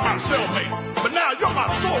first you were my cellmate, but now you're my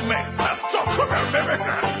soulmate. So come here, baby.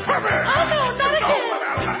 Come here. Oh, no, not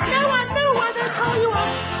again. No, I knew why they call you a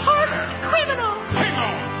hard criminal. Hang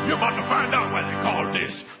on. You're about to find out why they call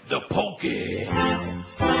this the pokey.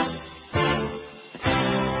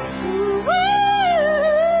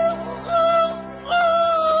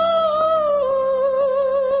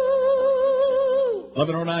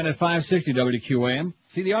 11:09 at 560 WQAM.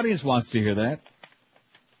 See, the audience wants to hear that.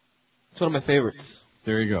 It's one of my favorites.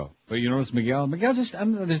 There you go. But you notice Miguel? Miguel just,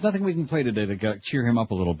 there's nothing we can play today to cheer him up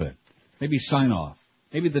a little bit. Maybe sign off.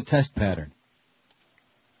 Maybe the test pattern.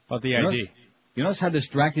 About the ID. You notice how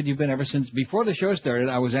distracted you've been ever since? Before the show started,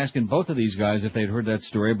 I was asking both of these guys if they'd heard that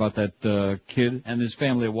story about that kid and his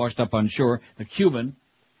family that washed up on shore, the Cuban,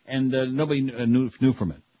 and nobody knew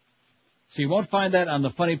from it. So you won't find that on the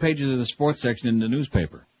funny pages of the sports section in the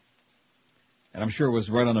newspaper. And I'm sure it was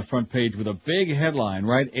right on the front page with a big headline,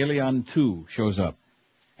 right? Alien 2 shows up.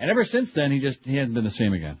 And ever since then, he hasn't been the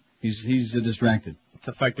same again. He's distracted. It's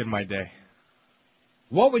affected my day.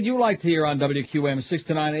 What would you like to hear on WQAM 6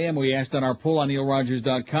 to 9 a.m.? We asked on our poll on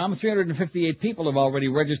neilrogers.com. 358 people have already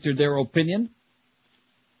registered their opinion.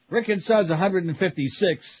 Rick and Suds,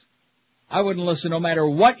 156. I wouldn't listen no matter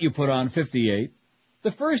what you put on, 58.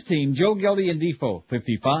 The first team, Joe Geldy and Defoe,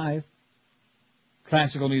 55.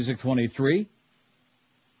 Classical music, 23.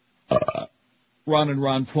 Ron and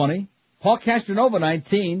Ron, 20. Paul Castronova,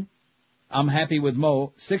 19. I'm Happy with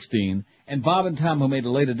Mo, 16. And Bob and Tom, who made a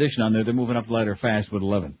late addition on there, they're moving up the ladder fast with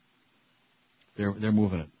 11. They're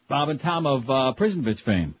moving it. Bob and Tom of Prison Bitch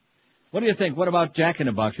fame. What do you think? What about Jack in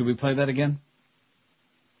the Box? Should we play that again?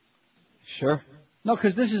 Sure. No,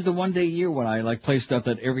 because this is the one day a year when I play stuff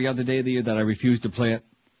that every other day of the year that I refuse to play it.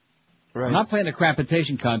 Right. I'm not playing a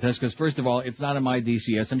crapitation contest because, first of all, it's not in my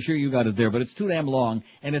DCS. I'm sure you got it there, but it's too damn long,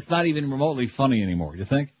 and it's not even remotely funny anymore. You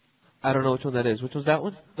think? I don't know which one that is. Which was that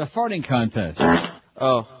one? The farting contest.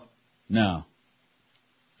 Oh. No.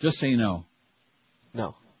 Just say no.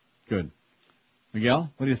 No. Good.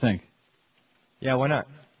 Miguel, what do you think? Yeah, why not?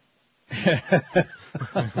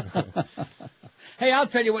 Hey, I'll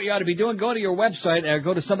tell you what you ought to be doing. Go to your website, or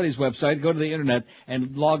go to somebody's website, go to the internet,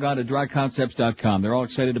 and log on to dryconcepts.com. They're all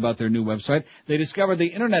excited about their new website. They discovered the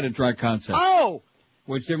internet at Dry Concepts. Oh!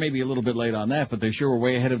 Which they may be a little bit late on that, but they sure were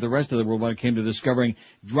way ahead of the rest of the world when it came to discovering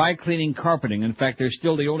dry cleaning carpeting. In fact, they're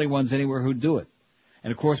still the only ones anywhere who do it.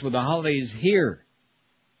 And of course, with the holidays here,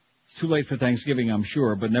 it's too late for Thanksgiving, I'm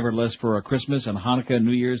sure, but nevertheless for Christmas and Hanukkah and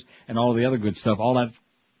New Year's and all the other good stuff, all that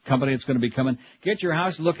company that's going to be coming. Get your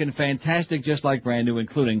house looking fantastic, just like brand new,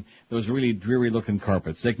 including those really dreary-looking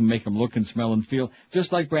carpets. They can make them look and smell and feel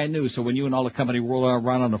just like brand new, so when you and all the company roll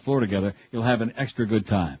around on the floor together, you'll have an extra good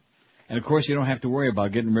time. And, of course, you don't have to worry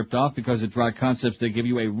about getting ripped off because at Dry Concepts they give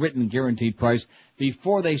you a written guaranteed price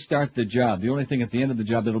before they start the job. The only thing at the end of the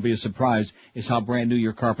job that'll be a surprise is how brand new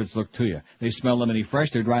your carpets look to you. They smell lemony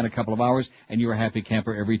fresh, they're dry in a couple of hours, and you're a happy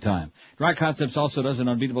camper every time. Dry Concepts also does an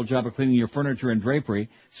unbeatable job of cleaning your furniture and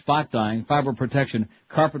drapery, spot dyeing, fiber protection,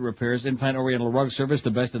 carpet repairs, implant oriental rug service,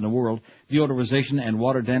 the best in the world, deodorization, and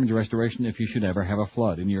water damage restoration if you should ever have a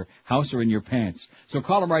flood in your house or in your pants. So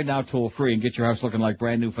call them right now toll free and get your house looking like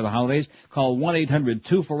brand new for the holidays. Call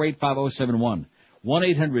 1-800-248-5071.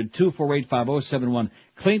 1-800-248-5071.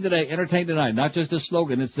 Clean today, entertain tonight. Not just a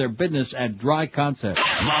slogan, it's their business at Dry Concepts.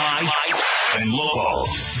 Live and local.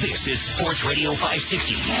 This is Sports Radio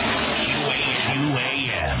 560.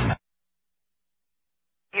 QAM.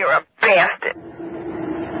 You're a bastard.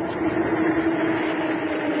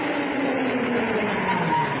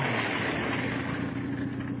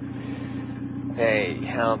 Hey,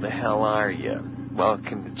 how the hell are you?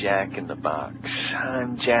 Welcome to Jack in the Box.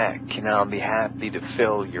 I'm Jack, and I'll be happy to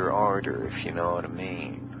fill your order, if you know what I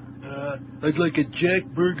mean. I'd like a Jack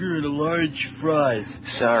burger and a large fries.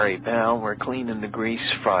 Sorry, pal, we're cleaning the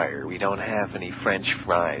grease fryer. We don't have any French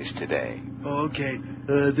fries today. Oh, okay.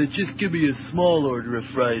 Then just give me a small order of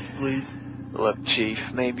fries, please. Look,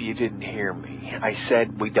 Chief, maybe you didn't hear me. I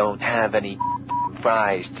said we don't have any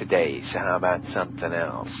fries today, so how about something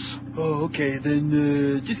else? Oh, okay.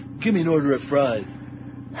 Then just give me an order of fries.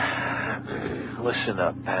 Listen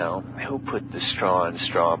up, pal. Who put the straw in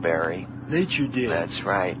strawberry? Nature did. That's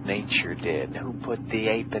right, nature did. Who put the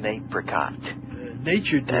ape in apricot?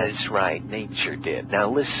 Nature did. That's right, nature did. Now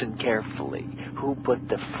listen carefully. Who put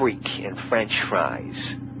the freak in French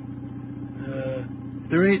fries?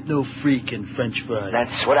 There ain't no freak in French fries.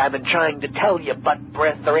 That's what I've been trying to tell you, butt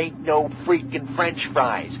breath. There ain't no freak in French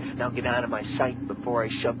fries. Now get out of my sight before I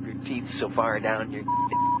shove your teeth so far down your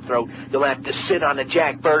throat you'll have to sit on a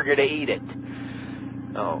Jack Burger to eat it.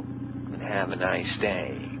 Oh, and have a nice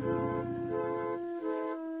day.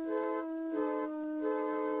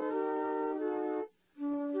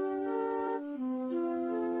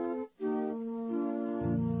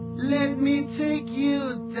 Let me take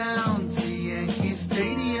you down to Yankee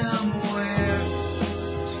Stadium where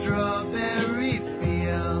strawberry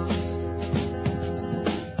fields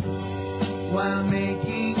while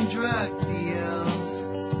making drug deals,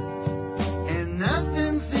 and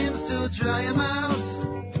nothing seems to dry 'em out.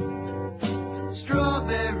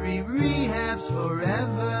 Strawberry rehabs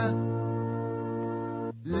forever.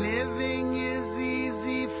 Living is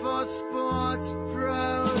easy for sports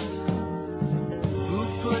pros who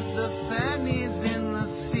put the fannies in the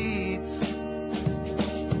seats.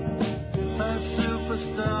 A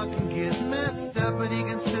superstar can get messed up, but he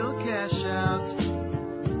can still cash out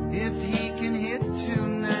if he can hit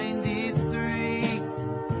 293.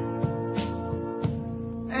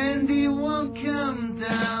 And he won't come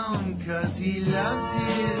down 'cause he loves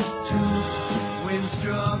his tooth when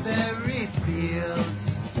strawberry fields.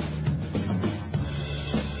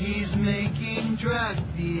 He's making drug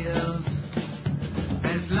deals.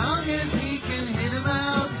 As long as he can hit 'em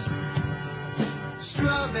out,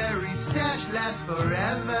 strawberry stash lasts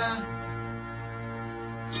forever.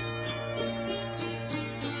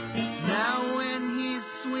 Now when he's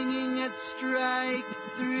swinging at strike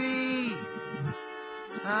 3,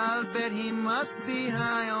 I'll bet he must be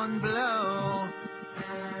high on blow.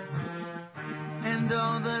 And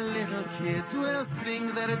all the little kids will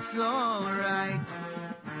think that it's all right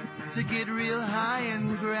to get real high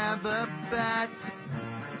and grab a bat.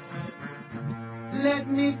 Let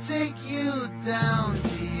me take you down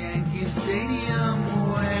to Yankee Stadium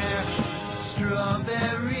where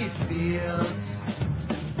strawberry fields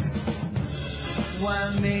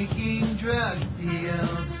while making drug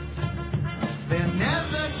deals. They're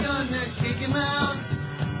never gonna kick him out.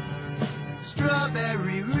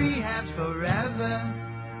 Strawberry rehabs forever.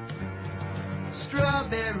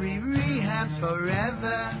 Strawberry rehabs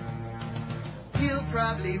forever. He'll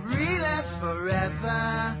probably relapse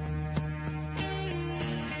forever.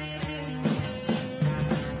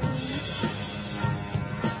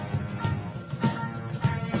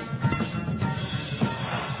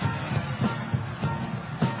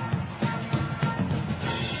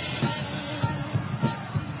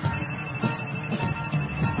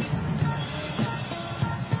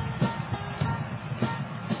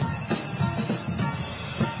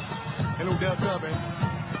 Hello, Delta, man.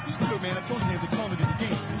 Look, man, I told you they call me to the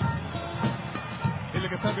game. Hey,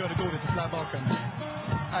 look, I probably ought to go. There's a fly ball coming.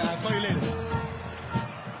 I'll call you later.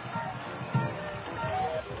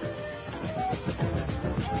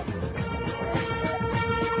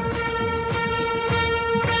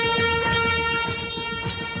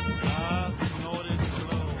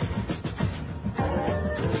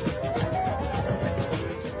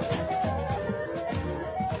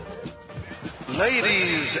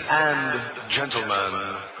 Ladies and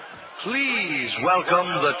gentlemen, please welcome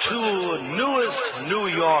the two newest New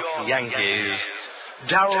York Yankees,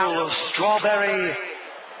 Darryl Strawberry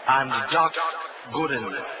and Doc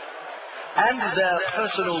Gooden, and their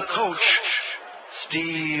personal coach,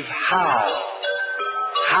 Steve Howe.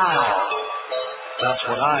 How? That's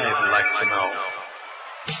what I'd like to know.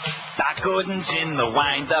 Doc Gooden's in the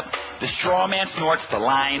windup. The straw man snorts the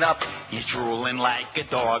lineup. He's drooling like a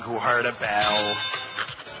dog who heard a bell.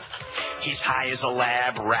 He's high as a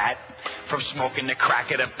lab rat from smoking the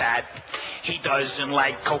crack of the bat. He doesn't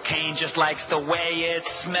like cocaine, just likes the way it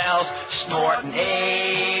smells. Snorting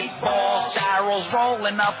 8 balls. Darryl's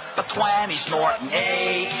rolling up a 20, snorting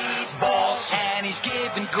 8 balls. And he's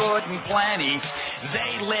giving Gooden plenty.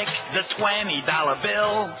 They lick the $20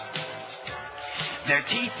 bill. Their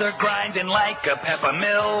teeth are grinding like a pepper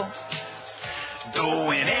mill.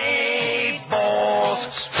 Doing 8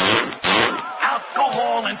 balls.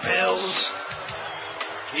 Alcohol and pills.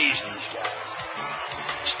 These guys.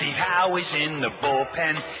 Steve Howe is in the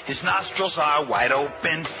bullpen. His nostrils are wide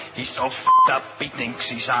open. He's so f***ed up he thinks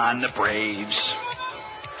he's on the Braves.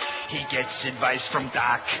 He gets advice from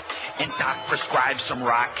Doc, and Doc prescribes some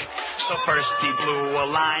rock. So first he blew a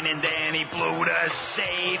line, and then he blew to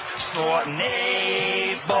save. Snorting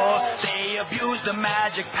 8 balls. They abuse the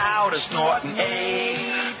magic powder, snorting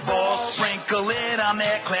 8 balls, sprinkle it on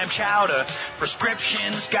their clam chowder.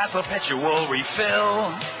 Prescriptions got perpetual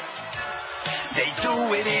refill. They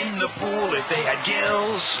do it in the pool if they had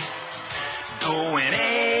gills. Doing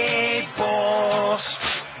 8 balls,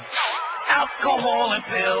 alcohol and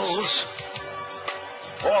pills.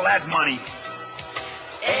 All that money.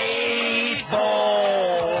 8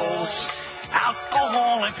 balls,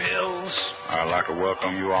 alcohol and pills. I'd like to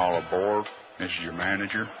welcome you all aboard. This is your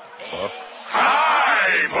manager, Buck.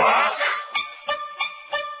 Hi, Buck.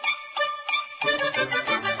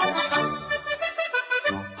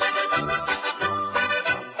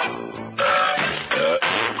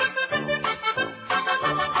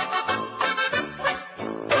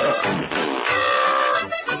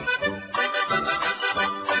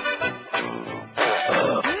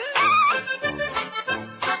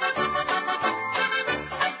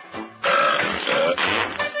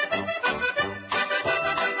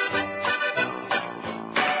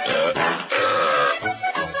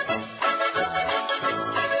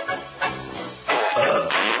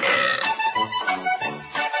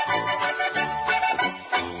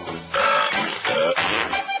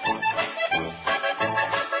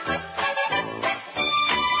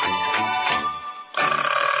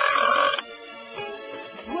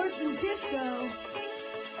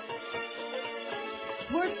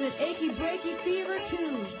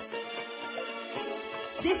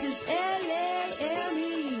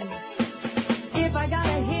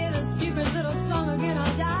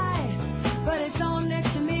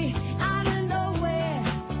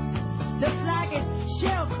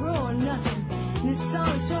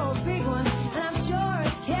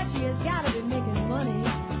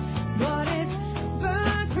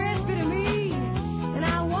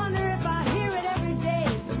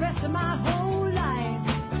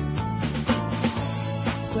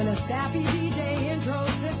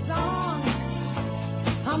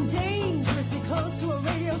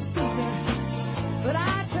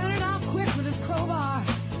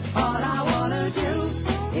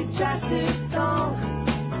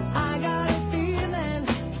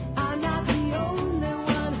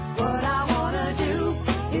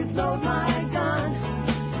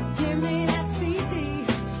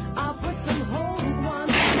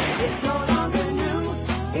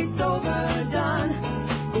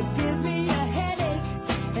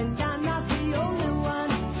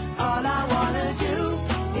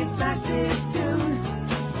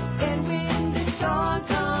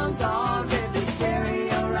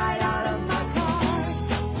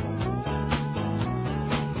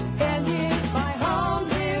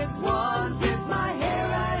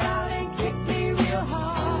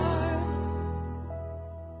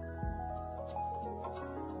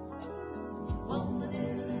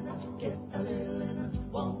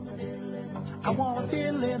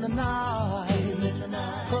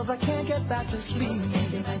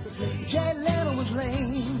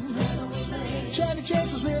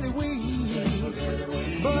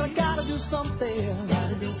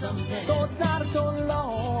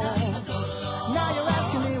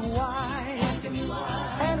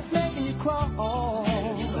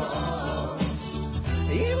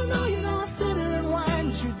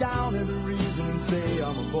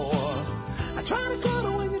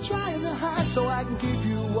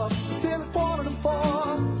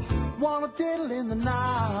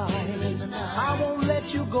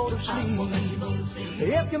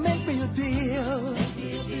 If you make me a deal,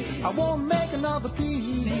 I won't make another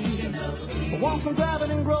piece. I want some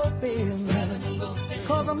grabbing and groping,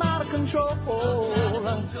 cause I'm out of control.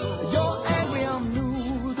 You're angry, I'm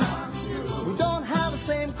nude. We don't have the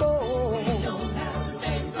same goal.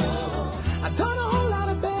 I've done a whole lot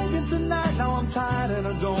of begging tonight. Now I'm tired and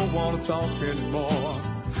I don't want to talk anymore.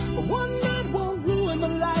 But one night won't ruin my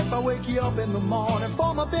life. I wake you up in the morning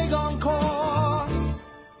for my big encore.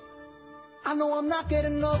 I know I'm not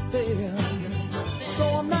getting nothing, so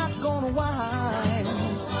I'm not gonna whine.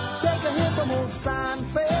 Take a hit from old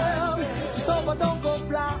Seinfeld, so I don't go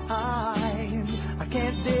blind. I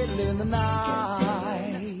can't diddle in the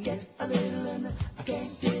night. Get a little in the, I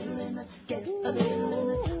can't diddle in the, get a little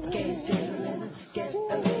in the, I can't diddle in the, get a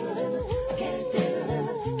little in the, I can't diddle in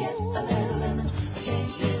the, get a little in the, I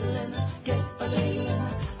can't diddle in the, get a little in the,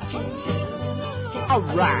 I can't diddle in the. All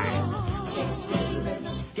right.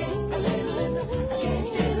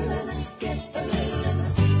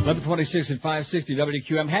 11:26 at 560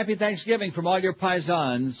 WQAM. Happy Thanksgiving from all your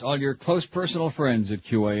paisans, all your close personal friends at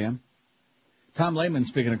QAM. Tom Lehman,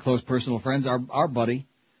 speaking of close personal friends, our buddy.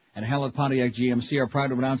 And Hallett Pontiac GMC are proud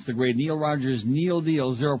to announce the great Neil Rogers Neil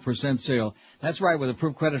Deal 0% sale. That's right, with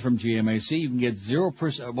approved credit from GMAC, you can get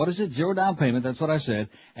 0%, zero down payment, that's what I said,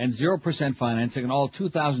 and 0% financing on all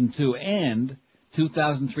 2002 and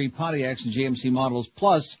 2003 Pontiacs and GMC models,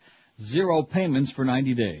 plus 0 payments for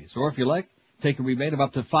 90 days. Or if you like, take a rebate of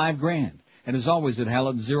up to $5,000. And as always at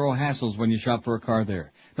Hallett, zero hassles when you shop for a car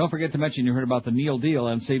there. Don't forget to mention you heard about the Neil Deal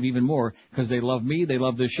and save even more, because they love me, they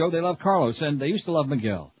love this show, they love Carlos, and they used to love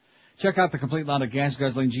Miguel. Check out the complete line of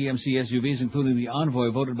gas-guzzling GMC SUVs, including the Envoy,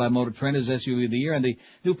 voted by Motor Trend as SUV of the year, and the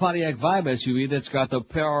new Pontiac Vibe SUV that's got the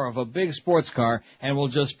power of a big sports car and will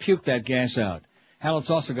just puke that gas out. Hallett's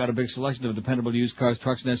also got a big selection of dependable used cars,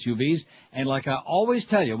 trucks, and SUVs. And like I always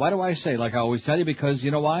tell you, why do I say like I always tell you? Because you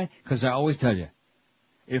know why? Because I always tell you.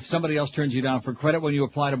 If somebody else turns you down for credit when you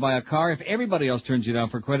apply to buy a car, if everybody else turns you down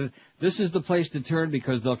for credit, this is the place to turn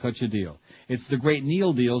because they'll cut you a deal. It's the great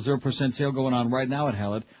Neil Deal, 0% sale going on right now at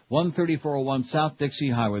Hallett, 13401 South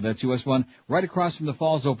Dixie Highway. That's US 1, right across from the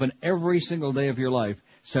Falls, open every single day of your life,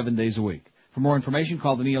 7 days a week. For more information,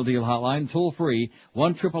 call the Neil Deal hotline, toll free,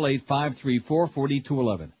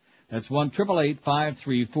 1-888-534-4211. That's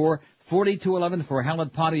 1-888-534-4211 for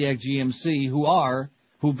Hallett Pontiac GMC,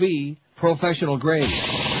 who be professional grade.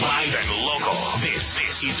 Live and local. This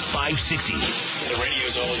is 560. The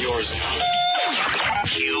radio's all yours now.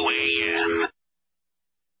 QAM.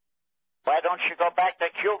 Why don't you go back to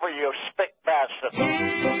Cuba, you spick bastard? He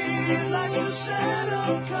likes to set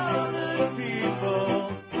up colored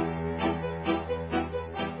people.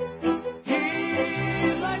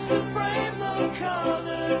 He likes to frame the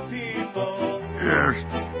colored people. Yes.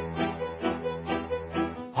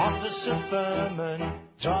 Officer Furman,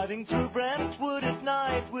 driving through Brentwood at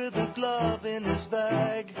night with a glove in his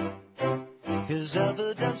bag. His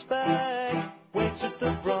evidence bag waits at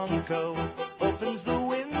the Bronco, opens the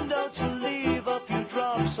window to leave a few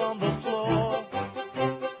drops on the floor.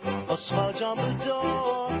 A smudge on the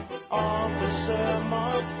door, Officer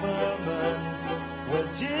Mark Furman. Where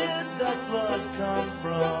did that blood come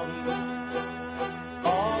from?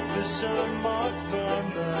 Officer Mark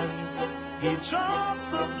Furman, he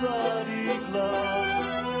dropped the bloody glove.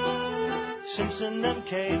 Simpson and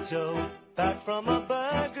Cato, back from a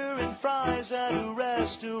burger and fries at a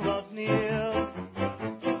restaurant near.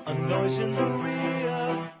 A noise in the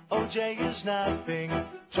rear, OJ is napping,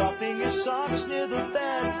 dropping his socks near the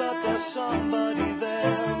bed, but there's somebody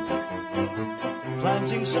there.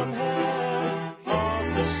 Planting some hair,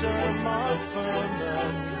 Officer Mark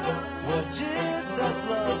Furman. Where did that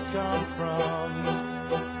blood come from?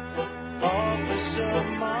 Officer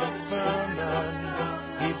Mark Furman,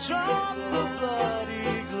 he dropped the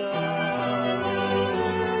bloody glove.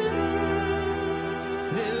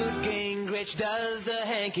 Newt Gingrich does the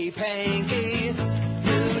hanky-panky.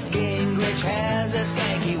 Newt Gingrich has a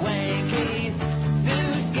skanky-wanky.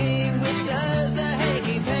 Newt Gingrich does the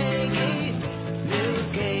hanky-panky. Newt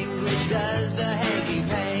Gingrich does the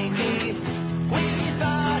hanky-panky. We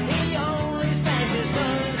thought he only spanked his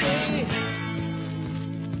monkey.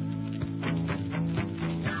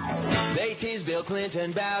 They tease Bill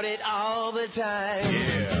Clinton about it all the time.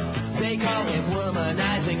 Yeah. They call him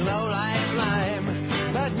womanizing low-life slime.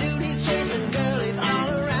 But Newt's chasing girlies all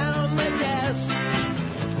around the desk.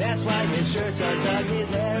 That's why his shirts are tucked, his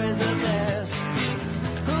hair is a mess.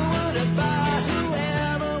 Who would have thought,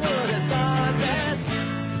 whoever would have thought that?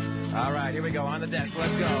 All right, here we go, on the desk,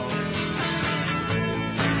 let's go.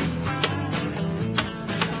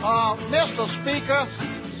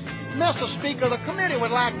 Mr. Speaker, the committee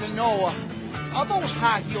would like to know, are those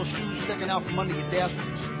high heel shoes sticking out from under your desk?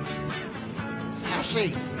 I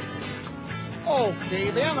see.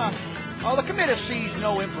 Okay, then, the committee sees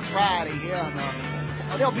no impropriety here,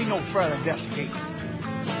 and there'll be no further investigation.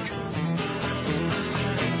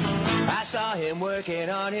 I saw him working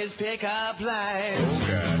on his pickup lines.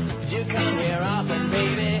 Did you come here often,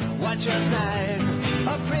 baby? What's your sign?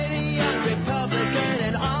 A pretty young Republican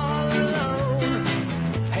and all alone.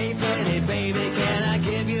 Hey, pretty baby, can I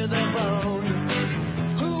give you the bone?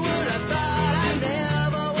 Who would have thought? I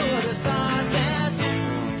never would have thought that.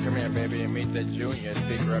 Come here, baby, and meet the junior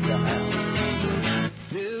speaker of the House.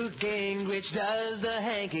 Newt Gingrich does the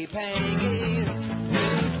hanky-panky.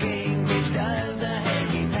 Newt Gingrich does the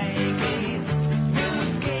hanky-panky.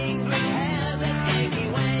 Newt Gingrich has a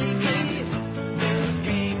skanky-wanky. Newt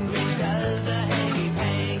Gingrich does the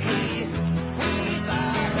hanky-panky. We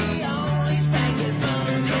thought he only spanked his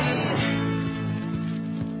monkey.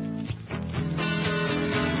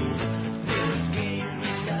 Newt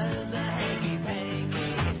Gingrich does the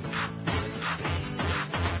hanky-panky.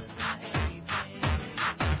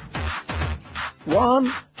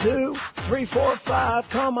 1, 2, 345,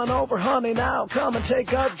 come on over, honey, now. Come and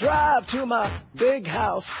take a drive to my big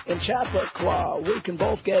house in Chappaqua. We can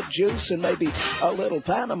both get juice and maybe a little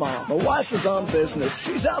Panama. My wife is on business.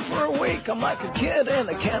 She's out for a week. I'm like a kid in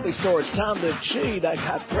a candy store. It's time to cheat. I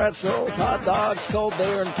got pretzels, hot dogs, cold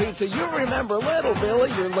beer, and pizza. You remember Little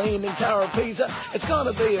Billy, your leaning tower of Pisa. It's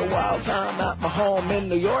gonna be a wild time at my home in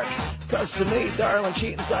New York. 'Cause to me, darling,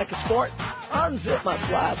 cheating's like a sport. Unzip my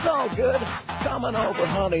fly, it's all good. Coming over,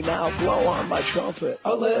 honey, now blow on my trumpet.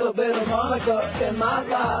 A little bit of Monica in my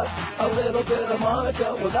life. A little bit of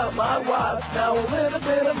Monica without my wife. Now a little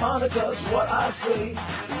bit of Monica's what I see.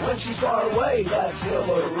 When she's far away, that's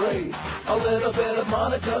Hillary. A little bit of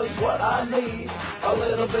Monica's what I need. A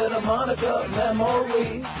little bit of Monica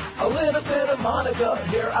memories. A little bit of Monica,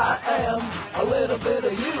 here I am. A little bit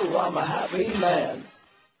of you, I'm a happy man.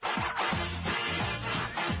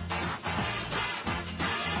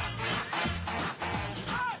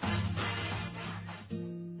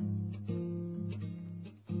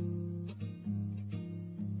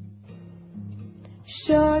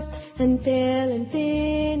 Short and pale and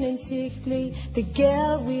thin and sickly, the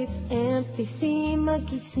girl with emphysema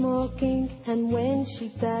keeps smoking, and when she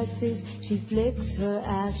passes, she flicks her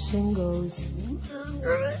ash and goes.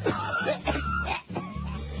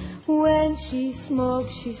 When she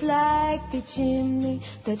smokes, she's like the chimney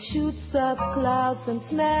that shoots up clouds and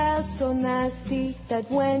smells so nasty that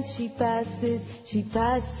when she passes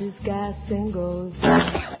gas and goes.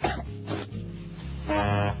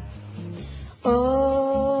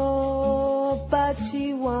 Oh, but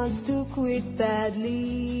she wants to quit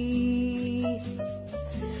badly.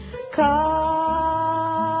 Coughing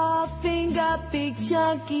up big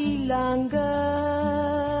chunky lungs.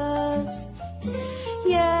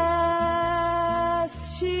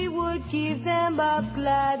 Yes, she would give them up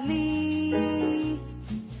gladly.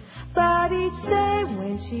 But each day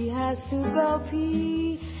when she has to go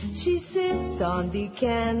pee, she sits on the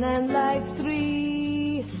can and lights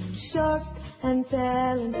 3. Short and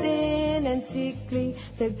pale and thin and sickly,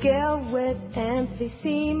 the girl with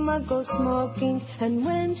emphysema goes smoking, and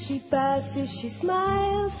when she passes, she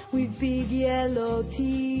smiles with big yellow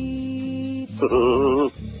teeth.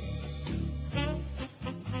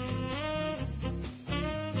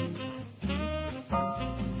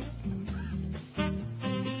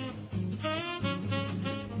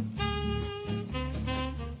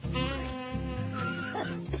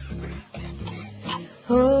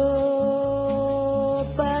 Oh,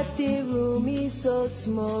 but the room is so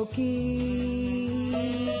smoky.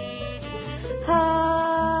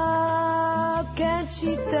 How can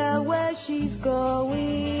she tell where she's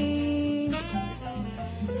going?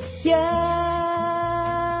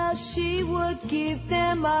 Yeah, she would give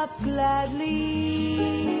them up gladly.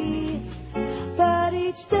 But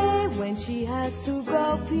each day when she has to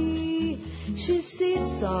go pee, she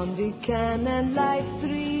sits on the can and lights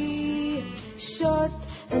 3. Short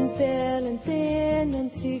and pale and thin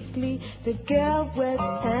and sickly, the girl with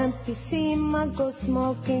emphysema goes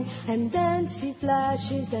smoking, and then she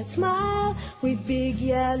flashes that smile with big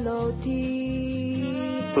yellow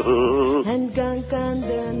teeth and gunk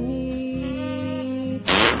underneath.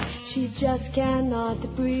 She just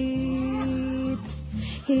cannot breathe.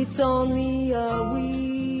 It's only a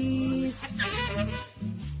wheeze.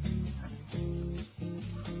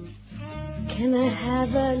 Can I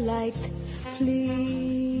have a light,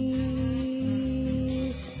 please?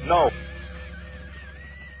 No.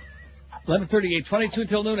 11:38, 22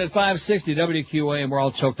 till noon at 560 WQA, and we're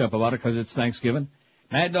all choked up about it because it's Thanksgiving.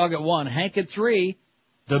 Mad Dog at 1, Hank at 3,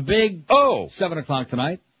 the big 7 o'clock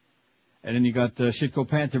tonight. And then you got the Shitco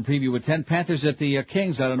Panther preview at 10. Panthers at the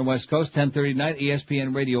Kings out on the West Coast, 10:30 tonight,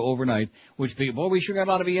 ESPN Radio overnight. Which, boy, we sure got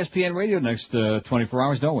a lot of ESPN Radio next 24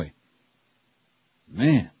 hours, don't we?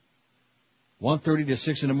 Man. 1:30 to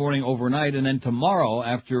 6 in the morning overnight, and then tomorrow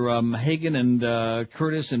after Hagen and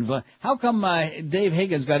Curtis and how come Dave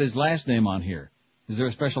Hagen's got his last name on here? Is there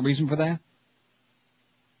a special reason for that?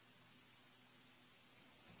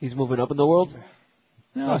 He's moving up in the world?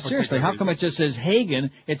 No, seriously, how come it just says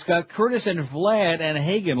Hagen? It's got Curtis and Vlad and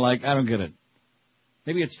Hagen, like, I don't get it.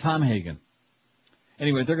 Maybe it's Tom Hagen.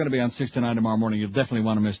 Anyway, they're going to be on 6 to 9 tomorrow morning. You'll definitely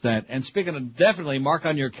want to miss that. And speaking of definitely, mark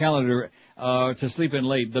on your calendar to sleep in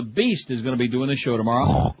late. The Beast is going to be doing the show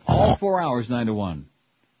tomorrow. All 4 hours, 9 to 1.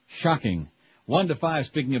 Shocking. 1 to 5,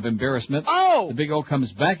 speaking of embarrassment. Oh! The Big O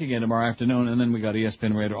comes back again tomorrow afternoon, and then we got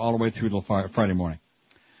ESPN Radio all the way through till Friday morning.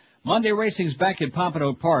 Monday racing's back at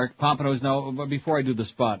Pompano Park. Pompano's now, before I do the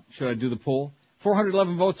spot, should I do the poll?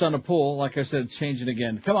 411 votes on the poll. Like I said, it's changing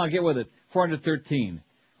again. Come on, get with it. 413.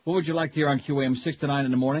 What would you like to hear on QAM 6 to 9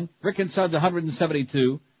 in the morning? Rick and Suds,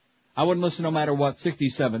 172. I wouldn't listen no matter what,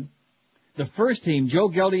 67. The first team, Joe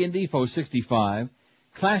Geldy and Defoe, 65.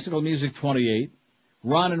 Classical music, 28.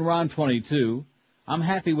 Ron and Ron, 22. I'm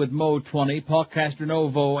happy with Mo, 20. Paul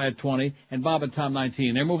Castronovo at 20. And Bob and Tom,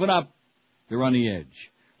 19. They're moving up. They're on the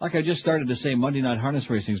edge. Like I just started to say, Monday night harness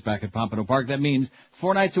racing's back at Pompano Park. That means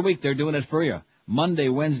 4 nights a week they're doing it for you. Monday,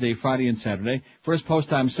 Wednesday, Friday, and Saturday. First post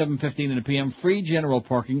time, 7:15 in the p.m. Free general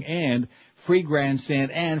parking and free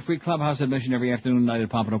grandstand and free clubhouse admission every afternoon and night at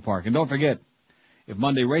Pompano Park. And don't forget, if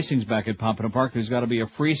Monday racing's back at Pompano Park, there's got to be a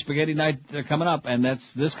free spaghetti night coming up, and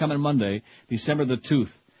that's this coming Monday, December the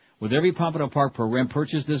 2nd. With every Pompano Park program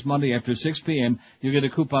purchased this Monday after 6 p.m., you get a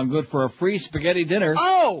coupon good for a free spaghetti dinner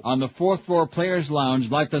on the 4th floor Players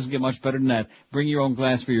Lounge. Life doesn't get much better than that. Bring your own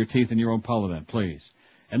glass for your teeth and your own Polident, please.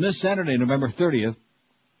 And this Saturday, November 30th,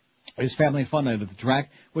 is family fun night at the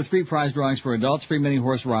track with free prize drawings for adults, free mini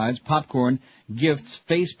horse rides, popcorn, gifts,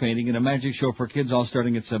 face painting, and a magic show for kids all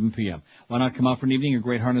starting at 7 p.m. Why not come out for an evening of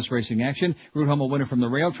great harness racing action, root home a winner from the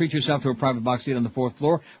rail, treat yourself to a private box seat on the 4th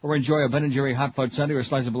floor, or enjoy a Ben & Jerry hot fudge sundae or a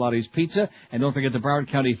slice of Pilates pizza. And don't forget the Broward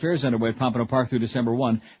County Fair is underway at Pompano Park through December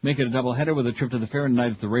 1. Make it a doubleheader with a trip to the fair and a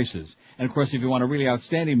night at the races. And of course, if you want a really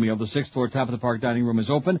outstanding meal, the 6th floor top of the park dining room is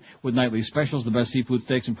open with nightly specials, the best seafood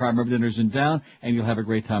steaks and prime rib dinners in town, and you'll have a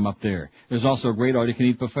great time up there. There's also a great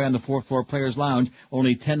all-you-can-eat buffet on the 4th floor Players Lounge,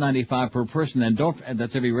 only $10.95 per person, and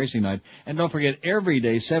that's every racing night. And don't forget, every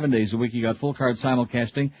day, 7 days a week, you got full card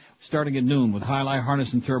simulcasting starting at noon with highlight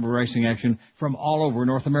harness and turbo racing action from all over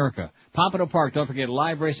North America. Pompano Park, don't forget,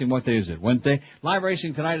 live racing, what day is it? Wednesday? Live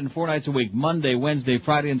racing tonight and 4 nights a week, Monday, Wednesday,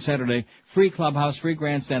 Friday, and Saturday. Free clubhouse, free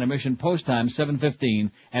grandstand admission, post time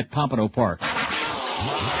 7:15 at Pompano Park.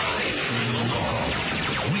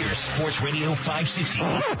 We're Sports Radio 560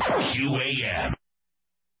 QAM.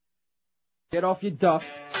 Get off your duff.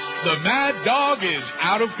 The Mad Dog is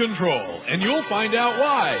out of control, and you'll find out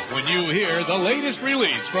why when you hear the latest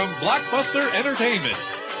release from Blockbuster Entertainment.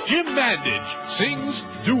 Jim Mandage sings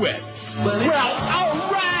duets. Well,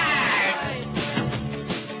 all right.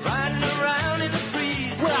 Riding around in the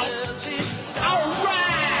breeze. Well, all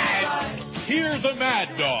right. Hear the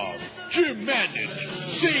Mad Dog, Jim Mandage,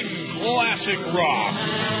 sing classic rock.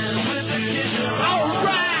 All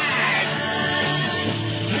right.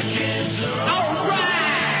 The kids are all right.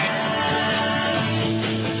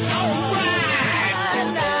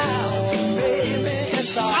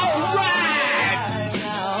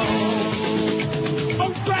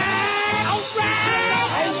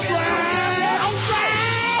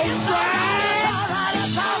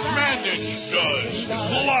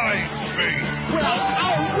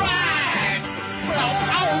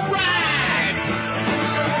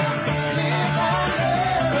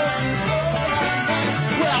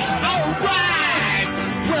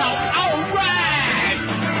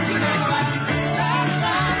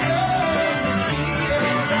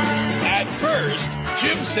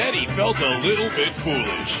 Jim said he felt a little bit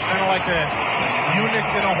foolish. Kind of like a eunuch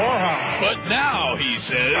in a whorehouse. But now he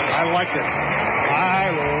says, I like it. I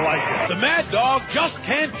like it. The Mad Dog just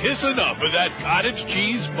can't kiss enough of that cottage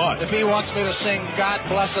cheese butt. If he wants me to sing God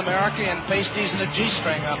Bless America and pasties and a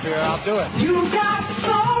G-string up here, I'll do it. You got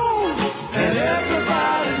soul, and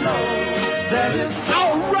everybody knows that it's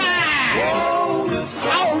all right.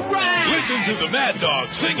 All right. Listen to the Mad Dog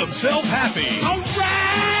sing himself happy. All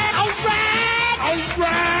right. All right. All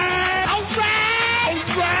right. All right. All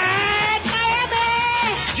right.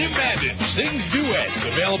 Miami. Jim Mandage sings duets.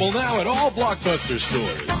 Available now at all Blockbuster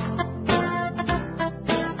stores.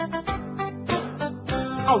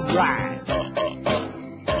 All right.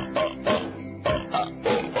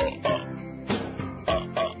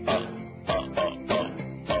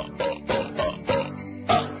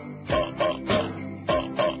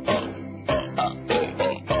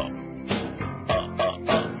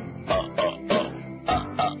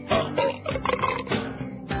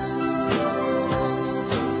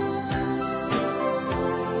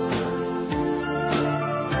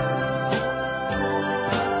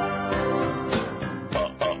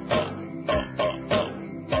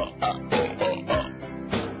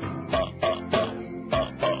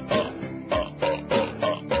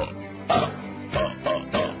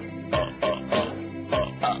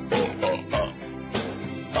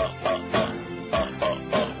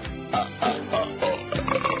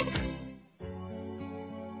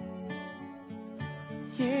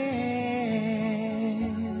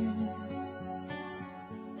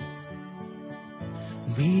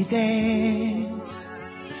 We dance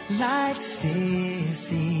like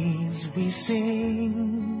sissies, we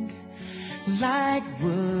sing like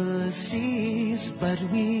wussies, but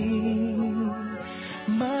we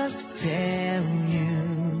must tell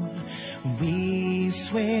you, we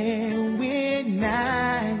swear we're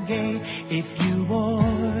not gay If you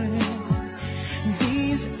wore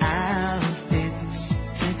these outfits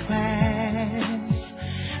to class,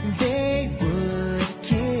 they would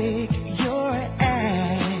kick your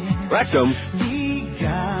ass. Rectum.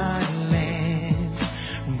 Regardless,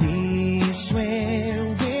 we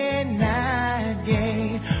swear we're not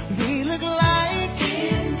gay. We look like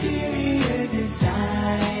interior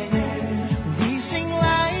designers. We sing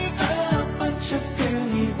like a bunch of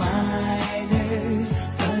girly whiners.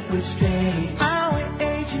 But we're straight. Our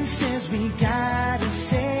agent says we gotta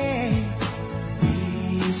say,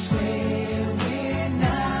 we swear we're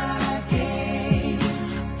not gay.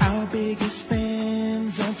 Our biggest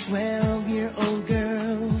fans are 12-year-old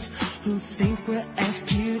girls who think we're as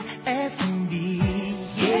cute as can be.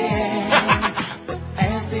 Yeah. But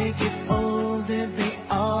as they get older, they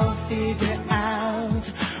all figure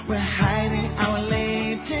out we're hiding our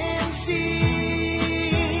latency.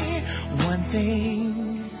 One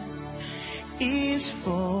thing is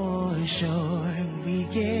for sure, we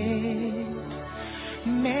get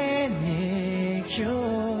manicured.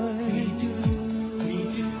 We do.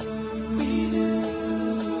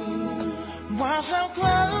 Wash our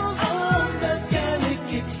clothes on the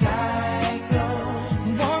delicate cycle.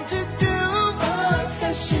 Want to do a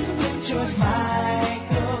session with George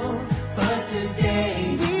Michael, but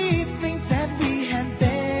today we think that we had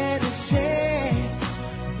better say,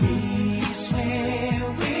 we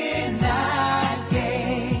swear we're not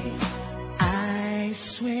gay. I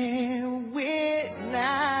swear we're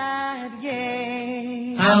not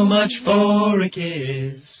gay. How much for a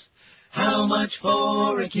kiss? How much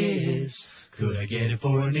for a kiss? Could I get it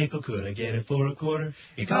for a nickel? Could I get it for a quarter?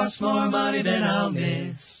 It costs more money than I'll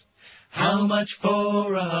miss. How much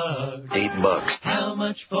for a hug? $8. How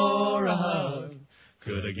much for a hug?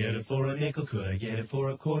 Could I get it for a nickel? Could I get it for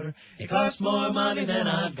a quarter? It costs more money than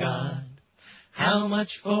I've got. How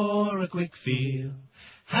much for a quick feel?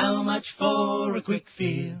 How much for a quick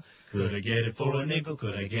feel? Could I get it for a nickel?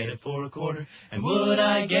 Could I get it for a quarter? And would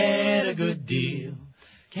I get a good deal?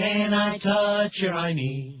 Can I touch your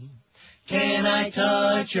hiney? Can I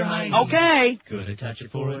touch your hiney? Okay. Could I touch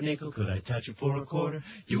it for a nickel? Could I touch it for a quarter?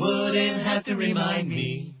 You wouldn't have to remind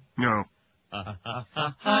me. No.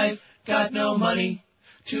 I've got no money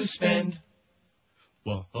to spend.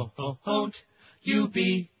 Won't you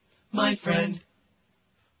be my friend?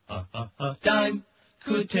 A dime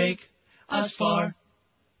could take us far.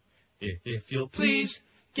 If you'll please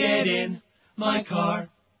get in my car,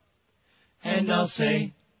 and I'll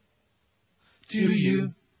say to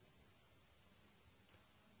you,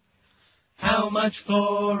 how much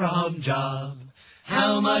for a hum job?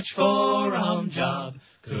 How much for a hum job?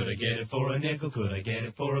 Could I get it for a nickel? Could I get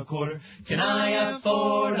it for a quarter? Can I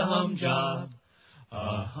afford a hum job?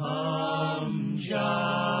 A hum job.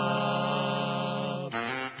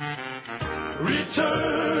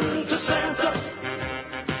 Return to Santa.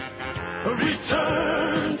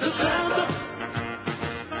 Return to Santa.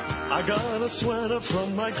 I got a sweater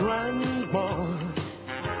from my grandma.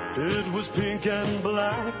 It was pink and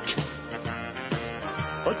black.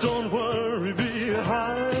 But don't worry, be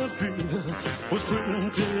happy, was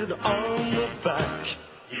printed on the back.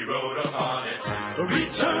 He wrote upon it,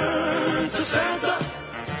 return to Santa,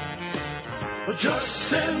 just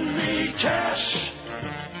send me cash.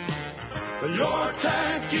 Your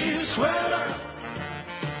tacky sweater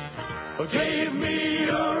gave me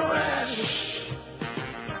a rash.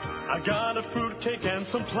 I got a fruitcake and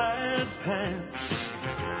some plaid pants.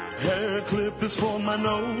 Hair clip is for my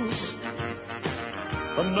nose.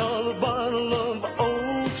 Another bottle of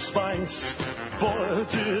Old Spice. Boy,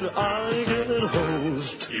 did I get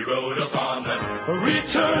hosed. He wrote upon them,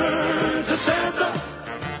 return to Santa.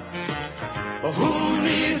 Who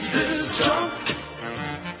needs this junk?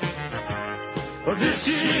 This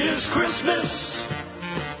year's Christmas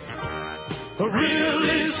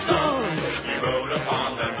really stunk. He wrote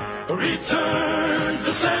upon them, return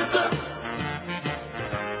to Santa.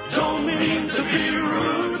 Don't mean to be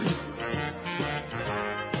rude,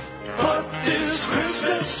 but this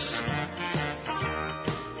Christmas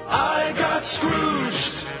I got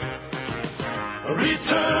Scrooged.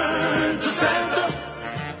 Return to Santa.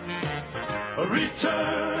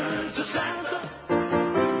 Return to Santa.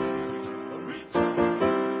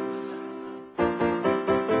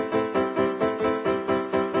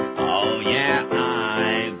 Oh yeah,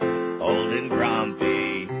 I'm old and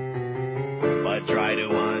grumpy, but try to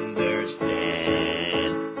understand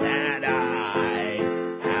that I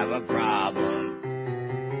have a problem,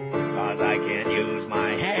 'cause I can't use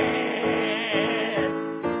my head.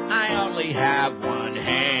 I only have one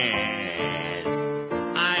hand.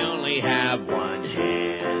 I only have one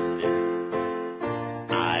hand.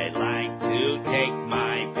 I'd like to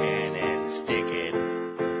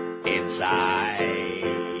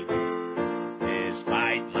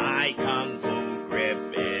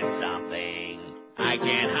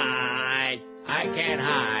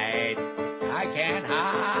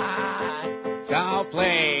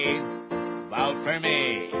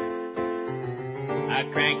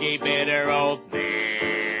a cranky, bitter old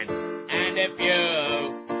man. And if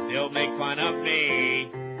you still make fun of me,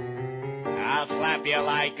 I'll slap you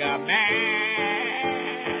like a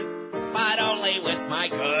man, but only with my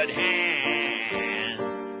good hand.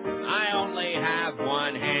 I only have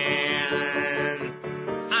one hand.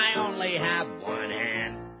 I only have one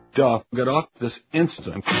hand. Duff, get off this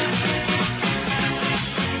instant.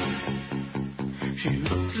 She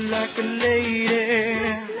looked like a lady,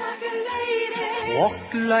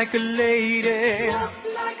 walked like a lady,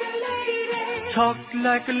 talked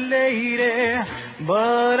like a lady,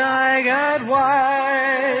 but I got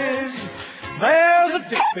wise. There's a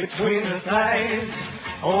dick between her thighs.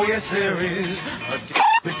 Oh yes, there is a dick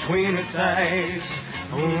between her thighs.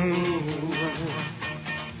 Ooh.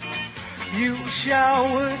 You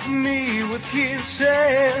showered me with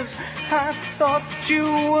kisses. I thought you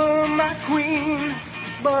were my queen,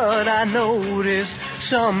 but I noticed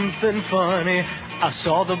something funny. I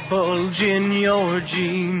saw the bulge in your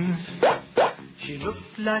jeans. She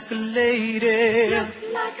looked like a lady,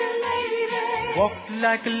 walked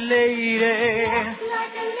like a lady,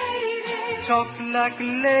 talked like a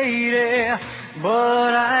lady,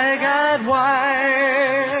 but I got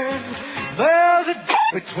wise. There's a dick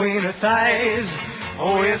between her thighs.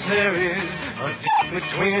 Oh yes, there is a dick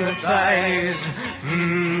between her thighs.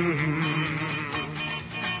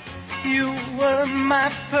 You were my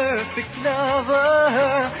perfect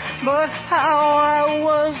lover, but how I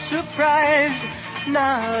was surprised.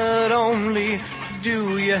 Not only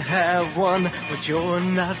do you have one, but you're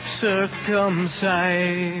not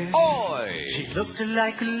circumcised. Oi! She looked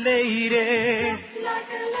like a lady,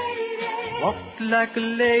 walked like a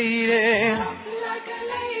lady,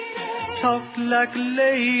 talked like a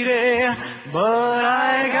lady, but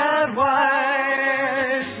I got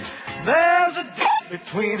wise. There's a dick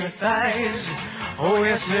between her thighs. Oh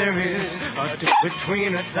yes, there is a dick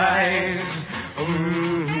between her thighs.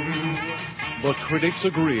 The critics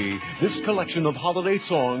agree this collection of holiday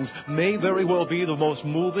songs may very well be the most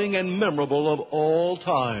moving and memorable of all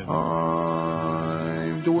time.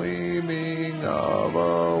 I'm dreaming of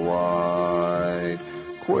a white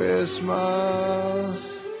Christmas,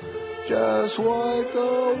 just like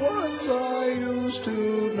the ones I used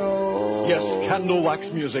to know. Yes, Candle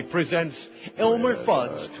Wax Music presents Elmer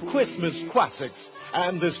Fudd's Christmas Classics.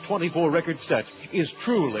 And this 24 record set is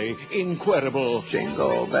truly incredible.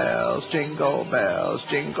 Jingle bells, jingle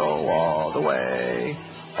all the way.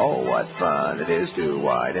 Oh, what fun it is to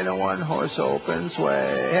ride in a one-horse open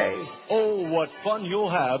sleigh. Hey! Oh, what fun you'll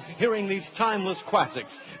have hearing these timeless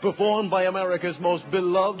classics performed by America's most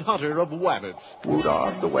beloved hunter of wabbits.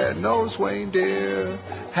 Rudolph the red-nosed reindeer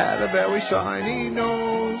had a very shiny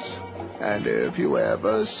nose. And if you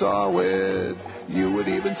ever saw it, you would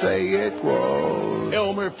even say it was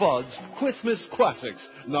Elmer Fudd's Christmas Classics.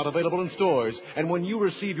 Not available in stores. And when you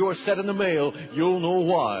receive your set in the mail, you'll know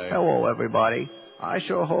why. Hello, everybody. I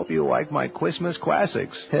sure hope you like my Christmas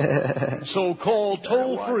classics. So call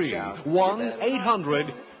toll-free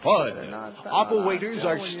 1-800-FUD. Operators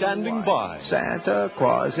are standing by. Santa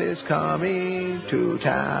Claus is coming to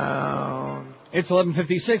town. It's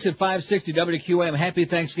 11:56 at 560 WQAM. Happy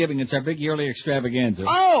Thanksgiving. It's our big yearly extravaganza.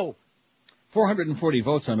 Oh! 440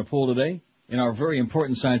 votes on the poll today in our very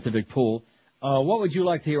important scientific poll. What would you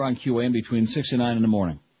like to hear on QAM between 6 and 9 in the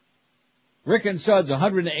morning? Rick and Suds,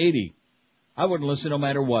 180. I wouldn't listen no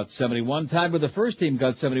matter what. 71. Tied with the first team,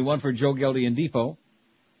 got 71 for Joe Geldy and Defoe.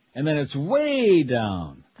 And then it's way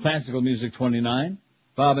down. Classical music, 29.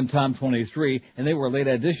 Bob and Tom, 23. And they were a late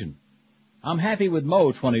addition. I'm happy with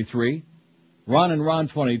Mo, 23. Ron and Ron,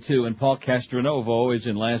 22. And Paul Castronovo is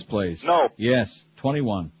in last place. No. Yes,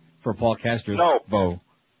 21 for Paul Castronovo. No.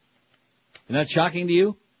 Isn't that shocking to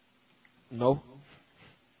you? No.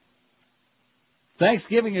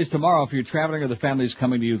 Thanksgiving is tomorrow. If you're traveling or the family's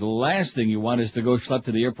coming to you, the last thing you want is to go schlep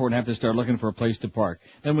to the airport and have to start looking for a place to park.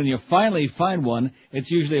 Then when you finally find one,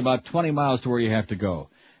 it's usually about 20 miles to where you have to go.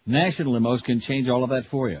 National Limos can change all of that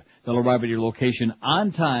for you. They'll arrive at your location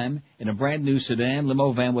on time in a brand new sedan,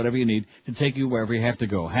 limo, van, whatever you need to take you wherever you have to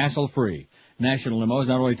go. Hassle-free. National Limos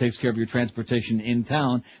not only takes care of your transportation in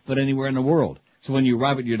town, but anywhere in the world. So when you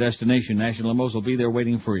arrive at your destination, National Limos will be there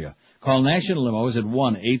waiting for you. Call National Limos at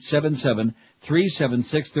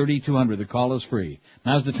 1-877-376-3200. The call is free.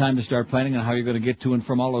 Now's the time to start planning on how you're going to get to and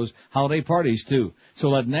from all those holiday parties, too. So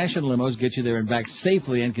let National Limos get you there and back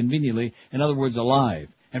safely and conveniently, in other words, alive.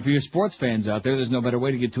 And for your sports fans out there, there's no better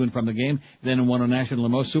way to get to and from the game than in one of National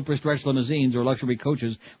Limos super stretch limousines or luxury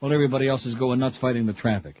coaches while everybody else is going nuts fighting the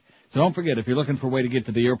traffic. So don't forget, if you're looking for a way to get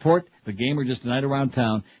to the airport, the game, or just a night around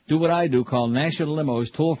town, do what I do. Call National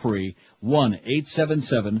Limos toll-free,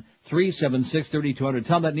 1-877-376-3200.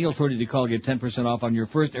 Tell them that Neil told you to call, get 10% off on your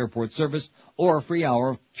first airport service or a free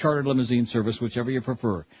hour of chartered limousine service, whichever you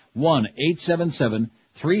prefer.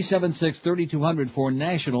 1-877-376-3200 for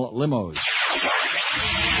national limos.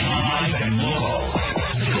 Live and local.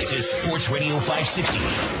 This is Sports Radio 560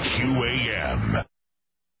 QAM.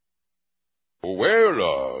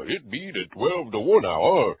 Well, it be the 12 to 1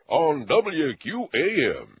 hour on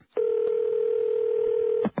WQAM.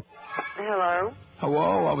 Hello?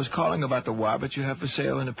 Hello, I was calling about the wabbits you have for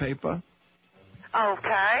sale in the paper.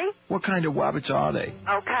 Okay. What kind of wabbits are they?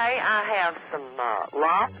 Okay, I have some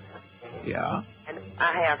lops. Yeah? And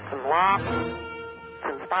I have some lops,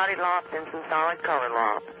 some spotted lops, and some solid color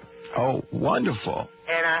lops. Oh, wonderful.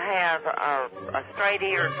 And I have a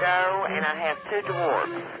straight-eared doe, and I have two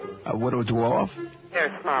dwarfs. A widow dwarf?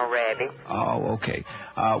 They're a small rabbit. Oh, okay.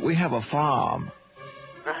 We have a farm.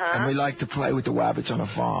 And we like to play with the wabbits on a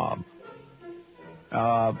farm.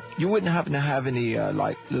 You wouldn't happen to have any,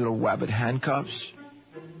 little wabbit handcuffs?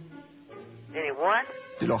 Any what?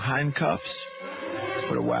 Little handcuffs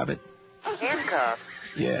for the wabbit? Handcuffs?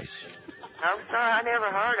 Yes. No, sir, I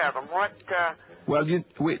never heard of them. What, Well,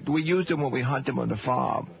 we use them when we hunt them on the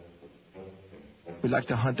farm. We like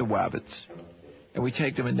to hunt the wabbits. And we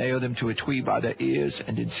take them and nail them to a tree by their ears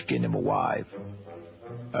and then skin them alive.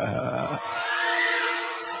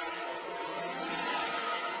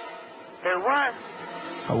 There what?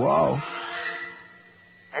 Hello?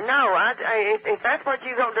 No, if that's what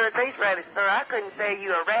you're going to do with these rabbits, sir, I couldn't say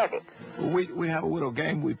you a rabbit. We have a little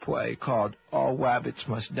game we play called All Wabbits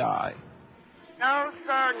Must Die. No,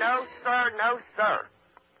 sir, no, sir, no, sir.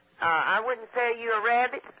 I wouldn't sell you a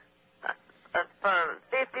rabbit for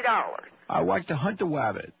 $50. I like to hunt the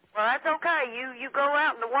wabbit. Well, that's okay. You go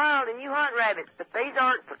out in the wild and you hunt rabbits, but these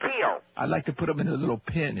aren't for kill. I like to put them in a little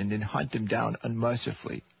pen and then hunt them down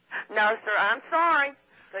unmercifully. No, sir, I'm sorry.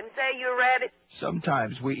 Couldn't say you a rabbit.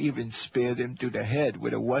 Sometimes we even spear them through the head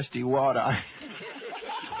with a rusty water.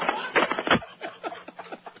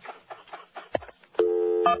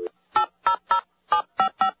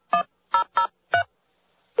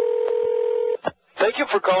 Thank you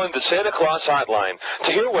for calling the Santa Claus Hotline.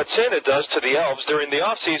 To hear what Santa does to the elves during the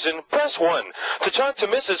off-season, press 1. To talk to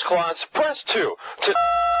Mrs. Claus, press 2.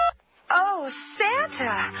 Oh,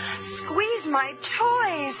 Santa, squeeze my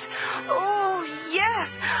toys. Oh,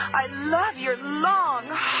 yes, I love your long,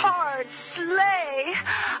 hard sleigh.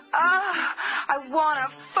 I want to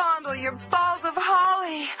fondle your balls of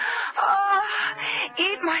holly.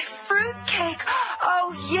 Eat my fruitcake.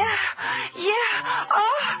 Oh, yeah.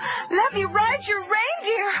 Oh, let me ride your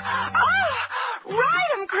reindeer. Oh,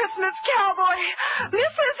 ride 'em, Christmas cowboy.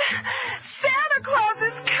 Santa Claus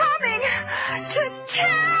is coming to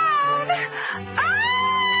town.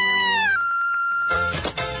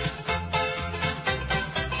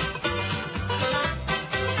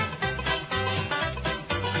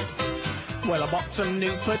 Well, I bought some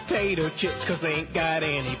new potato chips 'cause they ain't got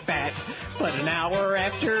any fat. But an hour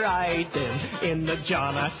after I ate them, in the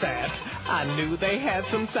john I sat. I knew they had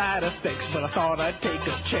some side effects, but I thought I'd take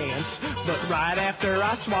a chance. But right after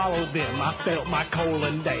I swallowed them, I felt my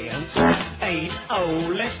colon dance.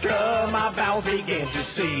 8-0, Lestra, my bowels began to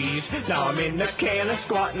seize. Now I'm in the can of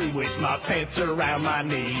squatting with my pants around my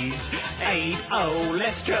knees. 8-0,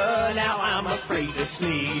 Lestra, now I'm afraid to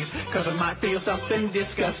sneeze, 'cause I might feel something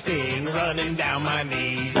disgusting running down my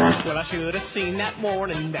knees. Well, I should have seen that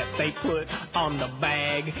warning that they put on the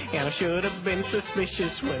bag, and I should have been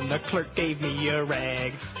suspicious when the clerk gave me a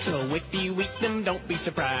rag. So if you eat them, don't be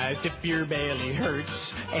surprised if your belly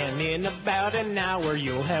hurts, and in about an hour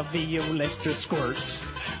you'll have the Olestra squirts.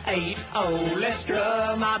 8-0,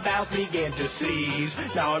 Lestra, my bowels began to seize.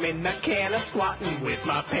 Now I'm in the can of squatting with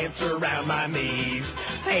my pants around my knees.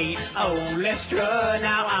 8-0, Lestra,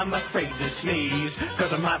 now I'm afraid to sneeze,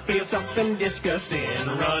 'cause I might feel something disgusting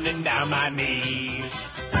running down my knees.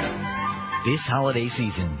 This holiday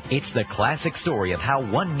season, it's the classic story of how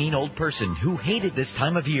one mean old person who hated this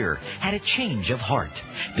time of year had a change of heart.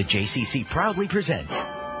 The JCC proudly presents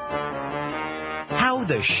How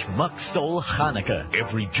the Schmuck Stole Hanukkah.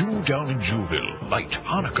 Every Jew down in Jewville liked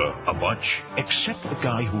Hanukkah a bunch, except the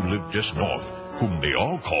guy who lived just north, whom they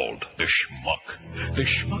all called the Schmuck. The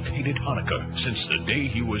Schmuck hated Hanukkah since the day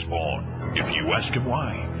he was born. If you ask him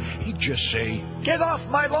why, he'd just say, "Get off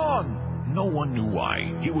my lawn!" No one knew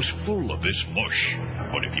why. He was full of this mush.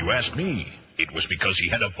 But if you ask me, it was because he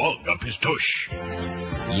had a bug up his tush.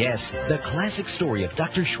 Yes, the classic story of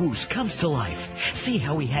Dr. Schwoosh comes to life. See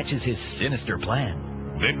how he hatches his sinister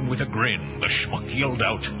plan. Then with a grin, the Schmuck yelled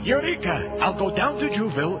out, "Eureka! I'll go down to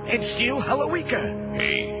Jewville and steal Halloween."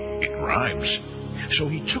 Hey, it rhymes. So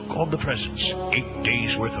he took all the presents, 8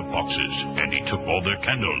 days' worth of boxes, and he took all their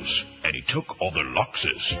candles, and he took all their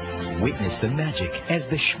loxes. Witness the magic as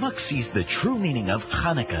the schmuck sees the true meaning of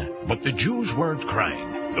Hanukkah. But the Jews weren't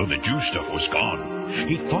crying, though the Jew stuff was gone.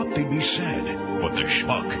 He thought they'd be sad, but the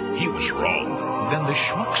schmuck, he was wrong. Then the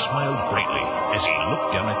schmuck smiled brightly as he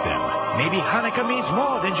looked down at them. Maybe Hanukkah means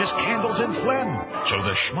more than just candles and phlegm. So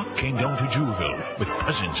the schmuck came down to Jewville with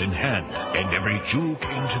presents in hand, and every Jew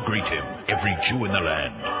came to greet him, every Jew in the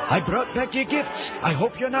land. I brought back your gifts. I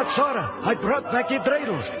hope you're not Sarah. I brought back your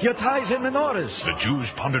dreidels, your ties and menorahs. The Jews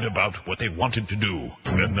pondered about what they wanted to do.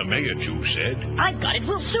 Then the mayor Jew said, I got it,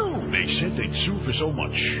 we'll sue. They said they'd sue for so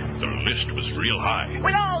much. The list was real high.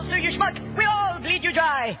 We'll all sue you, schmuck. We'll all bleed you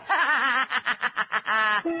dry.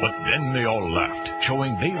 But then they all laughed,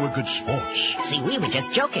 showing they were good sports. See, we were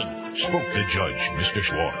just joking, spoke the judge, Mr.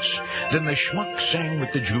 Schwartz. Then the schmuck sang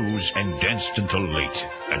with the Jews and danced until late.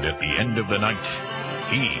 And at the end of the night,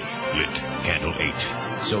 he lit candle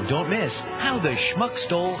 8. So don't miss How the Schmuck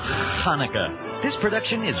Stole Hanukkah. This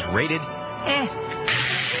production is rated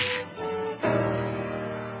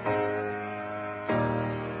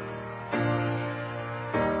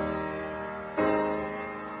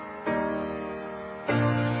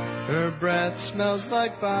Her breath smells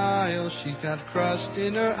like bile, she's got crust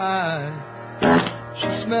in her eye. She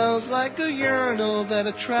smells like a urinal that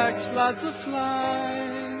attracts lots of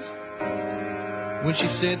flies. When she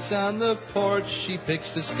sits on the porch, she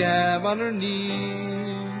picks the scab on her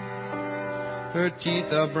knee. Her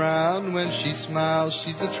teeth are brown when she smiles,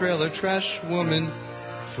 she's the trailer trash woman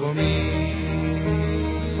for me.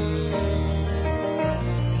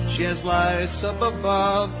 She has lice up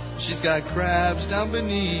above, she's got crabs down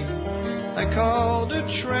beneath. I called her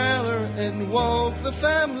trailer and woke the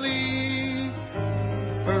family.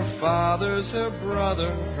 Her father's her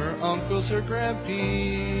brother, her uncle's her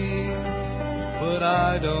grampy. But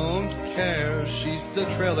I don't care, she's the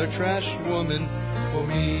trailer trash woman for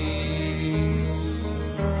me.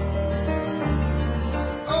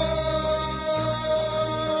 Oh,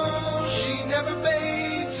 she never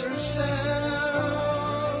bathes herself.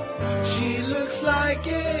 She looks like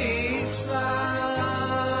a slob.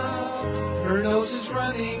 Her nose is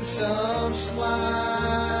running some slime.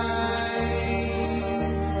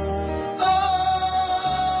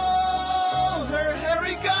 Oh, her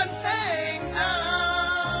hairy gut hangs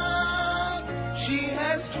out. She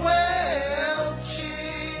has 12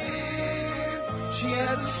 chins. She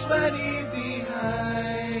has a sweaty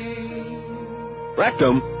behind.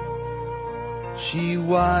 Rectum. She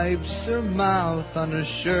wipes her mouth on her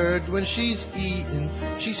shirt when she's eating.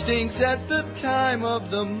 She stinks at the time of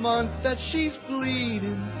the month that she's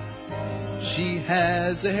bleeding. She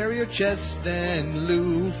has a hairier chest than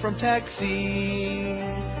Lou from Taxi.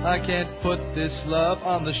 I can't put this love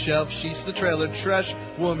on the shelf. She's the trailer trash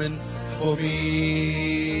woman for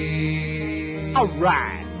me. All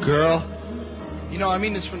right. Girl, you know, I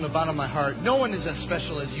mean this from the bottom of my heart. No one is as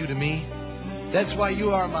special as you to me. That's why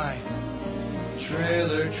you are my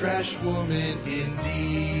trailer trash woman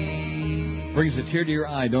indeed. Brings a tear to your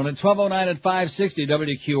eye, don't it? 12:09 at 560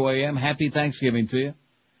 WQAM. Happy Thanksgiving to you.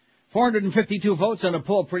 452 votes on a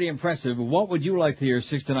poll. Pretty impressive. What would you like to hear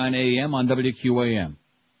 6 to 9 a.m. on WQAM?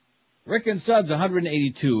 Rick and Suds,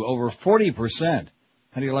 182, over 40%.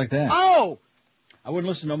 How do you like that? Oh! I wouldn't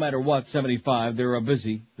listen no matter what, 75. They're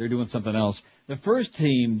busy. They're doing something else. The first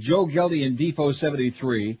team, Joe Geldy and Defoe,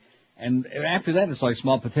 73. And after that, it's like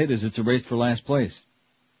small potatoes. It's a race for last place.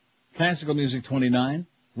 Classical music, 29.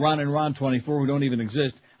 Ron and Ron, 24, who don't even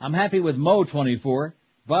exist. I'm happy with Mo, 24.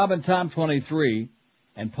 Bob and Tom, 23.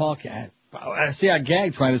 And Paul, see, I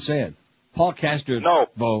gagged trying to say it. Paul Castor, no.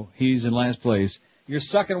 Bo, he's in last place. You're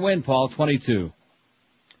suck and win, Paul, 22.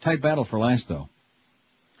 Tight battle for last, though.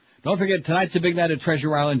 Don't forget, tonight's a big night at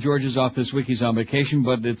Treasure Island. George is off this week. He's on vacation,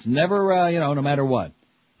 but it's never, no matter what.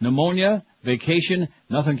 Pneumonia, vacation,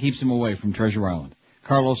 nothing keeps him away from Treasure Island.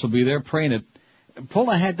 Carlos will be there praying it. Pull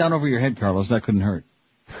the hat down over your head, Carlos. That couldn't hurt.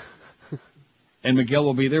 And Miguel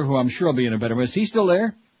will be there, who I'm sure will be in a better mood. Is he still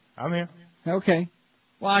there? I'm here. Okay.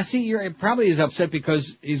 Well, I see you're probably is upset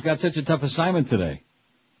because he's got such a tough assignment today.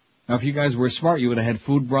 Now, if you guys were smart, you would have had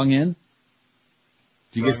food brung in.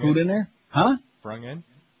 Did you get food in there? Huh? Brung in?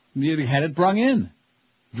 You'd have had it brung in.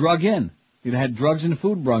 Drug in. You'd have had drugs and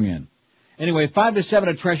food brung in. Anyway, 5 to 7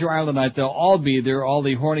 at Treasure Island tonight. They'll all be there, all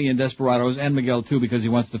the horny and desperados, and Miguel too, because he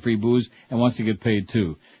wants the free booze and wants to get paid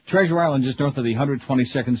too. Treasure Island, just north of the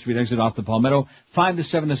 122nd Street exit off the Palmetto. 5 to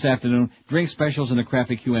 7 this afternoon. Drink specials and the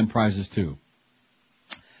Crafty QM prizes too.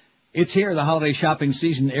 It's here, the holiday shopping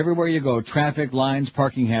season. Everywhere you go, traffic, lines,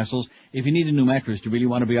 parking hassles. If you need a new mattress, do you really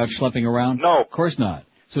want to be out schlepping around? No. Of course not.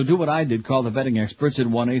 So do what I did. Call the betting experts at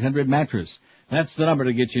 1-800-MATTRESS. That's the number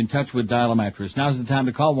to get you in touch with Dial-A-Mattress. Now's the time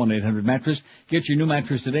to call 1-800-MATTRESS. Get your new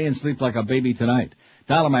mattress today and sleep like a baby tonight.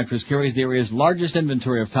 Dial-A-Mattress carries the area's largest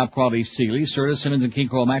inventory of top-quality Sealy, Serta, Simmons, and King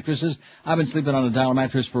Cole mattresses. I've been sleeping on a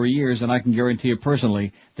Dial-A-Mattress for years, and I can guarantee you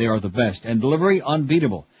personally they are the best. And delivery,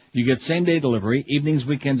 unbeatable. You get same-day delivery, evenings,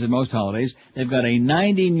 weekends, and most holidays. They've got a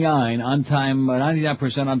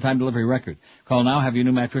 99% on-time delivery record. Call now, have your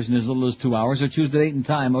new mattress in as little as 2 hours, or choose the date and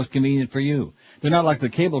time most convenient for you. They're not like the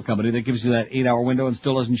cable company that gives you that 8-hour window and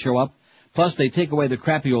still doesn't show up. Plus, they take away the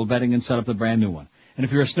crappy old bedding and set up the brand new one. And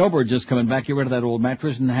if you're a snowbird just coming back, get rid of that old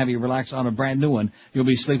mattress and have you relax on a brand new one. You'll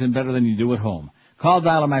be sleeping better than you do at home. Call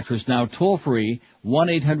Dial-A-Mattress now, toll-free,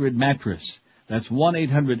 1-800-MATTRESS. That's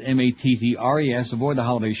 1-800-MATTRES. Avoid the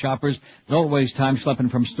holiday shoppers. Don't waste time schlepping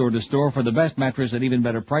from store to store. For the best mattress at even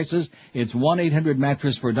better prices, it's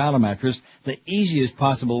 1-800-MATTRESS for Dial-A-Mattress, the easiest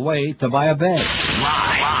possible way to buy a bed.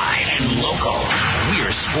 Live and local.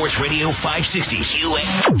 We're Sports Radio 560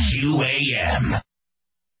 QAM.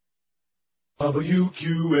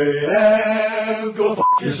 WQAM, go f***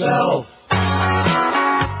 yourself.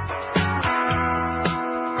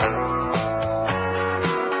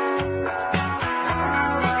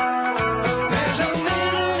 There's a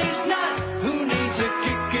Middle East nut who needs a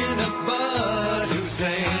kick in the butt,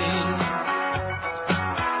 Hussein.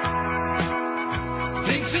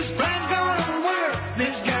 Thinks his plan's gonna work,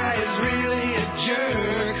 this guy is really a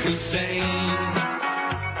jerk, Hussein.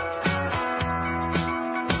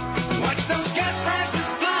 Watch those gas prices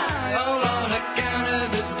fly, all on account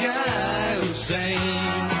of this guy,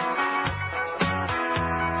 Hussein.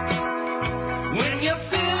 When you're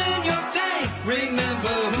filling your tank,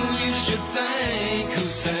 remember who you should thank,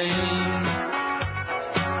 Hussein.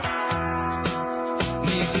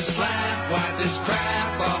 Needs a slap, wipe this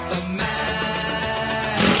crap off the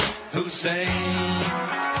mat, Hussein.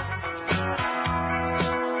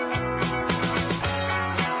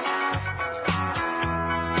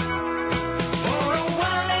 For a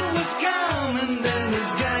while it was calm, and then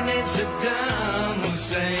this guy named Saddam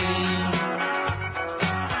Hussein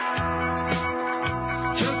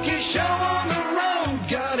took his show on the road,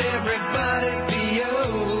 got everybody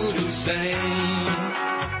PO'd, Hussein.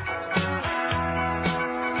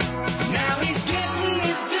 Now he's getting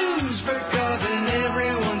his dues for causing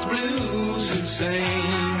everyone's blues,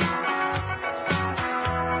 Hussein.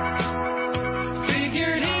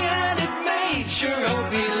 Figured he had it made, sure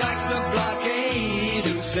hope he likes the blockade,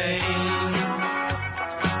 Hussein.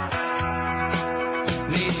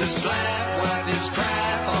 Needs a slap, wipe this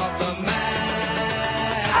crap off the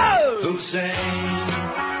mat, Hussein.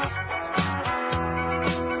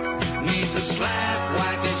 Needs a slap,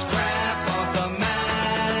 wipe this crap off the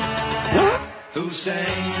mat,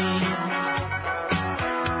 Hussein.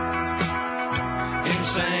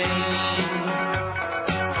 Insane.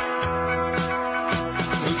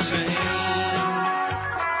 Hussein.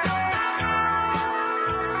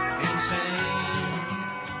 Insane.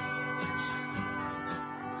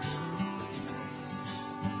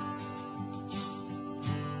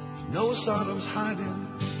 No, Saddam's hiding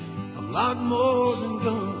a lot more than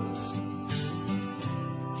guns.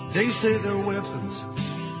 They say they're weapons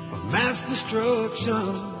of mass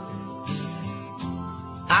destruction.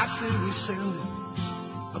 I say we send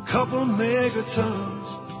a couple megatons,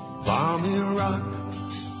 bomb Iraq.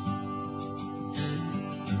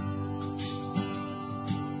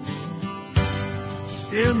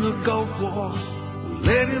 In the Gulf War, we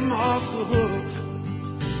let him off the hook.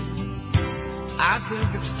 I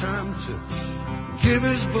think it's time to give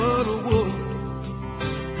his butt a whoop.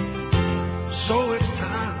 So it's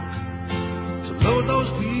time to load those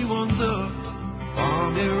P1s up,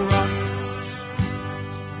 bomb Iraq.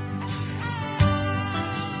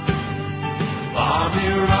 Bomb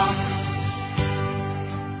Iraq.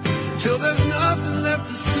 Till there's nothing left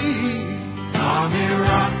to see, bomb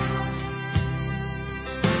Iraq.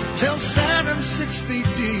 Till Saturn's 6 feet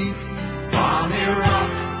deep, bomb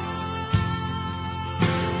Iraq.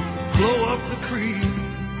 Blow up the creek,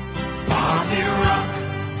 bomb Iraq.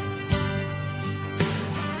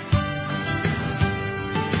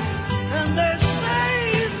 And they say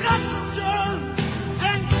he's got some drugs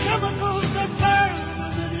and chemicals that burn,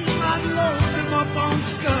 and then he might load them up on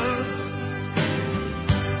scuds.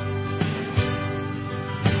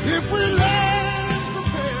 If we land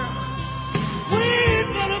prepare, we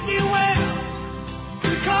better beware,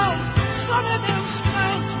 because some of them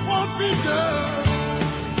skunks won't be done.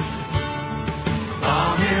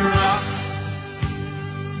 Bomb Iraq,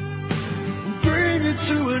 bring it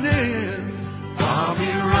to an end. Bomb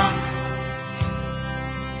Iraq,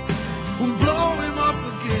 blow him up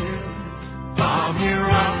again. Bomb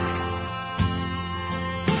Iraq.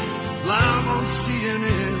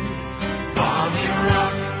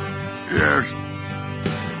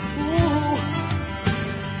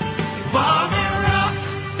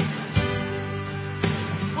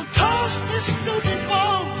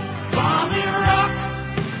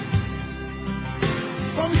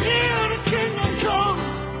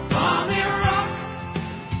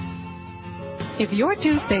 If your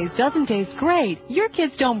toothpaste doesn't taste great, your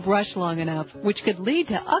kids don't brush long enough, which could lead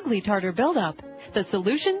to ugly tartar buildup. The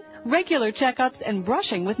solution? Regular checkups and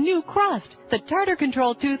brushing with New Crust, the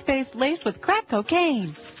tartar-controlled toothpaste laced with crack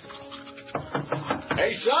cocaine.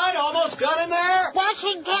 Hey, son, almost done in there?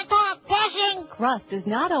 Brushing, can't talk, brushing. Crust is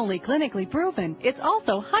not only clinically proven, it's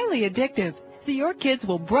also highly addictive. So your kids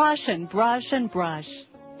will brush and brush and brush.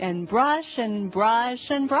 And brush and brush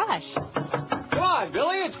and brush. Come on,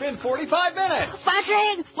 Billy, it's been 45 minutes.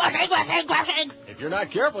 Brushing, brushing, brushing, brushing. If you're not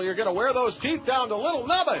careful, you're going to wear those teeth down to little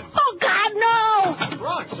nubbins. Oh, God, no. What's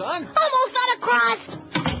wrong, son? Almost out of crust.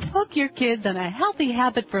 Hook your kids on a healthy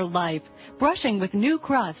habit for life. Brushing with New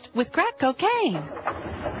Crust with crack cocaine.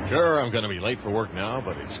 Sure, I'm going to be late for work now,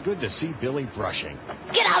 but it's good to see Billy brushing.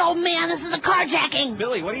 Get out, old man. This is a carjacking.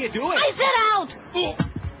 Billy, what are you doing? I said out. Oh.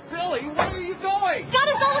 Billy, where are you going?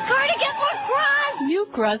 Gotta sell the car to get more crust. New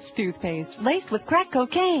Crust toothpaste laced with crack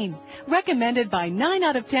cocaine. Recommended by 9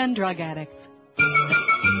 out of 10 drug addicts.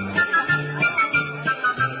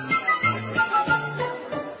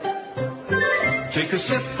 Take a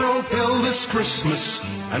Cipro pill this Christmas,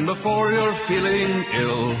 and before you're feeling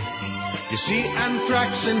ill, you see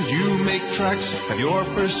anthrax and you make tracks, have your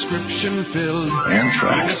prescription filled.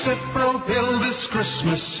 Anthrax. Take a Cipro pill this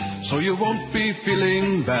Christmas, so you won't be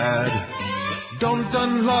feeling bad. Don't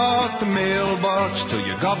unlock the mailbox till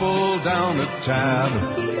you gobble down a tab.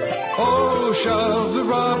 Oh, shove the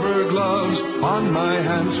rubber gloves on my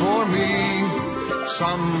hands for me.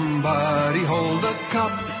 Somebody hold a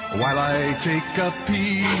cup while I take a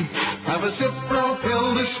pee. Have a Cipro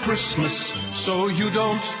pill this Christmas so you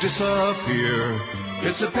don't disappear.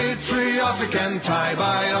 It's a patriotic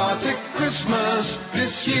antibiotic Christmas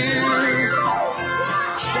this year.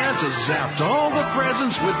 Santa zapped all the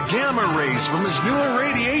presents with gamma rays from his new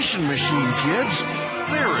irradiation machine, kids.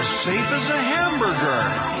 They're as safe as a hamburger.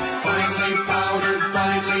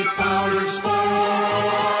 Finely powdered spores.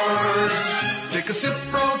 Take a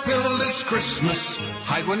Cipro pill this Christmas,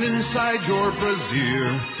 hide one inside your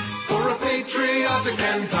brassiere. For a patriotic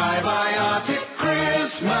antibiotic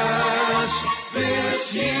Christmas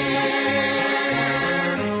this year.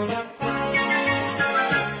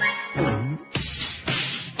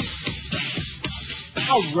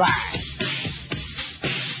 All right.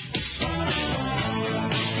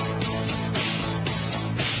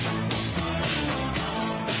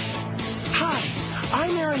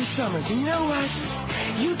 I'm Aaron Summers, and you know what?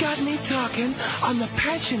 You got me talking on the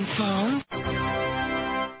passion phone.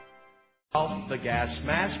 Off the gas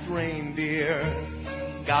masked reindeer,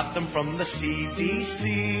 got them from the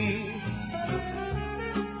CDC.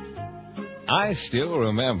 I still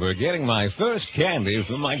remember getting my first candy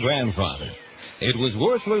from my grandfather. It was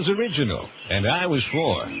Werther's Original, and I was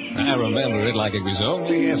 4. I remember it like it was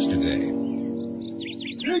only yesterday.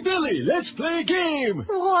 Hey, Billy, let's play a game.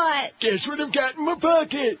 What? Guess what I've got in my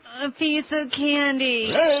pocket? A piece of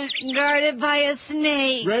candy. Right. Guarded by a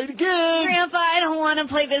snake. Right again. Grandpa, I don't want to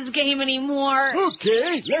play this game anymore.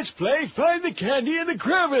 Okay, let's play Find the Candy in the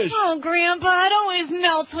Crevice. Oh, Grandpa, it always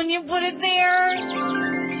melts when you put it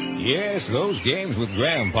there. Yes, those games with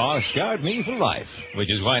Grandpa scarred me for life,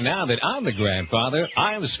 which is why now that I'm the grandfather,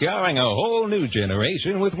 I'm scarring a whole new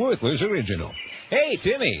generation with Werther's Original. Hey,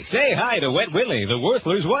 Timmy, say hi to Wet Willie, the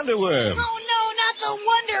Werther's Wonder Worm. Oh, no, not the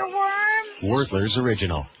Wonder Worm. Werther's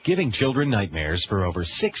Original, giving children nightmares for over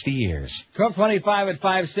 60 years. 12:25 at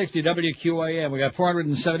 560 WQAM. We got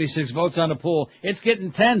 476 votes on the poll. It's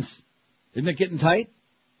getting tense. Isn't it getting tight?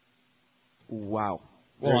 Wow.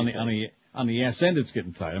 Well, on the yes end, it's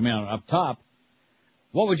getting tight. I mean, up top.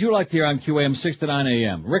 What would you like to hear on QAM 6 to 9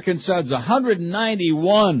 a.m.? Rick and Suds,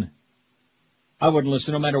 191. I wouldn't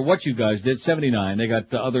listen no matter what you guys did. 79. They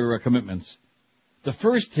got other commitments. The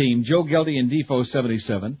first team, Joe Geldy and Defoe,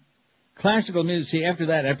 77. Classical music, see, after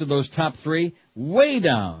that, after those top 3, way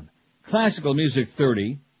down. Classical music,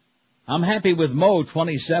 30. I'm happy with Mo,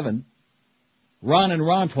 27. Ron and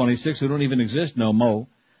Ron, 26, who don't even exist, no Mo.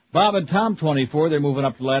 Bob and Tom, 24. They're moving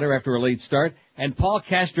up the ladder after a late start. And Paul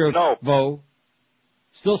Castro,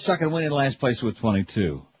 still sucking win in last place with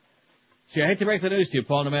 22. See, I hate to break the news to you,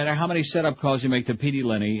 Paul, no matter how many setup calls you make to Petey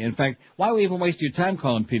Lenny. In fact, why we even waste your time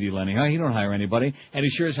calling Petey Lenny, huh? He don't hire anybody. And he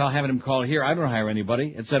sure as hell having him call here. I don't hire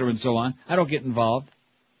anybody, et cetera and so on. I don't get involved.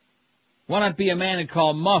 Why not be a man and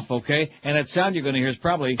call Muff, okay? And that sound you're going to hear is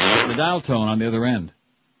probably the dial tone on the other end.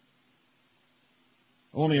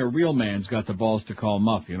 Only a real man's got the balls to call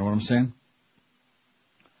Muff, you know what I'm saying?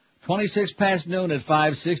 26 past noon at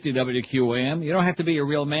 560 WQAM. You don't have to be a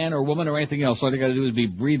real man or woman or anything else. All you got to do is be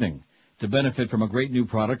breathing to benefit from a great new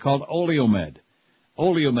product called Oleomed.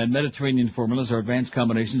 Oleomed Mediterranean formulas are advanced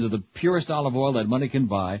combinations of the purest olive oil that money can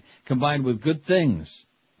buy, combined with good things.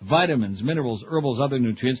 Vitamins, minerals, herbals, other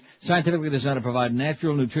nutrients, scientifically designed to provide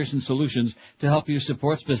natural nutrition solutions to help you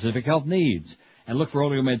support specific health needs. And look for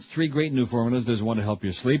Oleomed's 3 great new formulas. There's one to help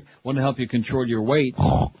you sleep, one to help you control your weight,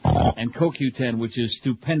 and CoQ10, which is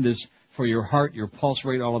stupendous for your heart, your pulse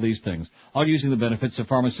rate, all of these things. All using the benefits of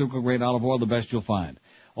pharmaceutical-grade olive oil, the best you'll find.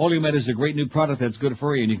 Oleomed is a great new product that's good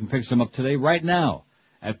for you, and you can pick some up today, right now,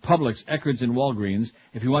 at Publix, Eckerd's, and Walgreens.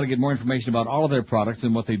 If you want to get more information about all of their products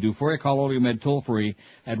and what they do for you, call Oleomed toll-free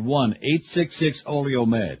at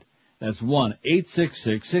 1-866-OLEOMED. That's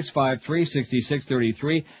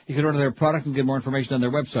 1-866-653-6633. You can order their product and get more information on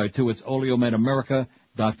their website, too. It's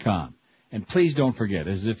oleomedamerica.com. And please don't forget,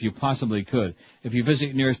 as if you possibly could, if you visit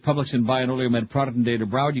your nearest Publix and buy an Oleomed product in Data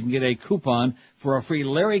Broward, you can get a coupon for a free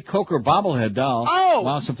Larry Coker bobblehead doll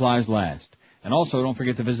while supplies last. And also, don't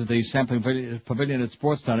forget to visit the sampling pavilion at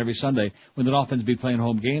Sportstown every Sunday when the Dolphins be playing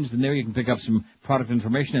home games. And there you can pick up some product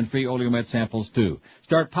information and free Oleomed samples, too.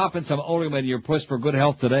 Start popping some Oleomed in your puss for good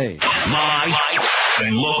health today. Live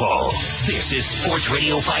and local. This is Sports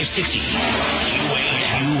Radio 560.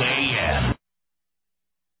 QAM.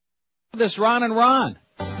 This Ron and Ron.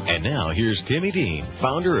 And now here's Timmy Dean,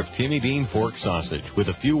 founder of Timmy Dean Pork Sausage, with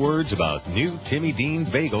a few words about new Timmy Dean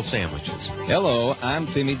bagel sandwiches. Hello, I'm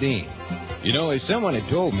Timmy Dean. You know, if someone had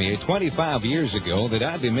told me 25 years ago that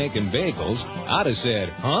I'd be making bagels, I'd have said,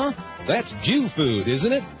 huh? That's Jew food,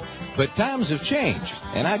 isn't it? But times have changed,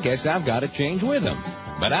 and I guess I've got to change with them.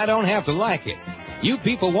 But I don't have to like it. You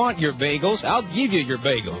people want your bagels, I'll give you your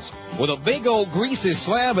bagels, with a big old greasy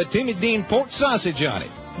slab of Timmy Dean pork sausage on it.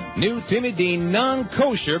 New Timmy Dean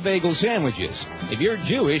non-kosher bagel sandwiches. If you're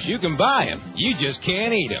Jewish, you can buy them. You just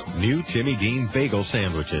can't eat them. New Timmy Dean bagel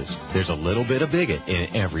sandwiches. There's a little bit of bigot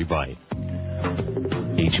in every bite.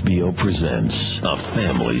 HBO presents A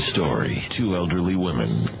Family Story. 2 elderly women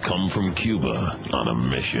come from Cuba on a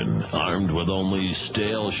mission. Armed with only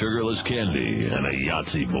stale, sugarless candy and a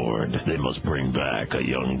Yahtzee board, they must bring back a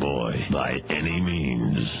young boy by any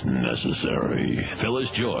means necessary.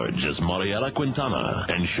 Phyllis George as Mariela Quintana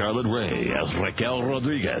and Charlotte Ray as Raquel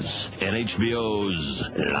Rodriguez in HBO's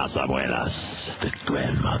Las Abuelas, the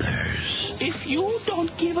grandmothers. If you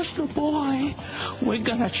don't give us the boy, we're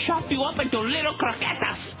gonna chop you up into little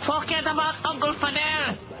croquetas. Forget about Uncle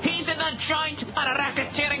Fidel. He's in the joint on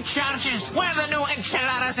racketeering charges. We're the new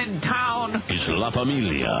enchiladas in town. It's La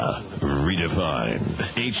Familia redefined.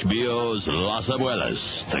 HBO's Las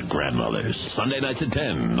Abuelas, the grandmothers. Sunday nights at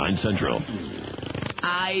 10, 9 Central.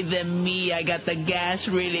 I got the gas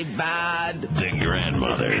really bad. The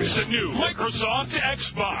grandmothers. It's the new Microsoft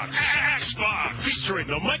Xbox. Xbox. Featuring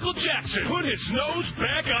the Michael Jackson Put His Nose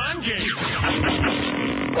Back On game.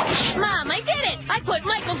 Mom, I did it. I put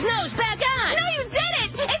Michael's nose back on. No, you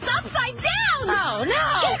didn't. It's upside down. Oh,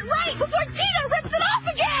 no. Get it right before Gina rips it off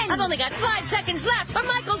again. I've only got 5 seconds left or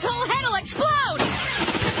Michael's whole head will explode.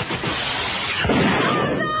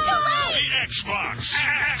 Xbox.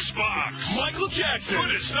 Xbox. Michael Jackson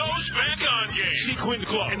Put His Nose Back On game. Sequined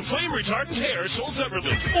glove and flame retardant hair sold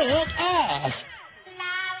separately. Big ass.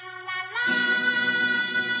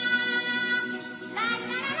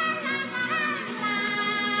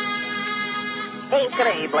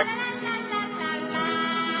 Increíble.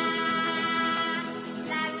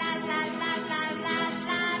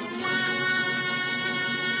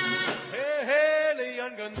 Hey, hey,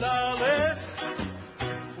 Leon Gonzalez.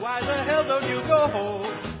 Why the hell don't you go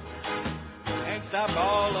home and stop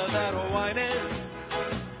all of that whining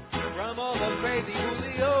from all the crazy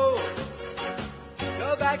Julios?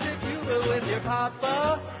 Go back to Cuba with your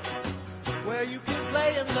papa, where you can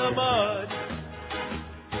play in the mud.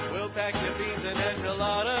 We'll pack your beans and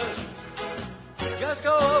enchiladas. Just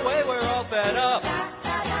go away, we're all fed up.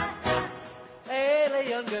 Hey,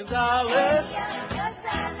 Leon Gonzalez,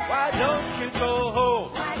 why don't you go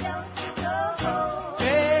home?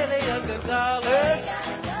 Gonzalez,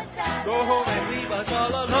 go home and leave us all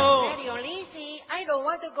alone. Daddy Olisi, I don't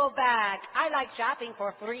want to go back. I like shopping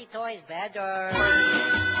for 3 toys better.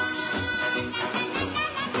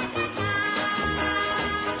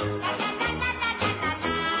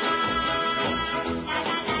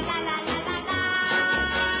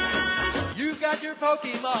 You got your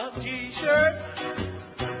Pokemon t-shirt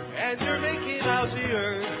and your Mickey Mouse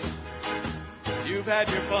ears. You've had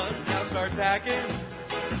your fun, now start packing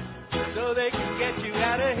so they can get you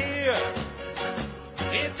out of here.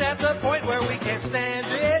 It's at the point where we can't stand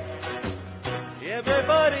it.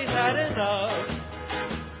 Everybody's had enough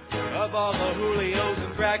of all the Julios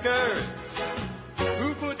and crackers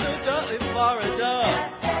who put the duh in Florida.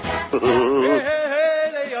 Hey, hey,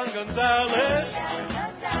 hey, the young Gonzalez,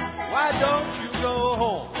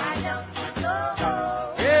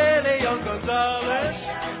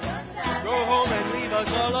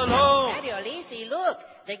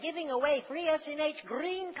 They're giving away free SNH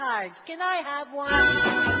green cards. Can I have one?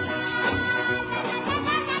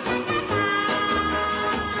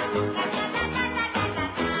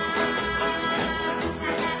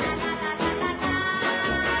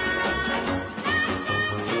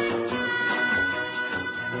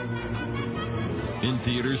 In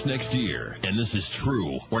theaters next year, and this is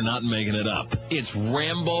true, we're not making it up. It's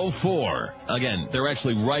Rambo 4. Again, they're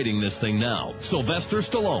actually writing this thing now. Sylvester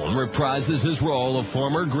Stallone reprises his role of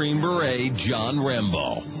former Green Beret John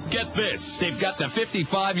Rambo. Get this, they've got the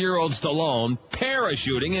 55-year-old Stallone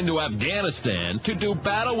parachuting into Afghanistan to do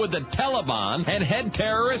battle with the Taliban and head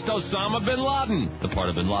terrorist Osama bin Laden. The part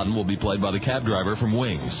of bin Laden will be played by the cab driver from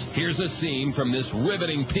Wings. Here's a scene from this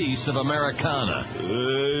riveting piece of Americana.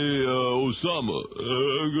 Hey, Osama,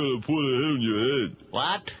 I'm gonna put it in your head.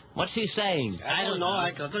 What? What's he saying? I don't know.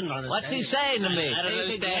 I couldn't understand. What's he saying to me? I don't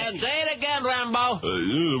understand. Say it again, Rambo. I'm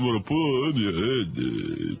gonna put it in your head.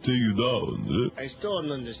 Take you down. I still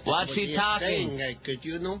don't understand. What's he talking? Could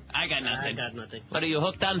you know? I got nothing. I got nothing. What, are you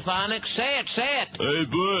hooked on phonics? Say it, say it. Hey,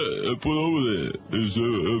 put over there. It's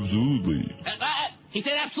absolutely. He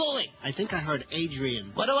said absolutely. I think I heard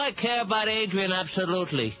Adrian. What do I care about Adrian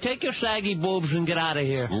absolutely? Take your saggy boobs and get out of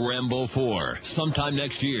here. Rambo 4, sometime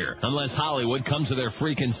next year, unless Hollywood comes to their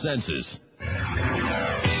freaking senses.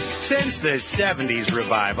 Since the 70s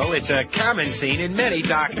revival, it's a common scene in many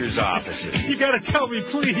doctors' offices. You gotta tell me,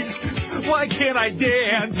 please, why can't I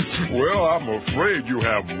dance? Well, I'm afraid you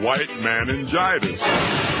have white meningitis.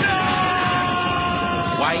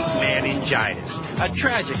 White meningitis, a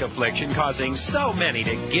tragic affliction causing so many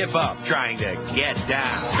to give up trying to get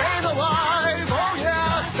down. Staying alive, oh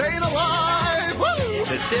yeah, staying alive, woo!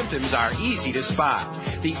 The symptoms are easy to spot.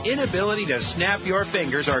 The inability to snap your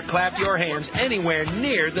fingers or clap your hands anywhere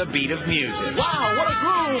near the beat of music. Wow, what a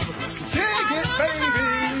groove! Dig it,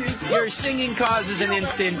 baby! Your singing causes an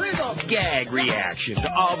instant gag reaction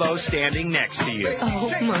to all those standing next to you.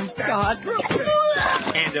 Oh, my God.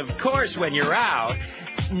 And, of course, when you're out,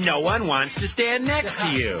 no one wants to stand next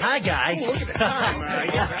to you. Hi, guys.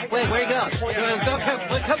 Wait, where you going?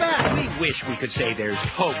 Come back. We wish we could say there's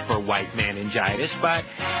hope for white meningitis, but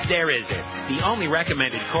there isn't. The only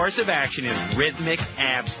recommended course of action is rhythmic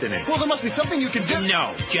abstinence. Well, there must be something you can do.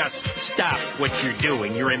 No, just stop what you're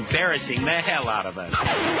doing. You're embarrassing the hell out of us.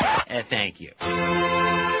 Thank you.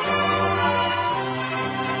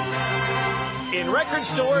 In record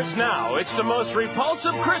stores now, it's the most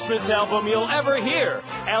repulsive Christmas album you'll ever hear.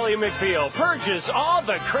 Ally McBeal purges all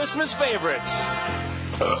the Christmas favorites.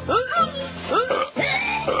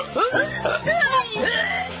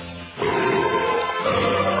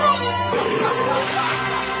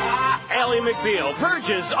 Ally McBeal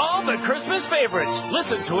purges all the Christmas favorites.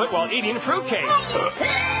 Listen to it while eating fruitcake.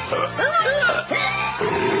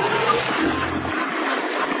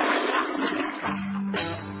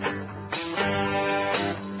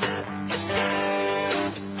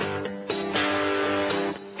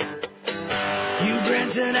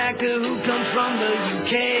 An actor who comes from the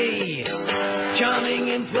UK, charming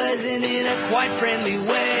and pleasant in a quite friendly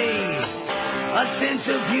way, a sense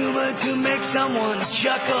of humor to make someone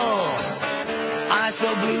chuckle, eyes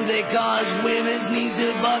so blue they cause women's knees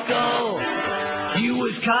to buckle. He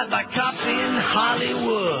was caught by cops in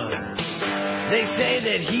Hollywood, they say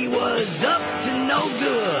that he was up to no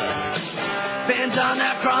good. Fans are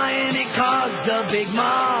now crying it caused a big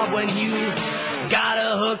mob when you got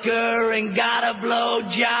a hooker and got a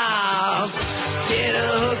blowjob. Get a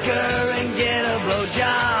hooker and get a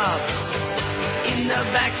blowjob. In the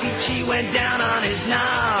backseat she went down on his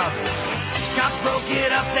knob. Cops broke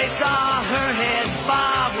it up, they saw her head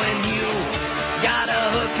bob. When you got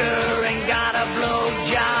a hooker and got a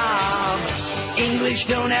blowjob. English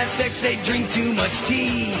don't have sex, they drink too much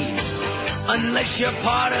tea. Unless you're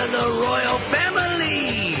part of the royal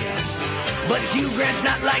family. But Hugh Grant's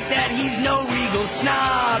not like that, he's no regal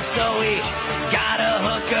snob. So he got a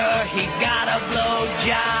hooker, he got a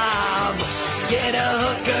blowjob. Get a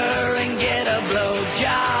hooker and get a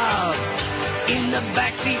blowjob. In the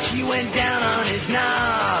backseat she went down on his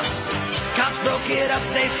knob. Cops broke it up,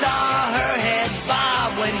 they saw her head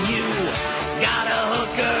bob. When you got a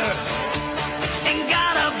hooker and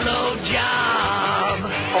got a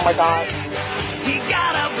blowjob. Oh my God. He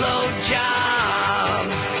got a blowjob.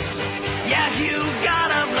 Yeah, you got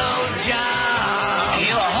a blowjob.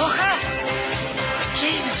 You a hooker?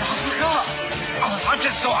 Jesus, I forgot. Oh, I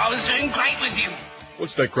just thought I was doing great with you.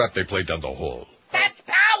 What's that crap they play down the hall? That's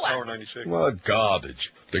power. Power 96. What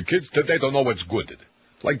garbage. The kids today don't know what's good.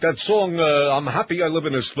 Like that song, I'm happy I live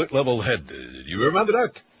in a split-level head. You remember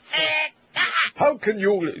that? How can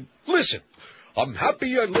you... Listen, I'm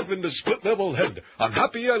happy I live in the split-level head. I'm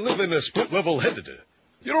happy I live in a split-level head.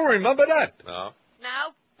 You don't remember that? No.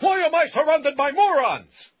 No? Why am I surrounded by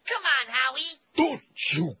morons? Come on, Howie. Don't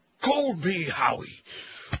you call me Howie.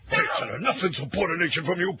 I've had enough insubordination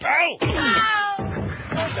from you, pal.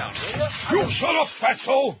 You shut up,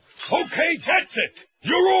 fatso. Okay, that's it.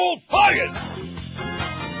 You're all fired.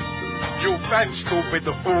 You fat, stupid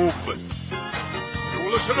boob. You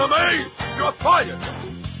listen to me. You're fired.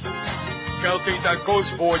 Guilty, that goes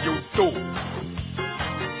for you, too.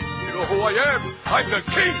 You know who I am? I'm the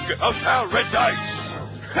king of paradise.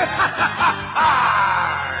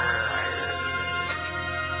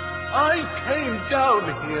 I came down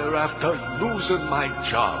here after losing my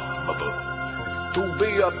job to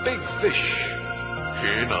be a big fish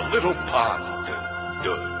in a little pond.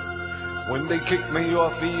 When they kicked me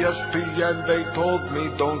off ESPN, they told me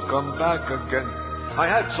don't come back again. I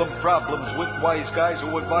had some problems with wise guys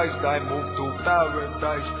who advised I move to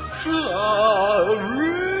paradise. Florida.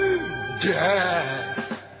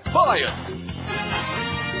 Fired.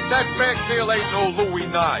 That back deal ain't no Louis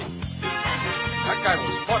Nye. That guy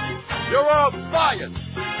was funny. You're all fired.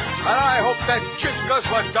 And I hope that kid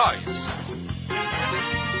guzzler dies.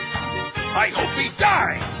 I hope he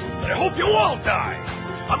dies. And I hope you all die.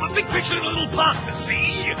 I'm a big fish in a little pond,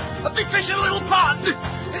 see? A big fish in a little pond.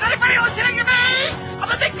 Is anybody listening to me? I'm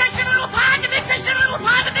a big fish in a little pond, a big fish in a little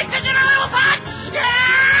pond, a big fish in a little pond.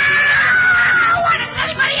 Yeah! What is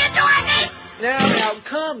anybody into me? Now,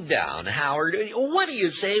 calm down, Howard. What do you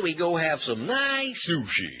say we go have some nice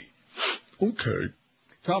sushi? Okay.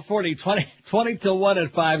 1240, 20 till 1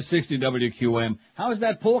 at 560 WQM. How is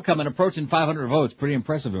that poll coming? Approaching 500 votes. Pretty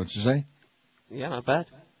impressive, don't you say? Yeah, not bad.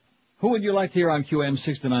 Who would you like to hear on QM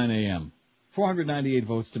 6 to 9 a.m.? 498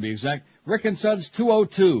 votes to be exact. Rick and Suds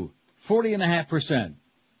 202, 40.5%.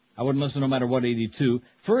 I wouldn't listen no matter what, 82.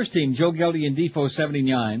 First team, Joe Geldy and Defo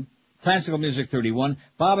 79. Classical music 31.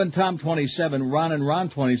 Bob and Tom 27. Ron and Ron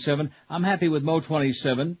 27. I'm happy with Mo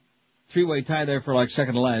 27. Three-way tie there for like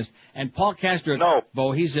second to last. And Paul Castro, no.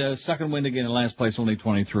 Bo, he's second wind again in last place, only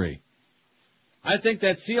 23. I think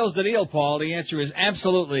that seals the deal, Paul. The answer is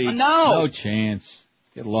absolutely no chance.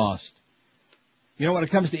 Get lost. You know, when it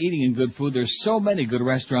comes to eating and good food, there's so many good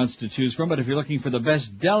restaurants to choose from, but if you're looking for the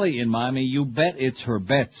best deli in Miami, you bet it's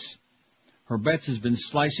Herbett's. Herbett's has been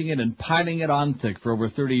slicing it and piling it on thick for over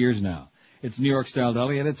 30 years now. It's New York-style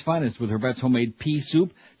deli at its finest with Herbett's homemade pea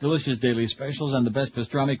soup, delicious daily specials, and the best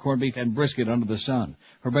pastrami, corned beef, and brisket under the sun.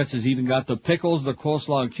 Herbett's has even got the pickles, the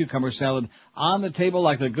coleslaw, and cucumber salad on the table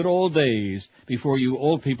like the good old days before you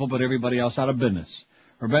old people put everybody else out of business.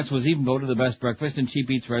 Herbett's was even voted the best breakfast and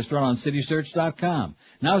cheap eats restaurant on CitySearch.com.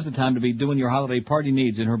 Now's the time to be doing your holiday party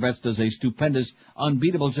needs, and Herbett's does a stupendous,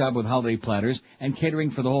 unbeatable job with holiday platters and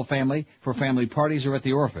catering for the whole family, for family parties or at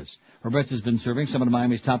the orifice. Herbett's has been serving some of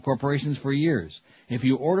Miami's top corporations for years. If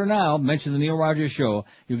you order now, mention the Neil Rogers Show,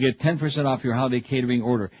 you'll get 10% off your holiday catering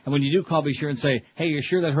order. And when you do call, be sure and say, hey, you're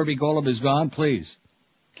sure that Herbie Golub is gone? Please.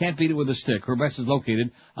 Can't beat it with a stick. Herbett's is located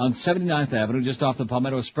on 79th Avenue, just off the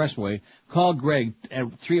Palmetto Expressway. Call Greg at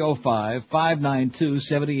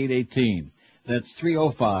 305-592-7818. That's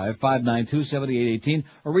 305-592-7818.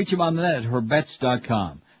 Or reach him on the net at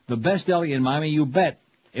Herbett's.com. The best deli in Miami, you bet.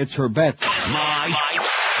 It's Herbett's. My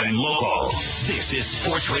and local. This is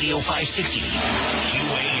Sports Radio 560.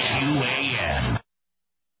 QAQAM.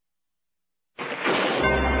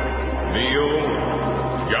 Neil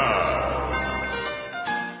Yard.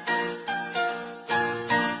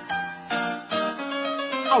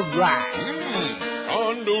 All right.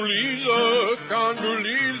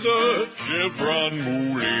 Condoleezza, Chevron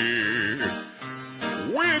Mooley.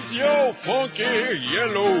 With your funky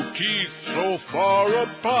yellow teeth so far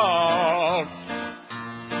apart.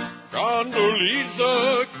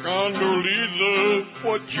 Condoleezza,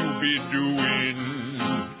 what you be doing?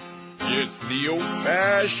 Yes,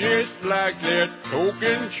 neo-fascists like that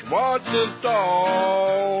token Schwarz's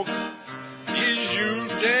dog. Is you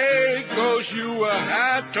dead 'cause you a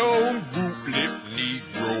high-toned boot-lip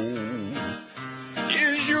Negro?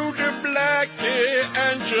 Is you the blackie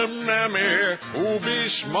and your mammy who be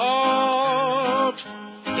smart?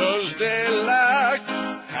 Does they like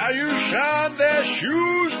how you shine their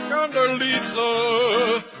shoes,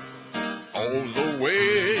 Condoleezza? All the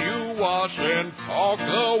way you wash and park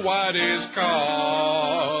the whitest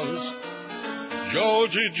cars.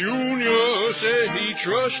 Georgie Jr. said he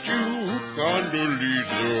trusts you,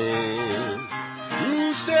 Condoleezza,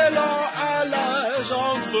 to sell our allies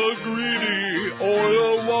on the greedy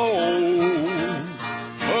oil wall.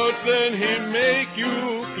 But then he make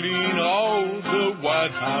you clean all the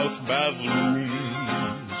White House bathrooms.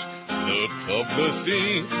 the tub, the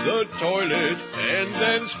sink, the toilet, and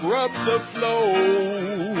then scrub the floor.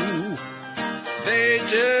 They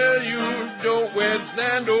tell you don't wear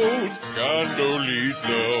sandals,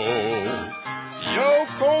 Condolito. Your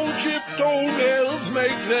cold chip toenails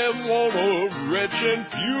make them wanna retch and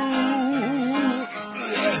puke.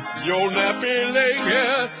 Your nappy leg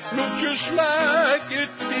hair look just like it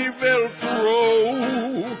be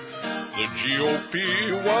Velcro. The GOP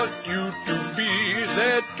want you to be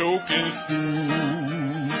their token spook.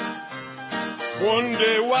 One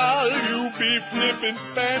day while you be flipping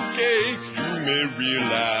pancakes, you may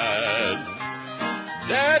realize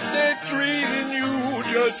that they're treating you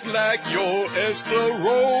just like your Esther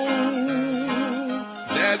Roll.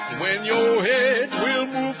 That's when your head will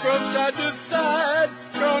move from side to side,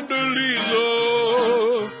 Condoleezza.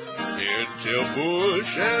 Here till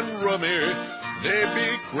Bush and Rummy, they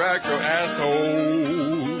be cracker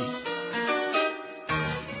assholes.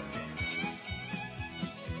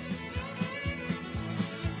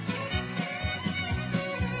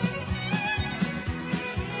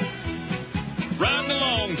 Riding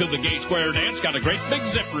along to the gay square dance, got a great big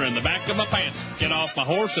zipper in the back of my pants. Get off my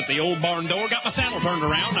horse at the old barn door, got my saddle turned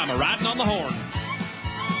around, I'm a-riding on the horn.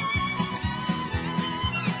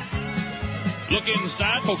 Look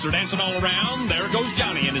inside, folks are dancing all around. There goes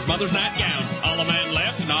Johnny in his mother's nightgown. All the man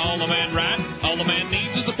left and all the man right. All the man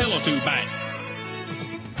needs is a pillow to bite.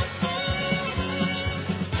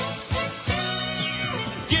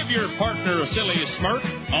 Give your partner a silly smirk.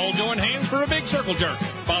 All join hands for a big circle jerk.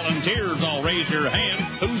 Volunteers, all raise your hand.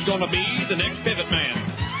 Who's gonna be the next pivot man?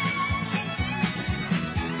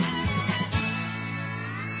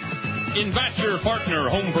 Invite your partner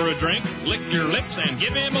home for a drink. Lick your lips and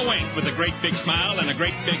give him a wink with a great big smile and a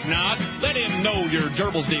great big nod. Let him know your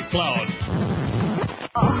gerbils declawed.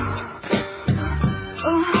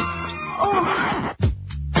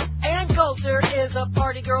 Ann Coulter is a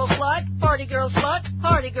party girl slut, party girl slut,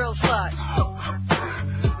 party girl slut.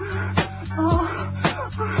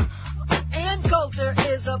 Ann Coulter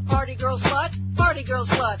is a party girl slut, party girl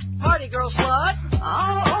slut, party girl slut.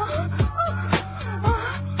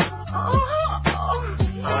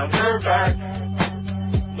 On her back,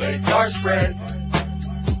 legs are spread,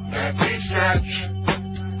 Nancy snatch,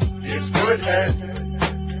 gives good head.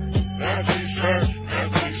 Nancy snatch,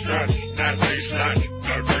 Nancy snatch, Nancy snatch,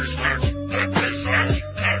 Nancy snatch, Nancy snatch,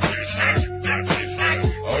 Nancy snatch, Nancy snatch. A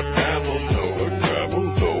camel toe, a camel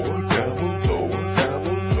toe, a camel toe, a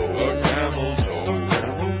camel toe, a camel toe, a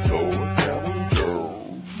camel toe, a camel toe.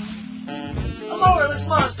 A moralist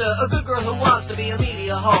monster, a good girl who wants to be a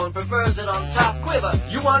media hoe and prefers it on top quiver.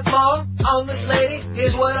 You want more on this lady?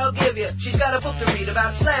 Here's what I'll give you. She's got a book to read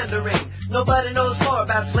about slandering. Nobody knows more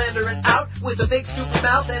about slandering out with a big stupid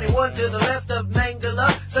mouth. Anyone to the left of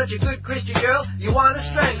Mangala, such a good Christian girl, you want to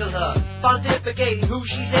strangle her. Pontificating who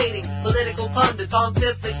she's hating, political pundit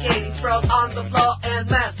pontificating, sprawled on the floor and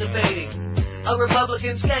masturbating. A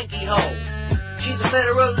Republican skanky hoe. She's a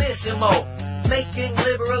federalissimo, making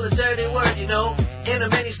liberal a dirty word, you know, in a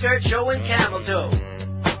miniskirt showing camel toe.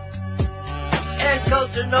 Ann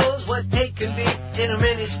Coulter knows what hate can be in a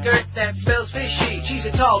miniskirt that smells fishy. She's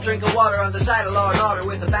a tall drink of water on the side of Law and Order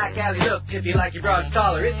with a back alley look. If you like your broad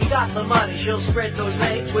collar, if you got the money, she'll spread those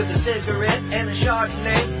legs with a cigarette and a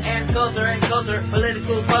Chardonnay. Ann Coulter,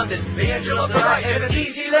 political pundit, the angel of the right and an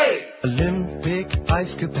easy lay. Olympic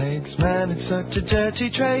ice capades, man, it's such a dirty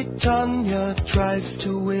trade. Tanya tries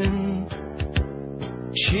to win.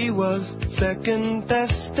 She was second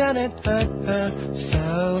best and it hurt her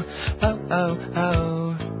so.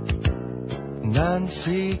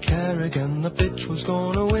 Nancy Kerrigan, the bitch was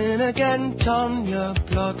gonna win again. Tanya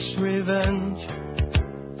plots revenge,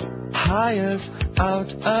 hires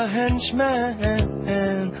out a henchman.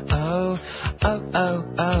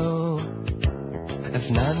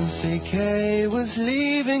 As Nancy K was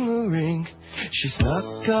leaving the ring, she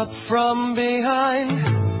snuck up from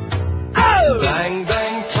behind. Bang,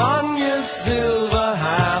 bang, Tanya's silver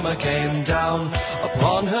hammer came down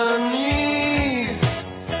upon her knee.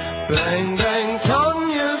 Bang, bang,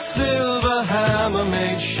 Tanya's silver hammer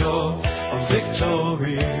made sure of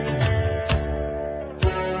victory.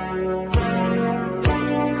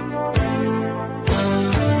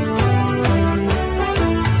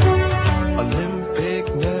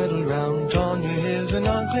 Olympic medal round, Tanya hears an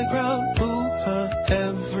ugly crowd boo her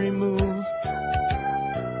every move.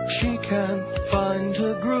 She can't find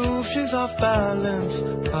her groove, she's off balance.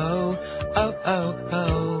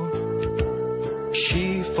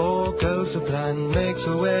 She forgoes the plan, makes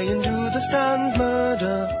her way into the stand,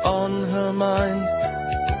 murder on her mind.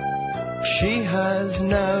 She has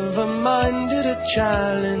never minded a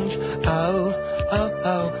challenge. oh,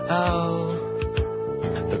 oh, oh.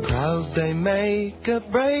 The crowd, they make a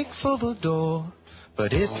break for the door,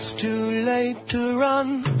 but it's too late to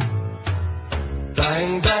run.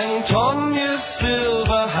 Bang, bang, Tanya's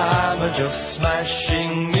silver hammer just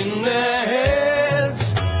smashing in their heads.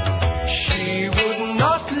 She would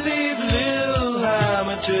not leave Lil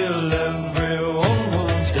Hammer till everyone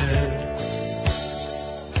was dead.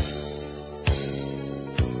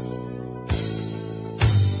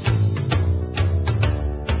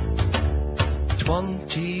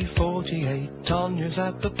 2048, Tanya's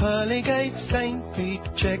at the pearly gate. St.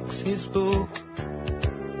 Pete checks his book.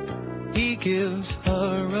 He gives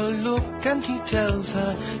her a look and he tells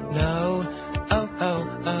her no, oh,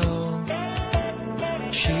 oh, oh.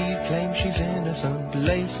 She claims she's innocent,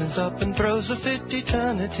 laces up and throws a fit.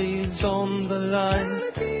 Eternity's on the line.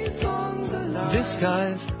 This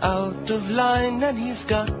guy's out of line and he's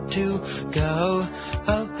got to go,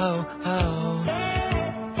 oh, oh, oh.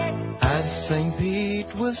 As St.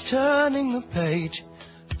 Pete was turning the page,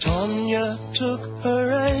 Tanya took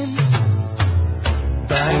her aim.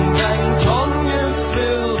 Bang, bang, Tanya's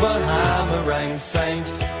silver hammer rang St.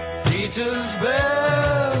 Peter's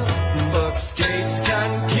bell. Buck's gates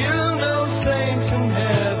can kill no saints in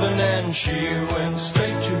heaven, and she went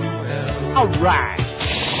straight to hell. All right.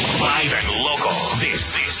 Live and local.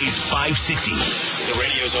 This is 560. The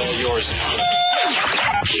radio's all yours now.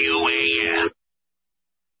 QAM.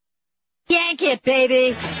 Yank it,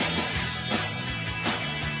 baby.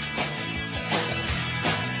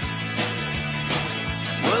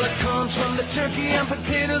 Well, it comes from the turkey and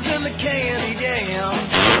potatoes and the candy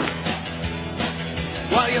yams.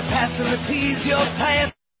 While you're passing the peas, you're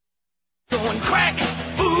passing, going crack,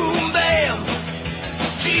 boom, bam.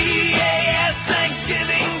 G-A-S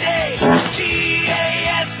Thanksgiving Day.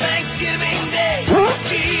 G-A-S Thanksgiving Day.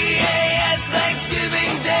 G-A-S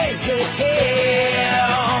Thanksgiving Day.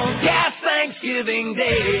 Hell, yes, Thanksgiving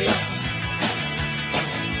Day.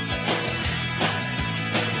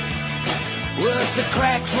 Well, it's a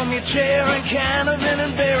crack from your chair and kind of an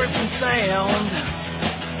embarrassing sound.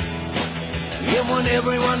 And when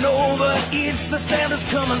everyone overeats, the sound is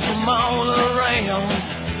coming from all around.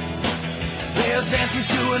 There's Auntie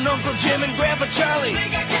Sue and Uncle Jim and Grandpa Charlie,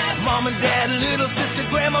 Mom and Dad and little sister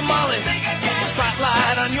Grandma Molly.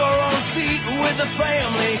 Spotlight on your own seat with the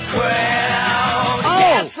family crowd. Oh.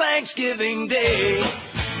 Yes, Thanksgiving Day.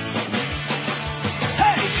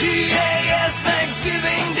 Hey, G-A-S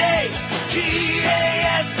Thanksgiving Day.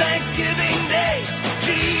 G-A-S Thanksgiving Day.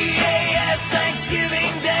 G-A-S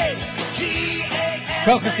Thanksgiving Day. G-A-S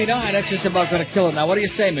 12:59, that's just about going to kill it. Now, what do you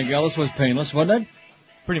say, Miguel? This was painless, wasn't it?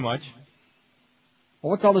 Pretty much.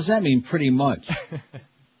 Well, what the hell does that mean, pretty much?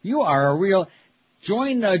 You are a real...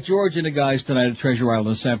 Join George and the guys tonight at Treasure Island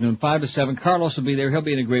this afternoon, 5 to 7. Carlos will be there. He'll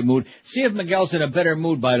be in a great mood. See if Miguel's in a better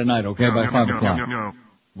mood by tonight, okay, by 5 o'clock. No.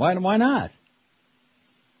 Why not?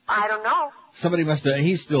 I don't know. Somebody must have...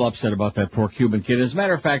 He's still upset about that poor Cuban kid. As a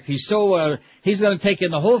matter of fact, he's so... he's going to take in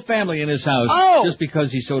the whole family in his house just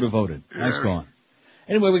because he's so devoted. Nice going.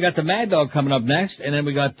 Anyway, we got the Mad Dog coming up next, and then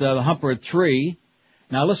we got the Humper at 3.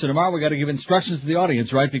 Now, listen, tomorrow we got to give instructions to the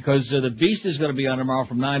audience, right? Because the Beast is going to be on tomorrow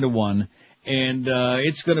from 9 to 1, and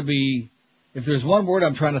it's going to be... If there's one word,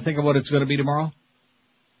 I'm trying to think of what it's going to be tomorrow.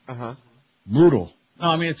 Brutal. No,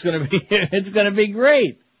 I mean, it's going to be... it's going to be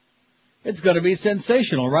great. It's going to be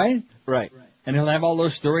sensational, right? Right. And he'll have all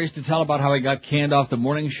those stories to tell about how he got canned off the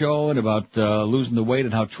morning show and about losing the weight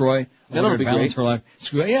and how Troy... That'll be great. For life.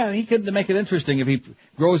 Yeah, he could make it interesting if he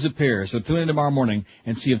grows a pair. So tune in tomorrow morning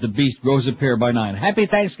and see if the Beast grows a pair by 9. Happy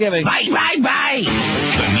Thanksgiving. Bye.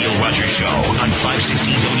 The Neil Rogers Show on 560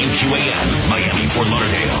 WQAM, Miami, Fort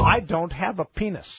Lauderdale. I don't have a penis.